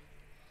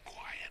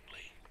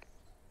 Quietly.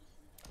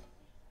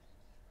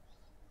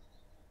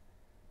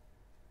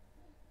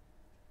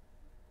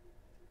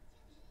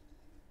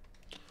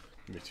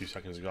 Give me 2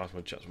 seconds, guys. I'm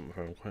gonna check something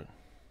real quick.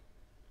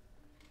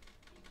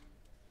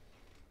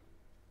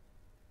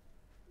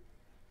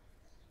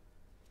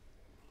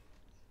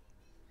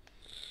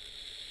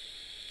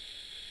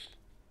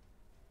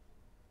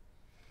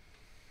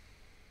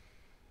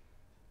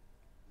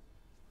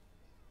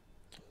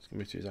 Give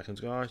me 2 seconds,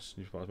 guys.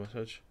 New files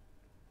message.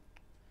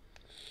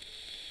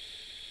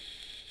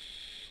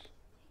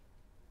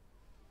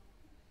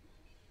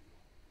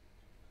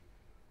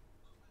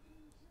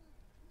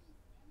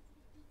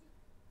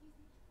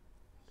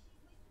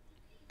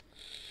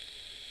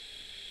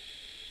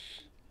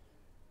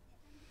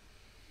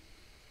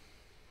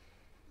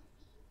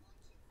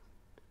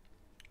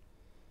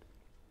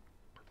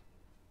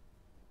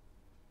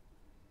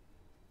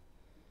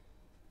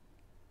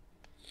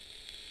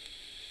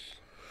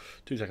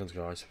 Two seconds,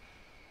 guys.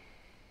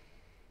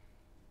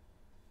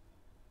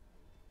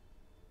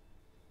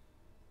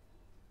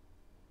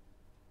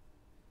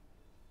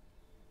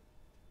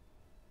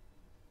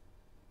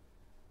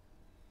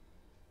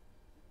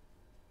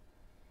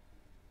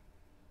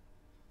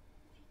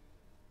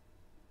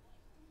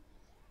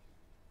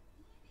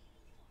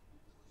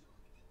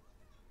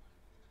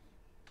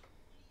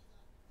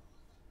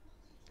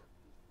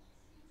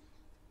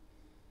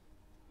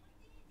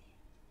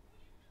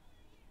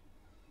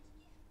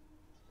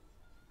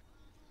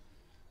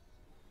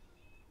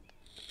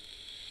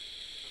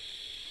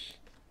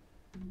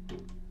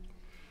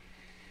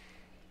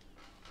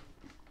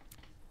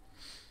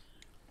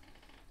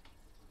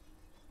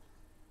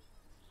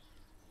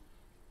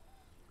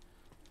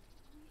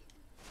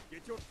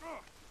 Get your...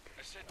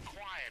 I said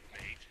quiet,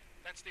 mate.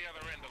 That's the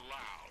other end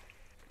allowed.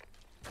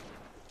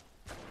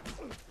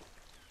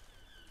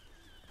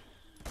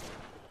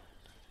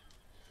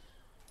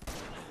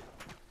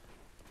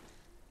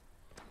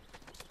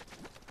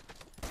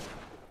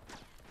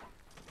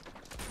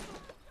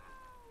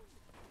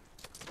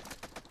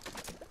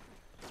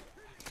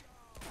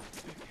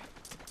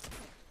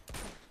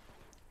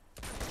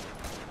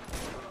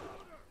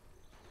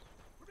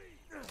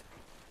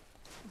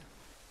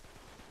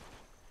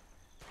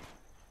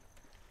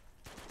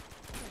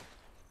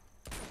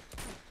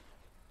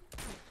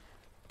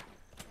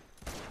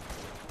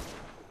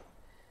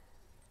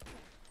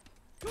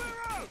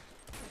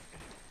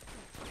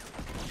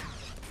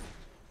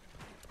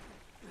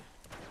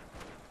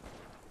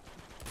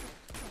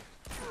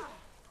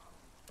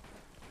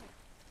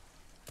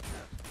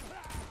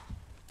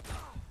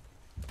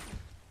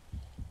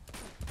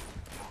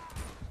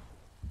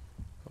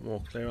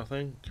 More clear, I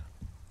think.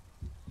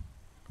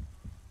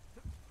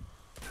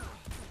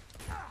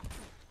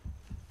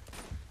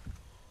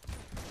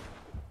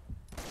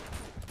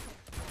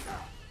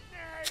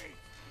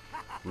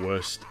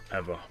 Worst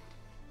ever.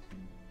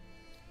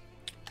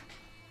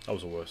 That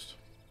was the worst.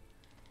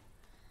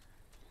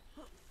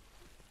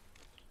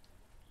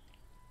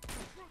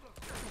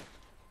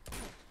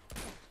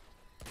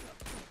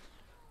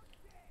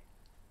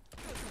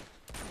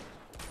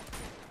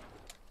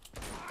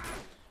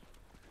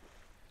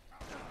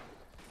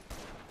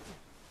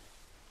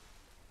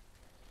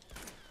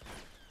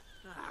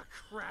 Ah,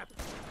 crap.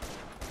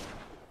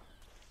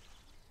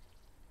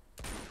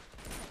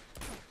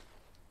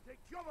 Take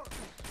cover.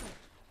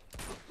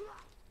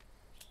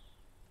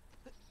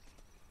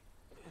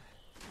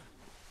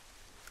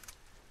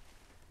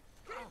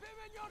 Keep him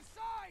in your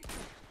sight!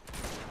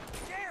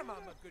 Damn,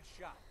 I'm a good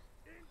shot.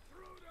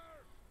 Intruder!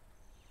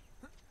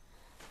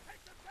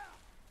 Take them down!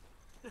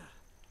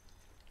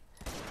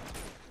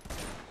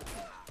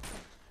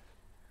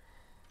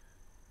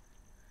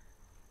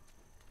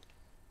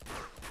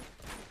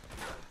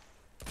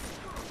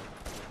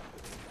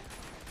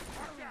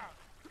 Watch out!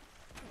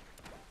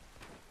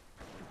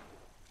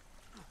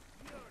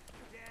 You're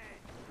dead.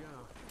 Go.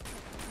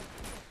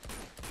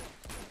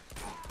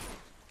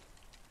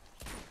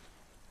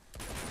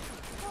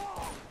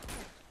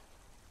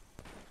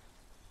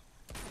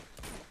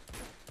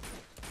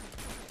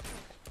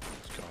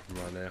 Let's go from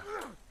right there.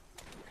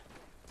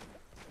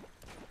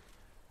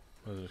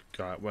 Where's this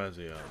guy? Where's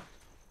he at?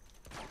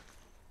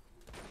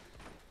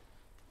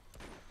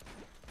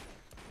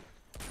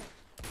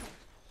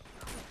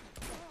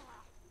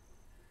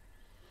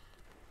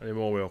 Any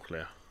more, Will?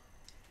 clear.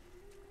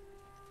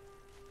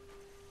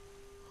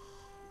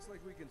 Looks like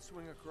we can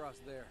swing across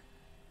there.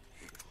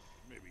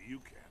 Maybe you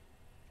can.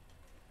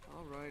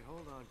 All right,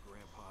 hold on,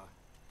 Grandpa.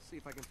 See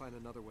if I can find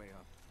another way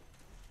up.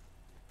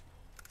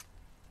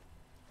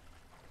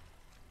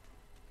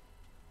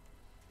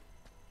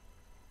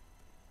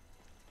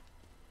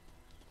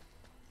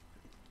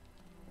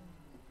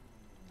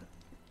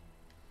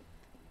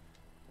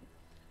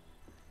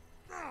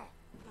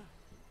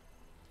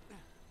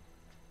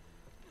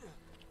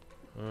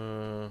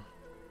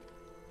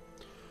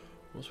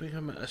 What's we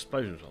have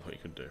explosions? I thought you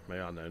could do.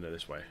 Maybe I know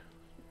this way.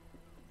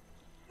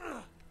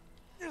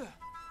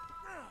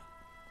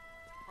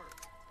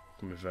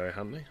 Can be very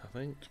handy, I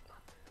think.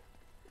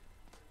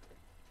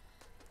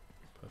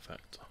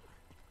 Perfect.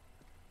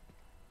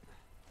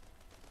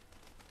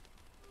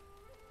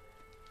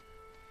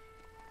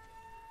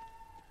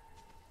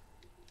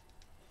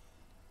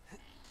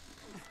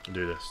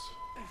 Do this.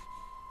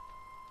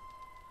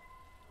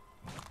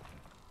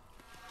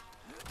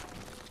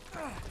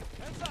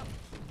 Heads up!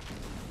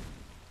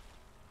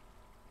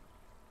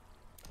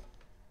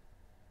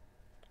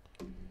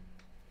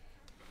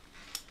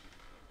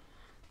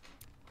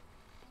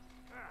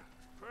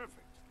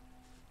 Perfect.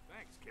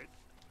 Thanks, kid.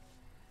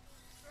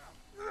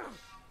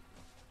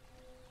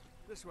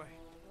 This way.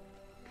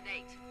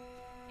 Nate,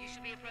 you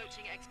should be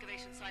approaching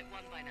excavation site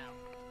 1 by now.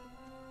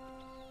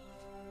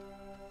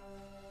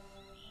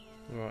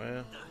 Right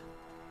here.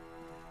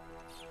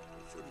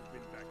 Should have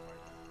been back by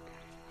now.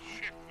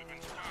 Shit, we've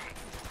been spotted.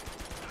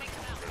 Take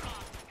them out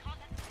fast. We can't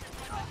let them slip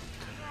right back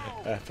to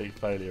camp. Epic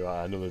failure.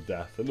 Right, another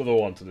death. Another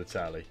one to the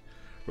tally.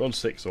 We're on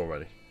 6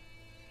 already.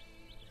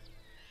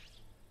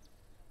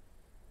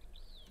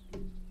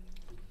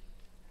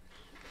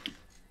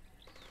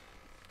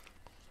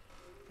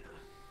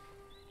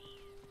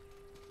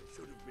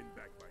 Should have been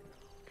back by now.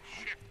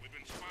 Shit, we've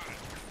been spotted.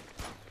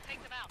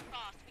 Take them out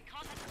fast. We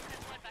can't let them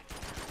slip right back to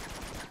camp.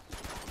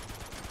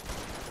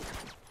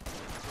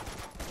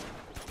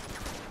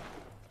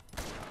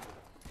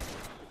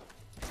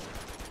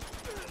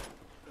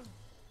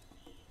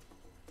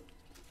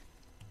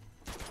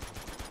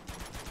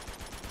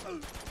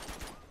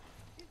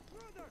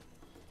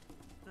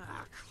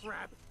 Ah,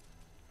 crap!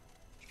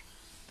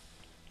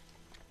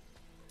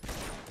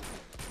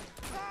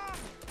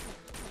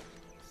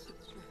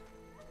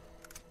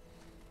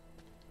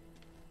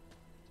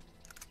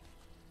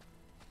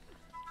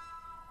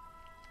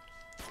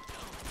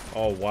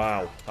 Oh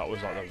wow, that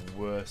was like the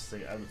worst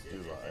thing ever to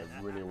do that. It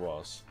really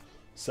was.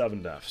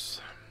 7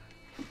 deaths.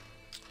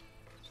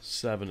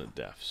 7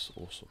 deaths.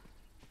 Awesome.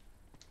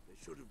 They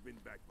should have been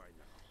back by now.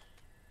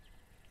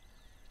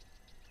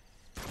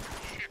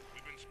 Shit,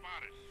 we've been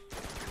spotted.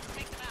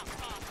 Take them out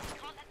fast. We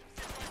can't let them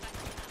slip right back to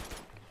camp.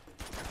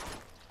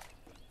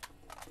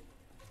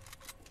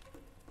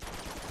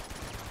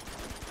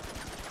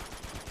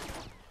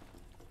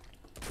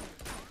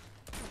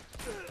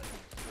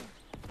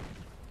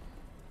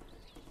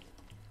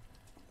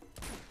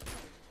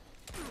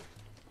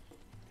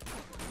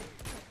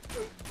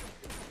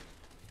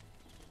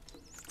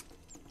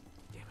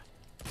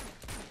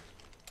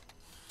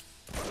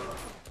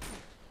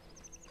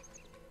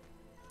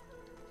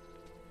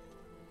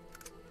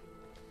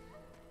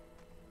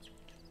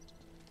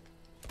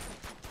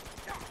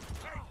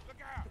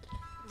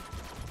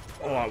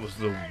 Oh, that was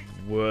the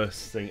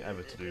worst thing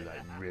ever to do. That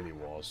it really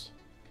was.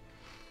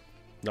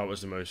 That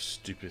was the most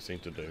stupid thing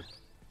to do. They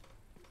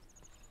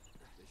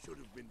should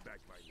have been back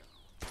by now.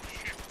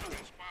 Shit, we've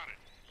been spotted.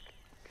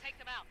 Take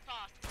them out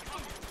fast. We can't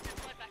let them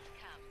slip right back to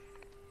camp.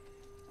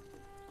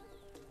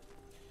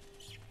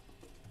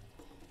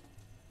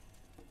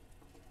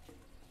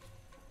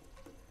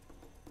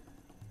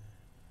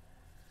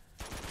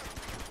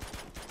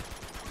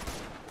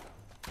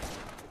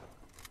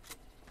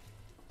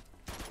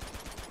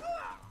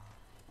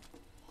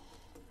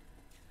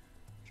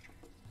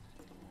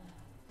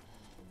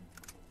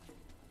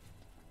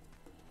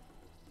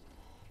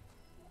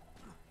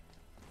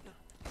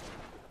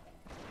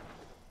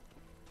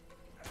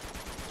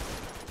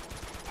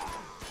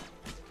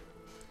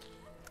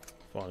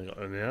 Finally got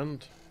there in the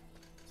end.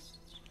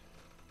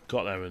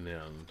 Got there in the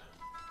end.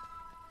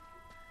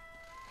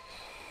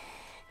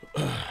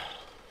 You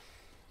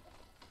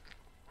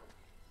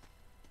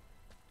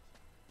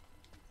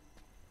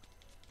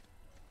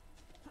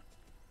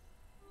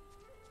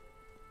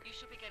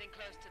should be getting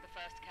close to the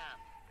first camp.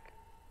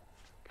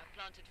 I've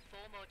planted 4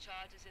 more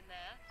charges in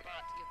there,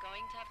 but you're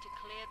going to have to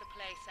clear the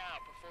place out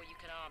before you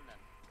can arm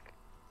them.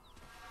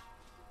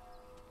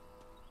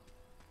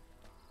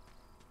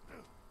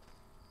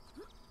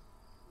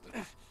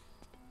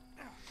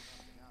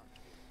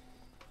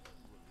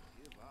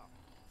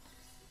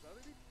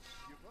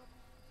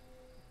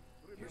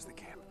 Here's the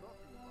camp.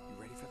 You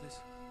ready for this?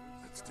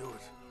 Let's do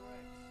it.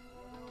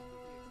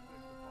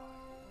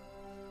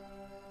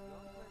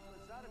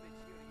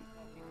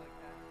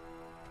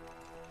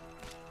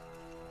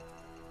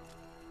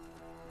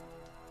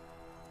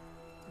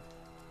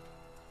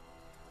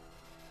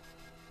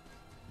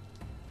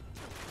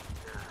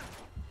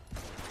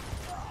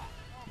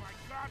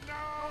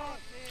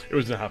 It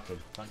was going to happen.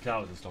 That car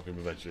was going to stop him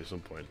eventually at some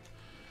point.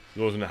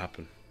 It was going to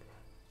happen.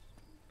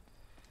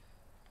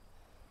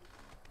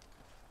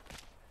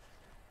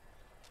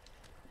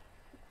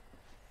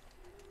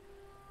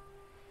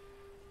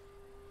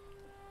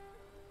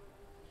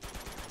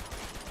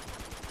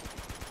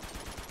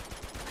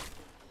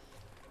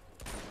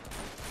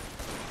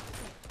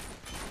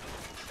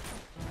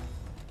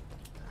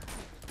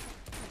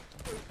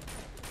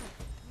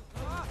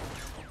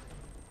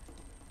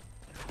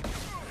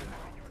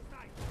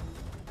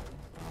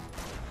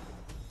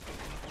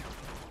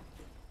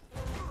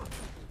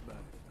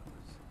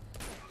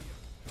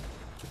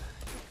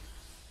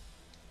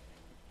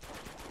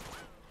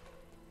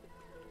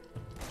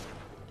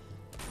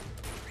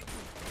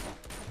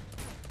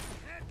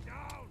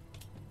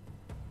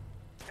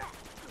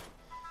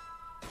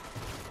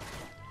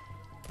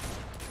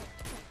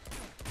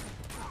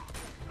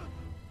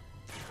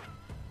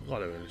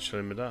 God, they're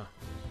showing me that.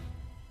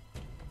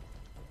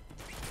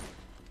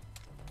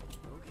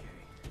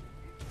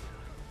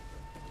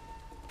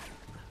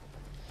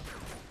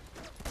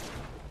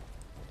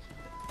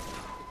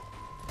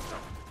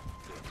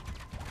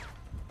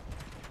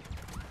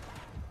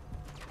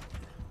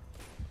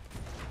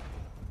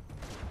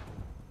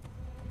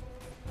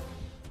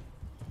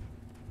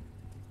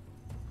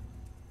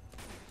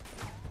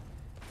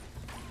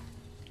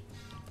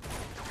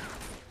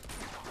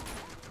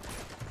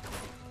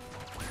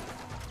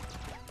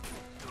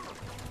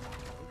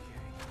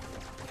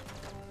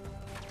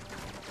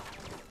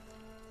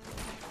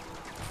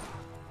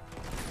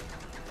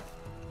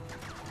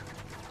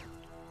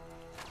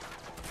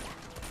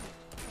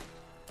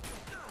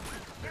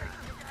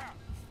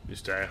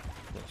 Just there.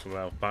 Got some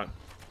health back.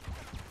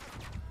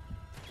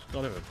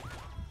 Got him.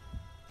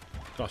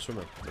 Got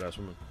swimming. Yeah,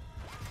 swimming.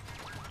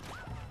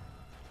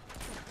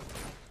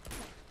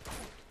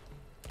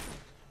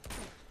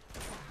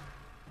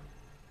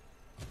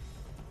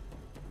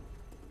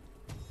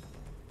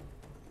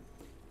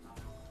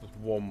 There's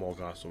one more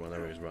guy somewhere.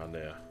 There he is around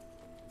there.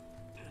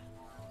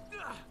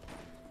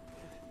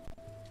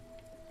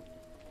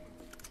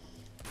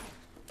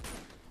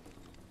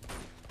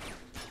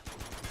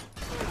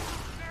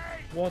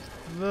 What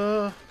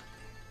the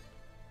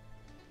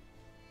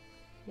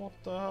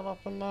hell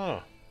happened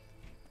there?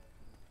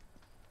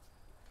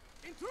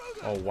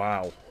 Oh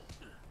wow.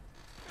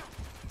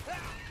 That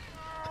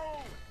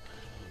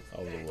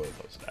was the word.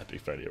 That was an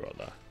epic failure right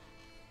there.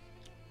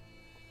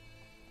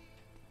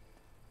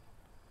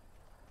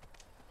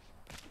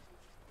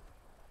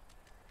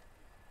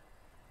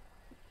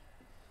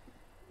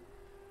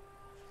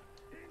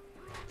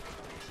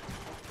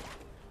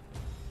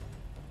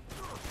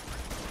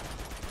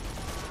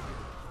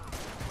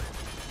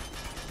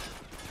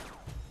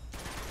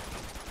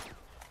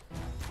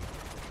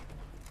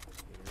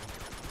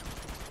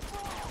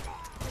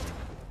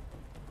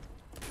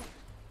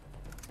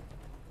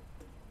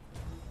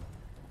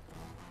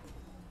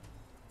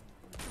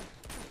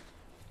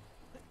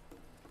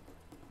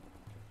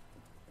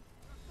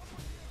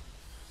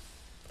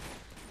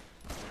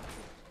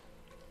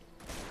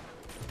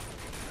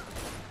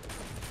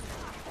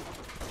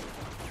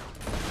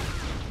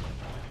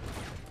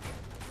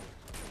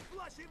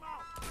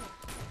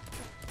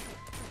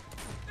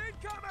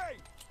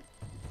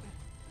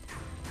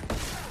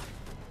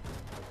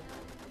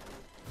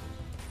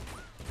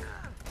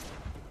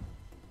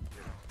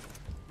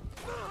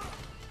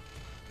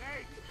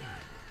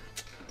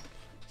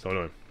 So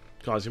anyway,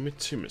 guys, give me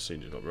 2 minutes, I'll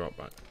be right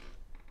back.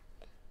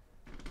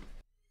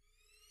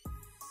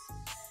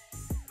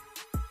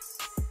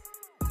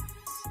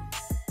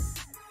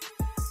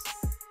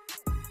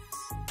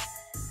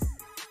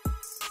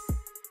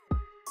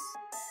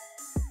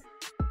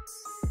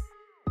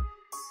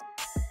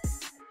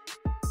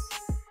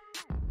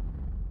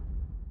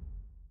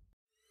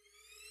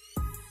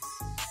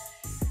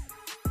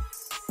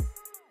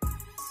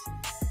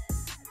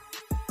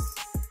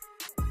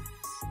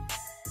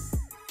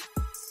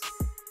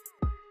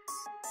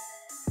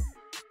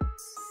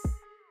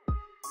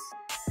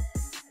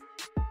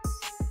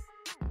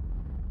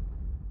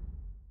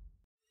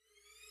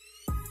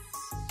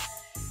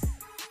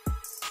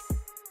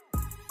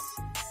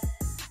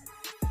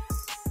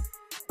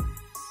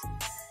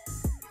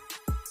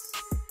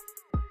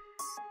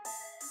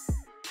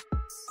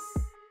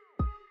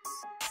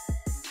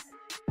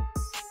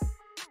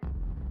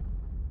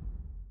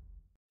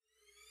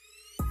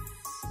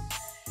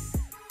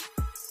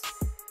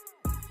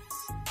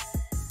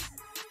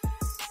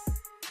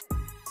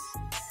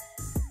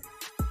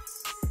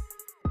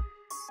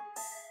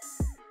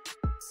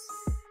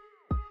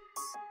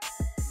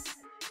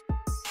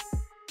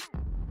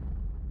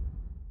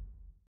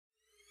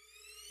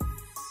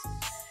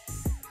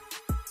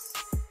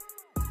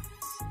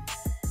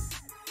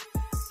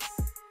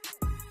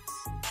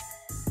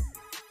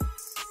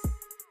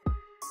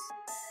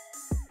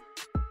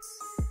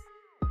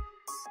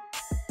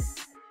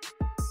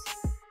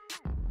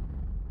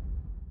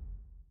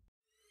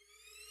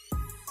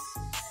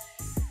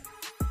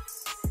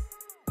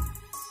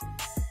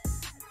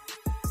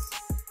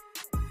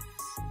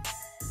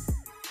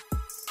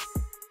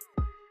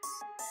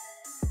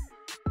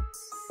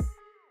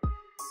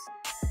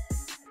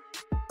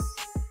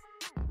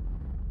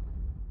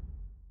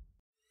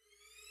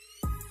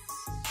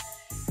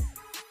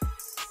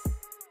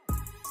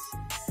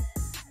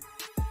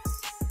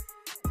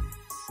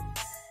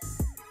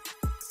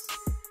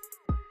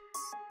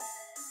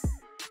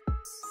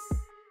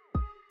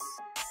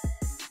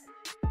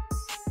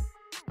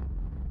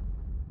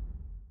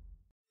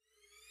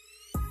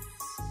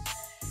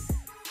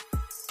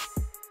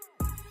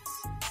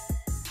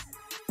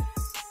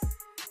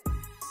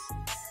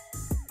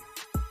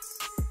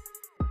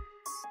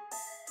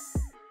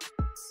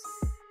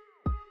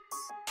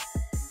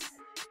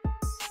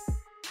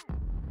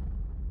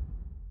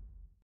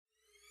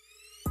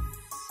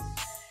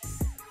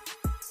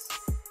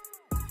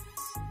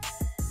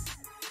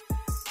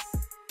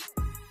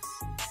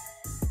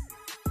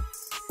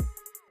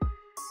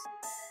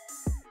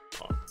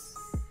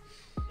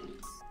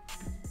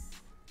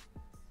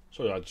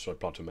 Sorry, I just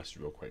replied to a message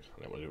real quick.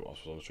 I don't want to do it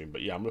whilst I was on the stream,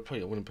 but yeah, I'm gonna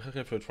play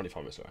for 25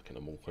 minutes, I reckon,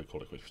 and we'll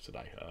call it quits for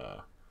today.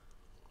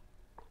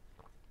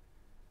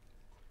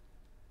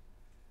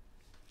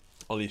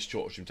 I'll leave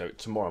short stream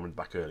tomorrow. I'm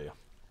back earlier.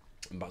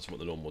 I'm back to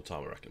the normal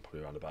time, I reckon,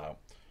 probably around about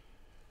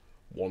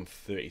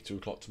 1:30, 2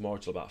 o'clock tomorrow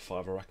till about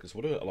 5, I reckon. So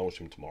we'll do a long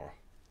stream tomorrow.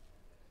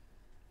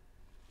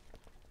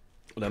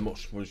 And then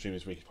much more stream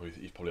this week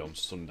is probably on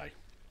Sunday.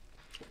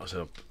 I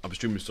said I'll be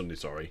streaming Sunday.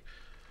 Sorry,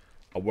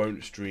 I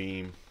won't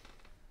stream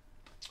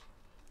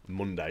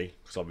Monday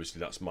because obviously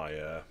that's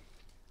my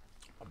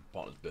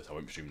partner's birthday. I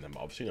won't be streaming them,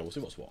 but obviously we'll see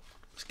what's what.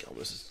 Let's get on.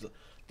 This is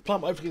the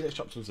plan. Hopefully get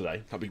chapter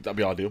today. That'd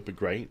be ideal. Be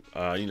great.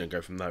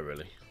 Go from there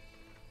really.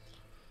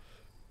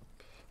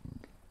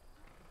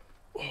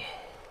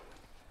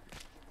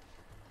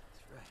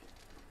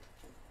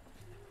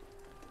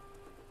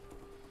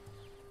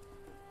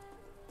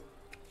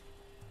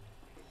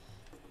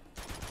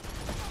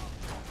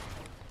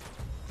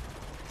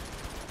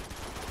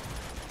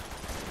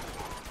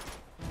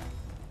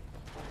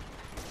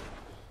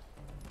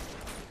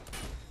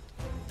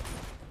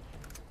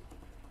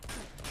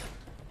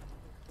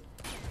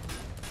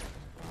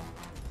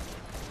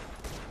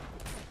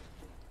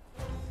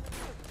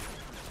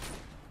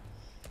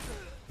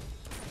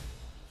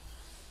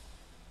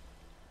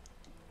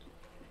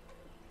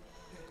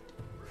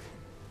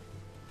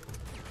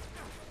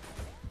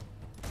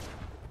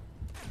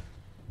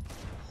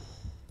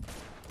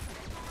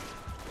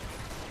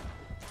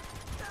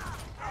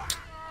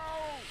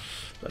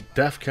 The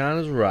death count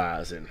is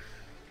rising.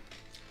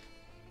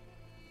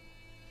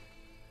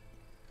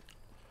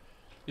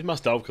 These my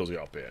stealth kills we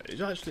got up here.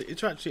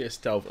 It's actually a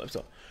stealth.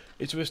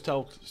 It's a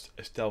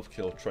stealth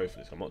kill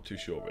trophy. I'm not too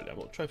sure really. I'm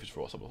not trophies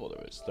for us. I thought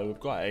there is. So we've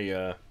got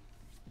a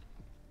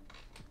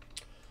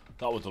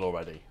that was done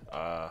already.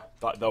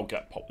 That they'll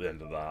get popped at the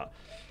end of that.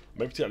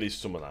 Maybe to at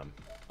least some of them.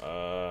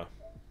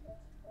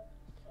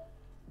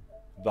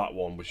 That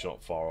one we're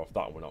not far off.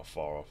 That one we're not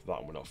far off. That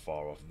one we're not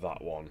far off.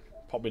 That one.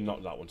 Probably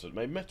not that one. So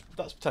maybe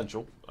that's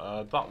potential.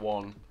 That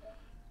one,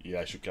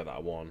 yeah, I should get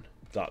that one.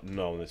 That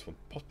no, this one,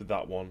 possibly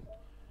that one.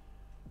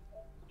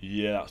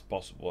 Yeah, that's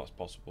possible. That's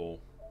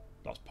possible.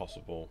 That's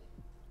possible.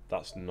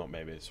 That's not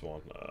maybe this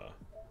one.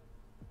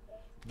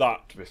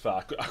 That to be fair,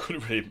 I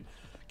couldn't really.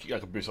 I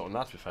could do something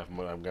that to be fair from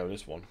where I'm going.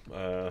 This one.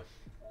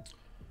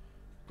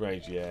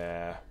 Grange,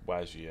 yeah.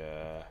 Where's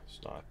your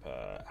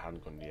sniper?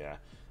 Handgun, yeah.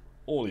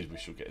 All these we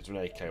should get. It's an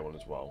AK one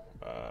as well.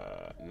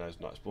 No, it's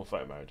not. It's more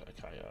photo mode.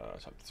 Okay,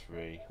 chapter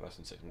 3, less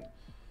than 6 minutes.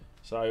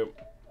 So,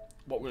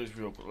 what we're going to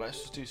do real quick,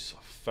 let's just do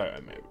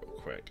photo mode real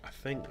quick. I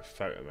think the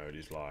photo mode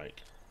is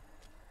like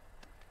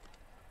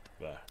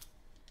there.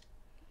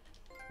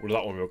 We'll do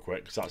that one real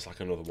quick because that's like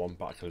another one,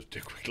 but I can just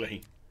do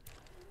quickly.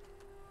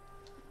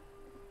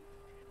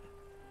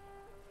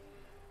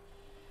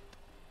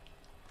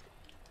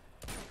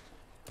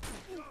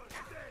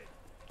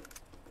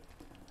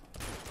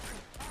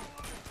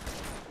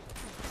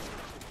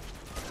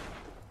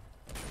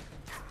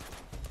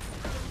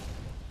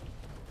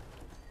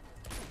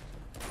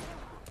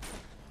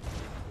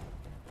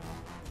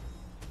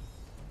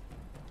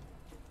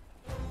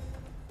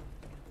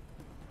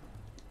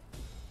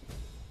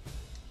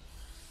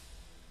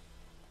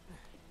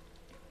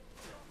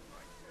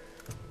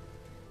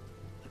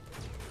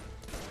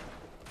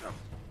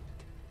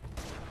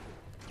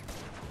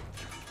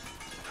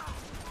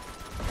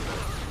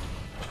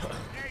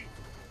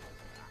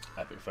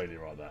 Epic failure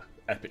right there.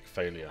 Epic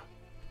failure.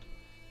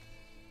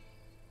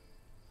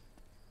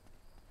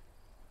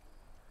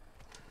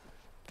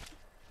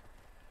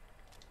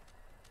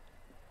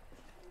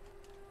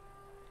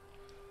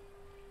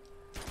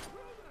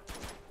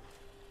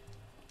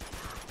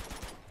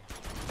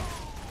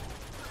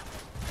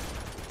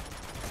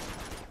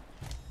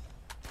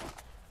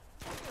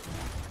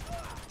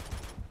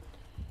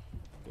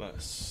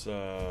 Let's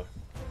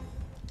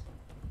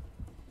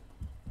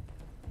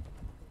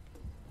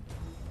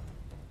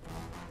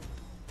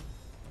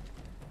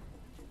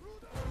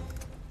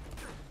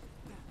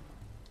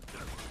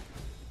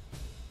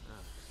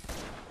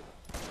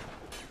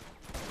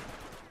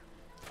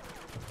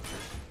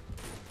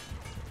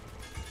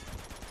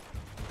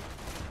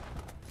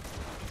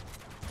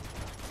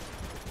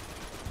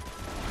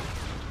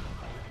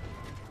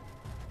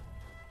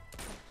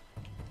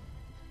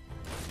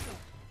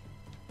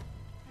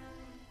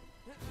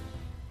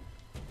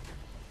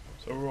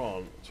so we're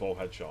on 12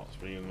 headshots.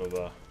 We need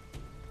another.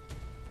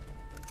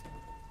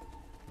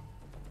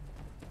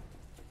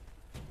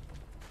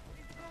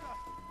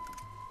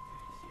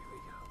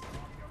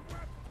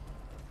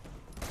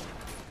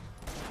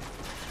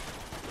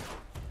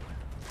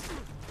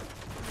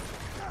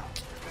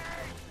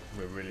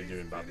 We're really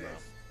doing bad now.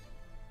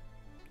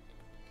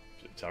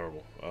 It's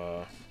terrible.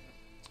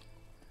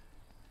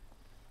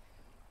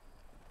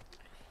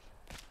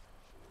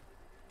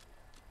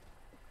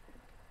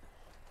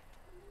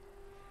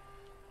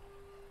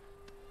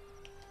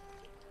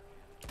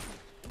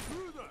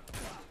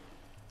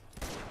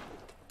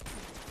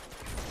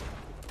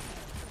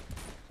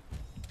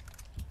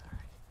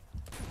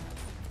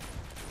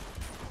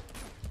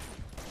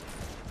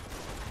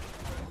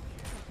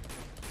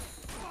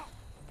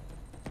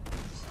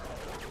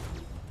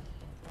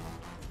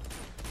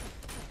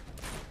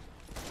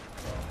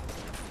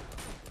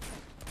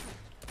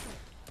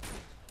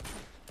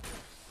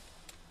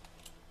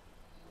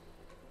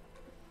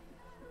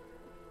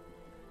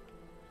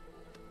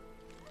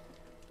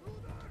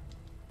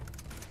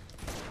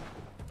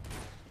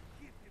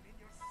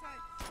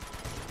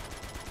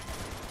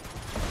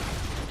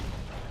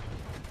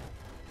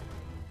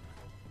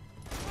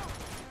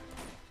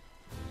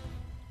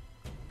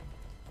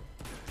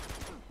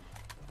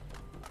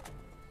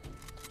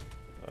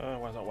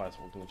 Where's that Wes?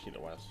 We're going to keep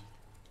it Wes.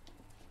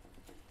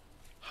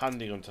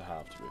 Handy gun to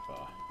have, to be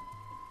fair.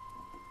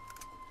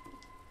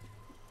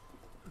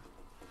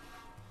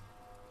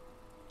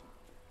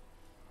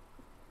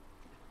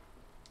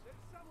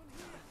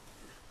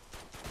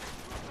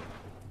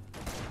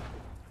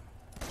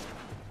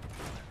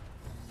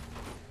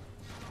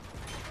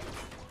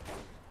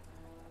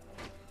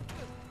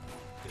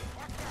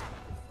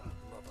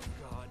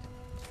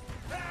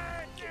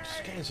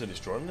 Getting so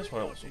destroyed in this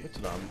one.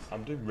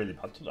 I'm doing really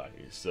bad today.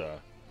 It's All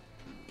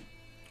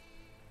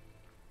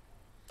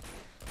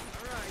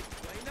right,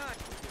 play not.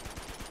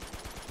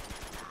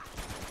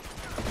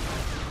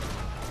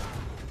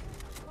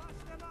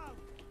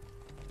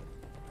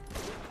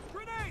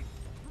 Grenade!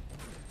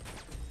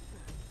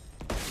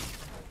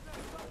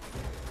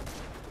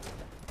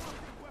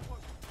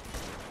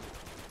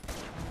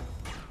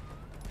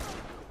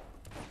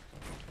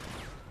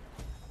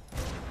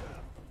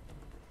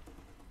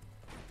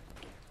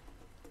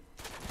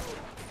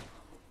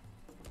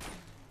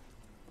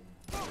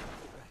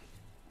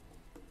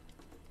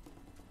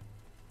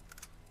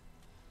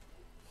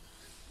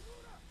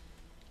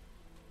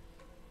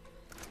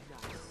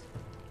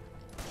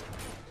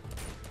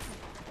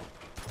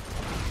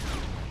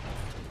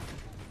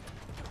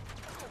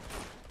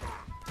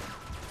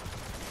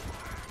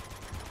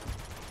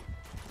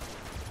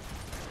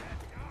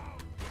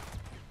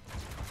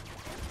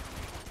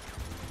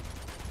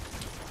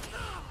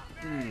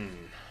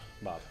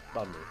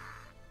 bad move.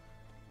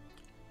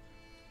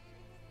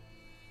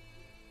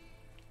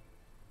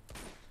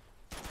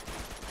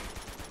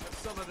 Have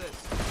some of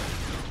this.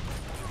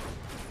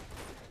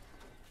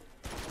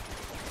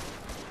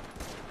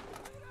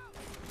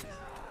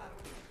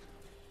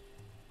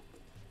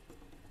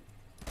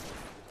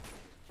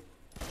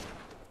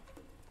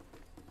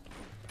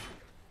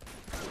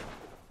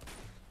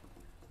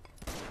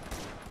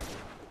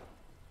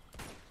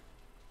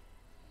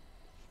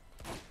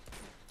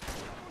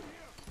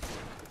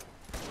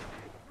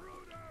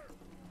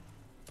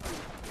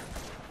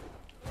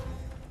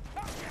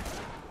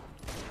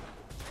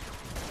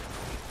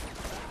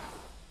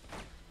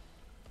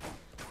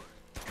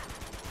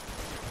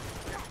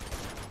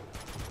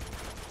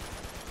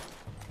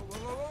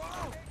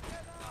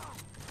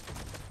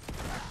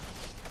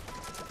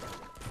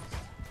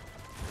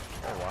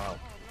 Oh wow.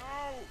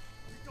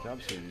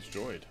 Absolutely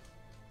destroyed.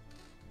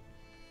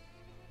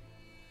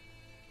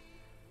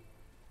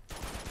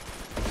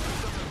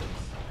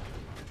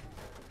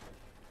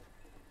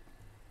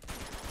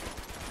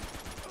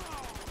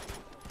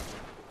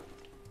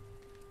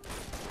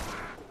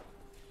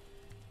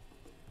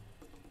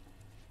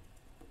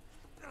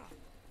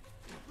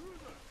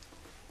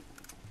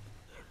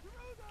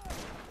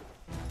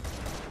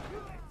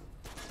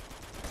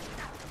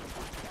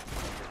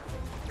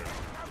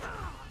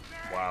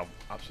 Wow,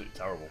 absolutely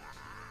terrible.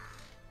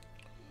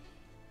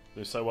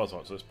 They so well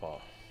to this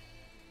part.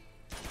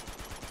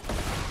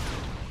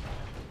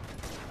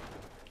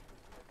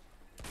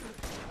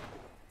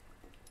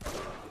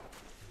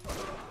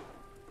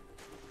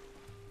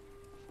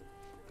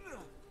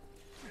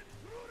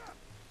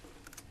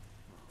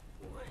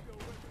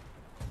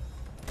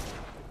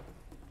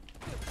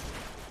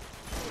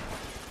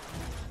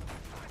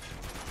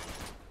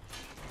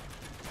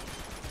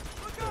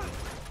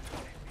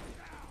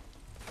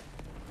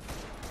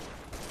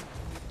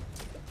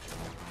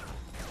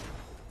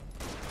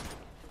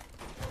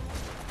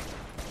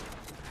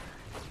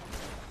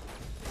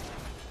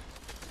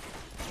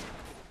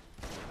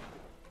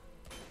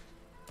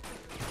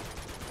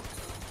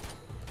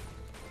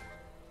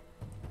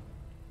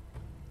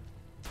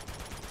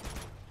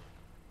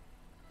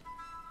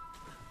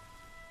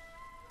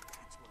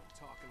 That's what I'm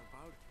talking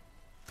about.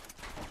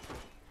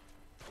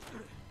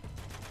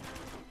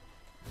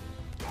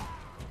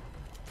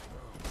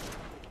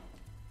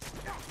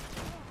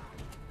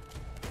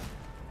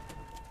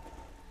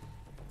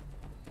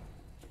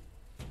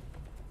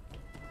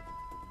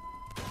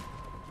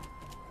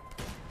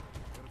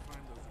 Gotta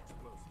find those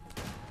explosives.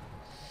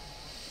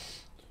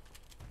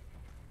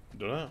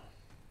 Don't know.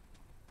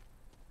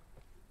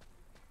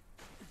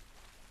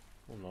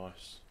 Oh,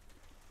 nice.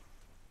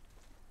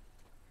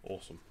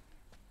 Awesome.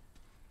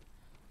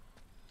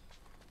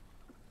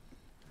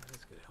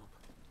 That's gonna help.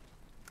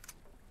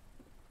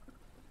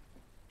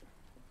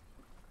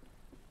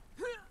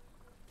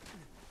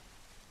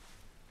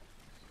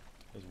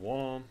 There's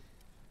one.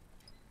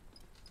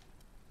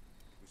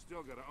 We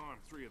still gotta arm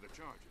 3 of the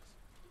charges.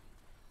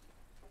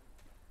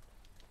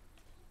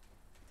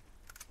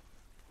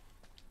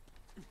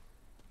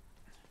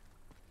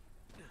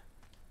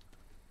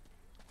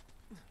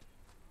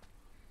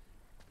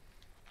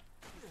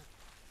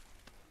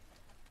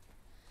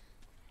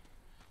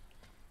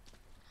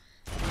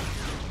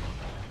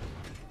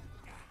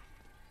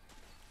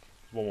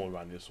 One more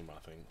around this one, I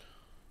think.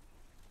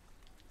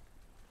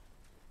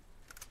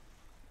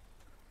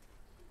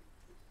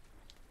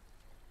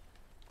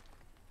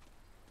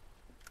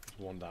 There's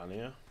one down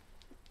here.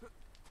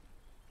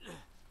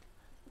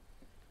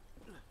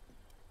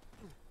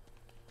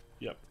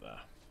 Yep,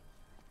 there.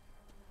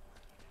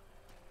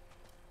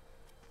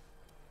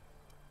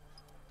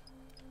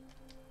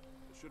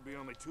 should be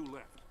only 2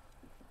 left.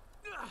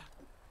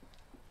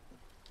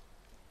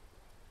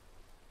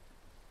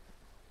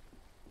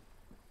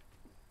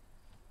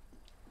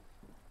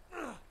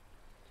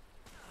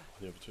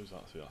 The other two,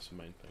 that's the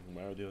main thing.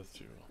 Where are the other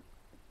two?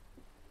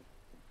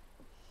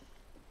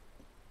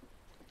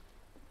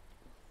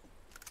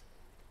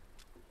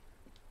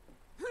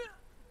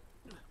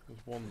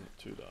 There's 1,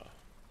 2 there.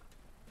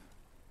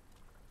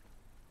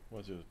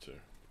 Where's the other 2?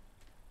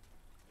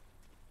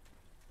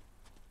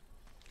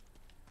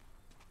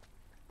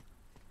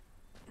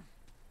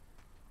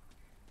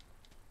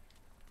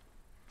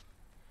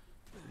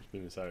 It's been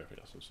in this area, I think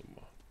that's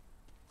somewhere.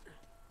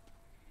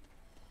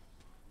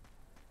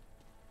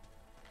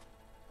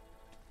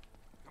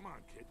 Come on,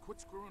 kid,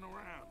 quit screwing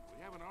around.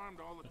 We haven't armed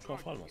all the I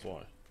can't find them, that's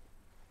why.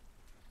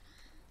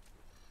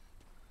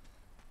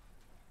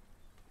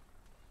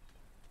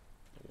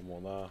 One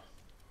more there.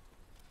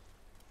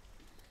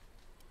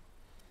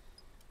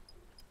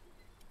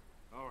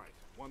 All right,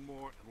 1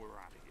 more and we're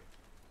out of here.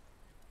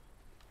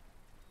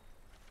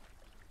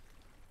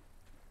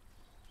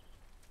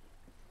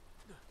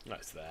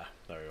 That's there.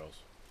 There he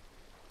goes.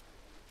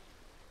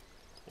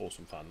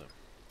 Awesome fandom.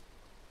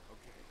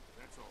 Okay,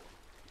 that's all.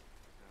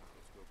 Now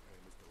let's go pay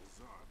Mr.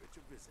 Lazarevich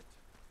a visit.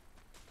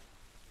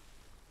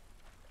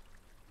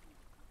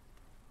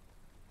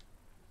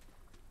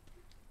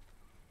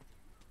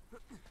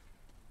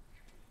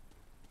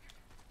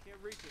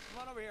 Can't reach it.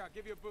 Come on over here, I'll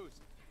give you a boost.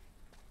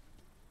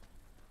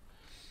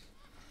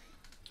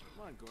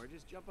 Come on,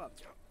 gorgeous, jump up.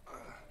 You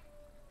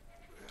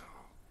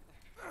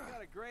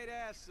got a great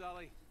ass,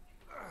 Sully.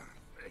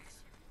 Thanks.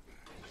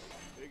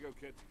 There you go,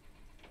 kid.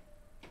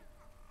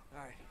 All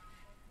right.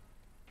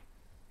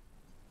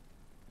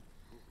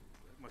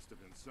 That must have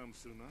been some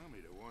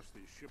tsunami to wash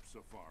these ships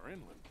so far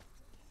inland.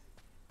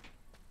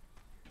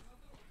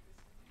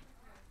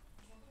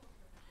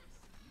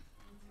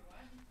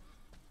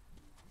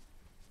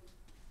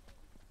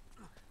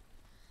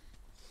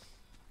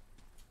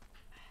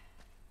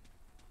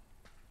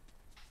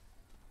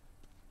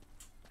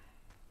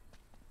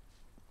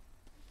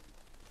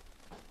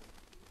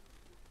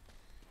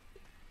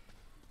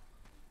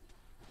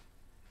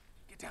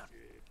 Get down.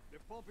 The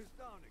pump is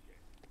down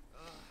again.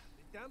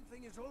 The damn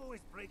thing is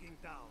always breaking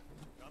down.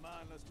 Come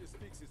on, let's just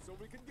fix it so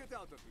we can get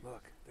out of here.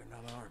 Look, they're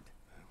not armed.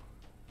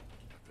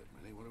 Not that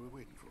many. What are we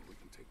waiting for? We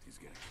can take these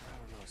guys. I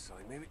don't know,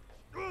 Sully. Maybe.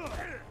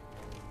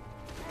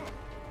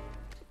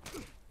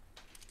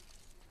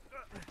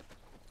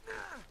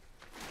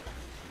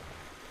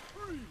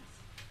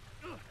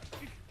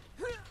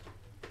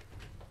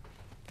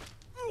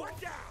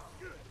 Watch out!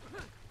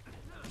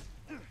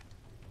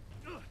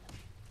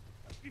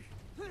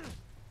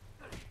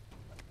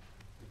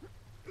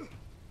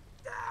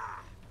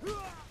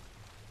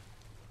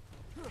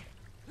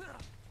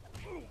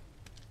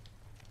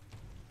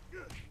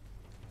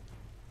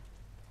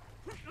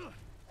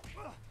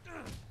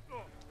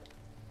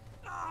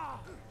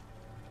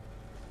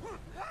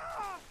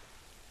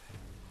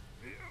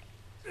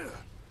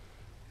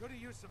 Could have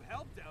used some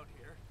help down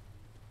here.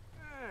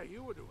 Yeah,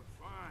 you were doing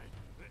fine.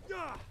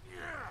 Yeah.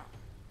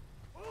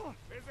 Oh,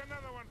 here's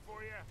another one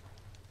for you.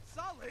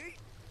 Sully!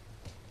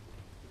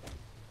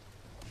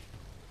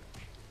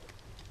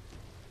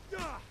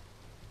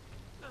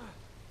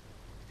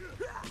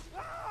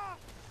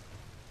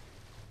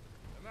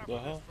 Enough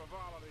of this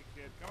frivolity,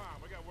 kid. Come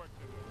on, we got work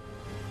to do.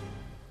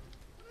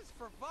 What does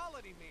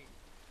frivolity mean?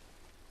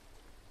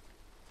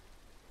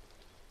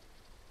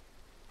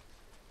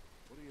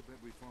 What do you bet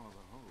we follow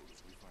the hose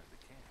if we find the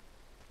camp?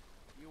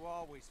 You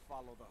always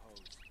follow the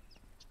hose.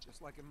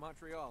 Just like in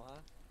Montreal,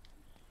 huh?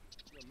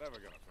 You're never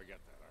gonna forget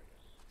that, are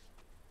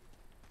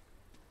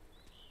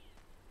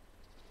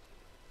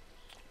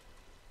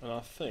you? And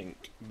I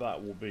think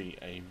that will be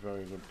a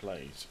very good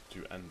place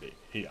to end it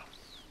here.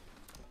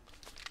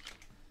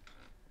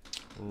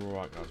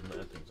 Right guys, I'm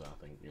gonna end things.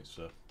 I think it's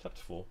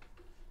chapter 4.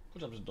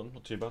 Good chapter's done,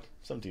 not too bad.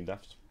 17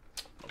 deaths.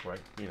 Not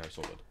great, you know, it's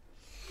all good.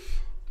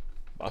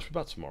 But I'll be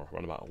back tomorrow,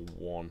 around about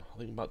 1, I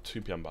think about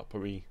 2 PM back,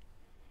 probably.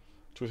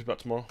 Should we be back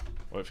tomorrow?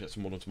 I'll wait for get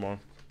some more done tomorrow.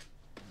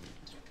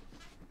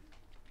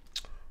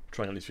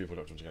 Trying at least 3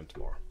 productions again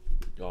tomorrow.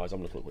 Guys,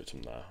 I'm looking at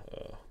some there.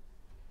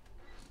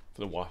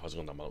 For the Wi-Fi's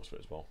gone down my looks for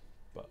it as well.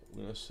 But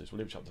we'll see. So we'll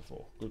leave chapter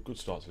 4. Good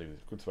start to leave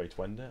it. Good way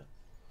to end it.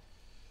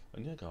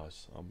 And yeah,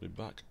 guys, I'll be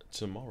back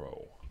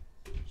tomorrow.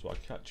 So I'll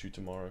catch you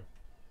tomorrow.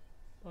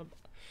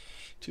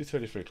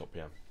 2:30, 3 o'clock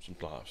PM.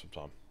 Something like that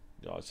sometime.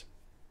 Guys,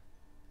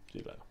 see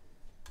you later.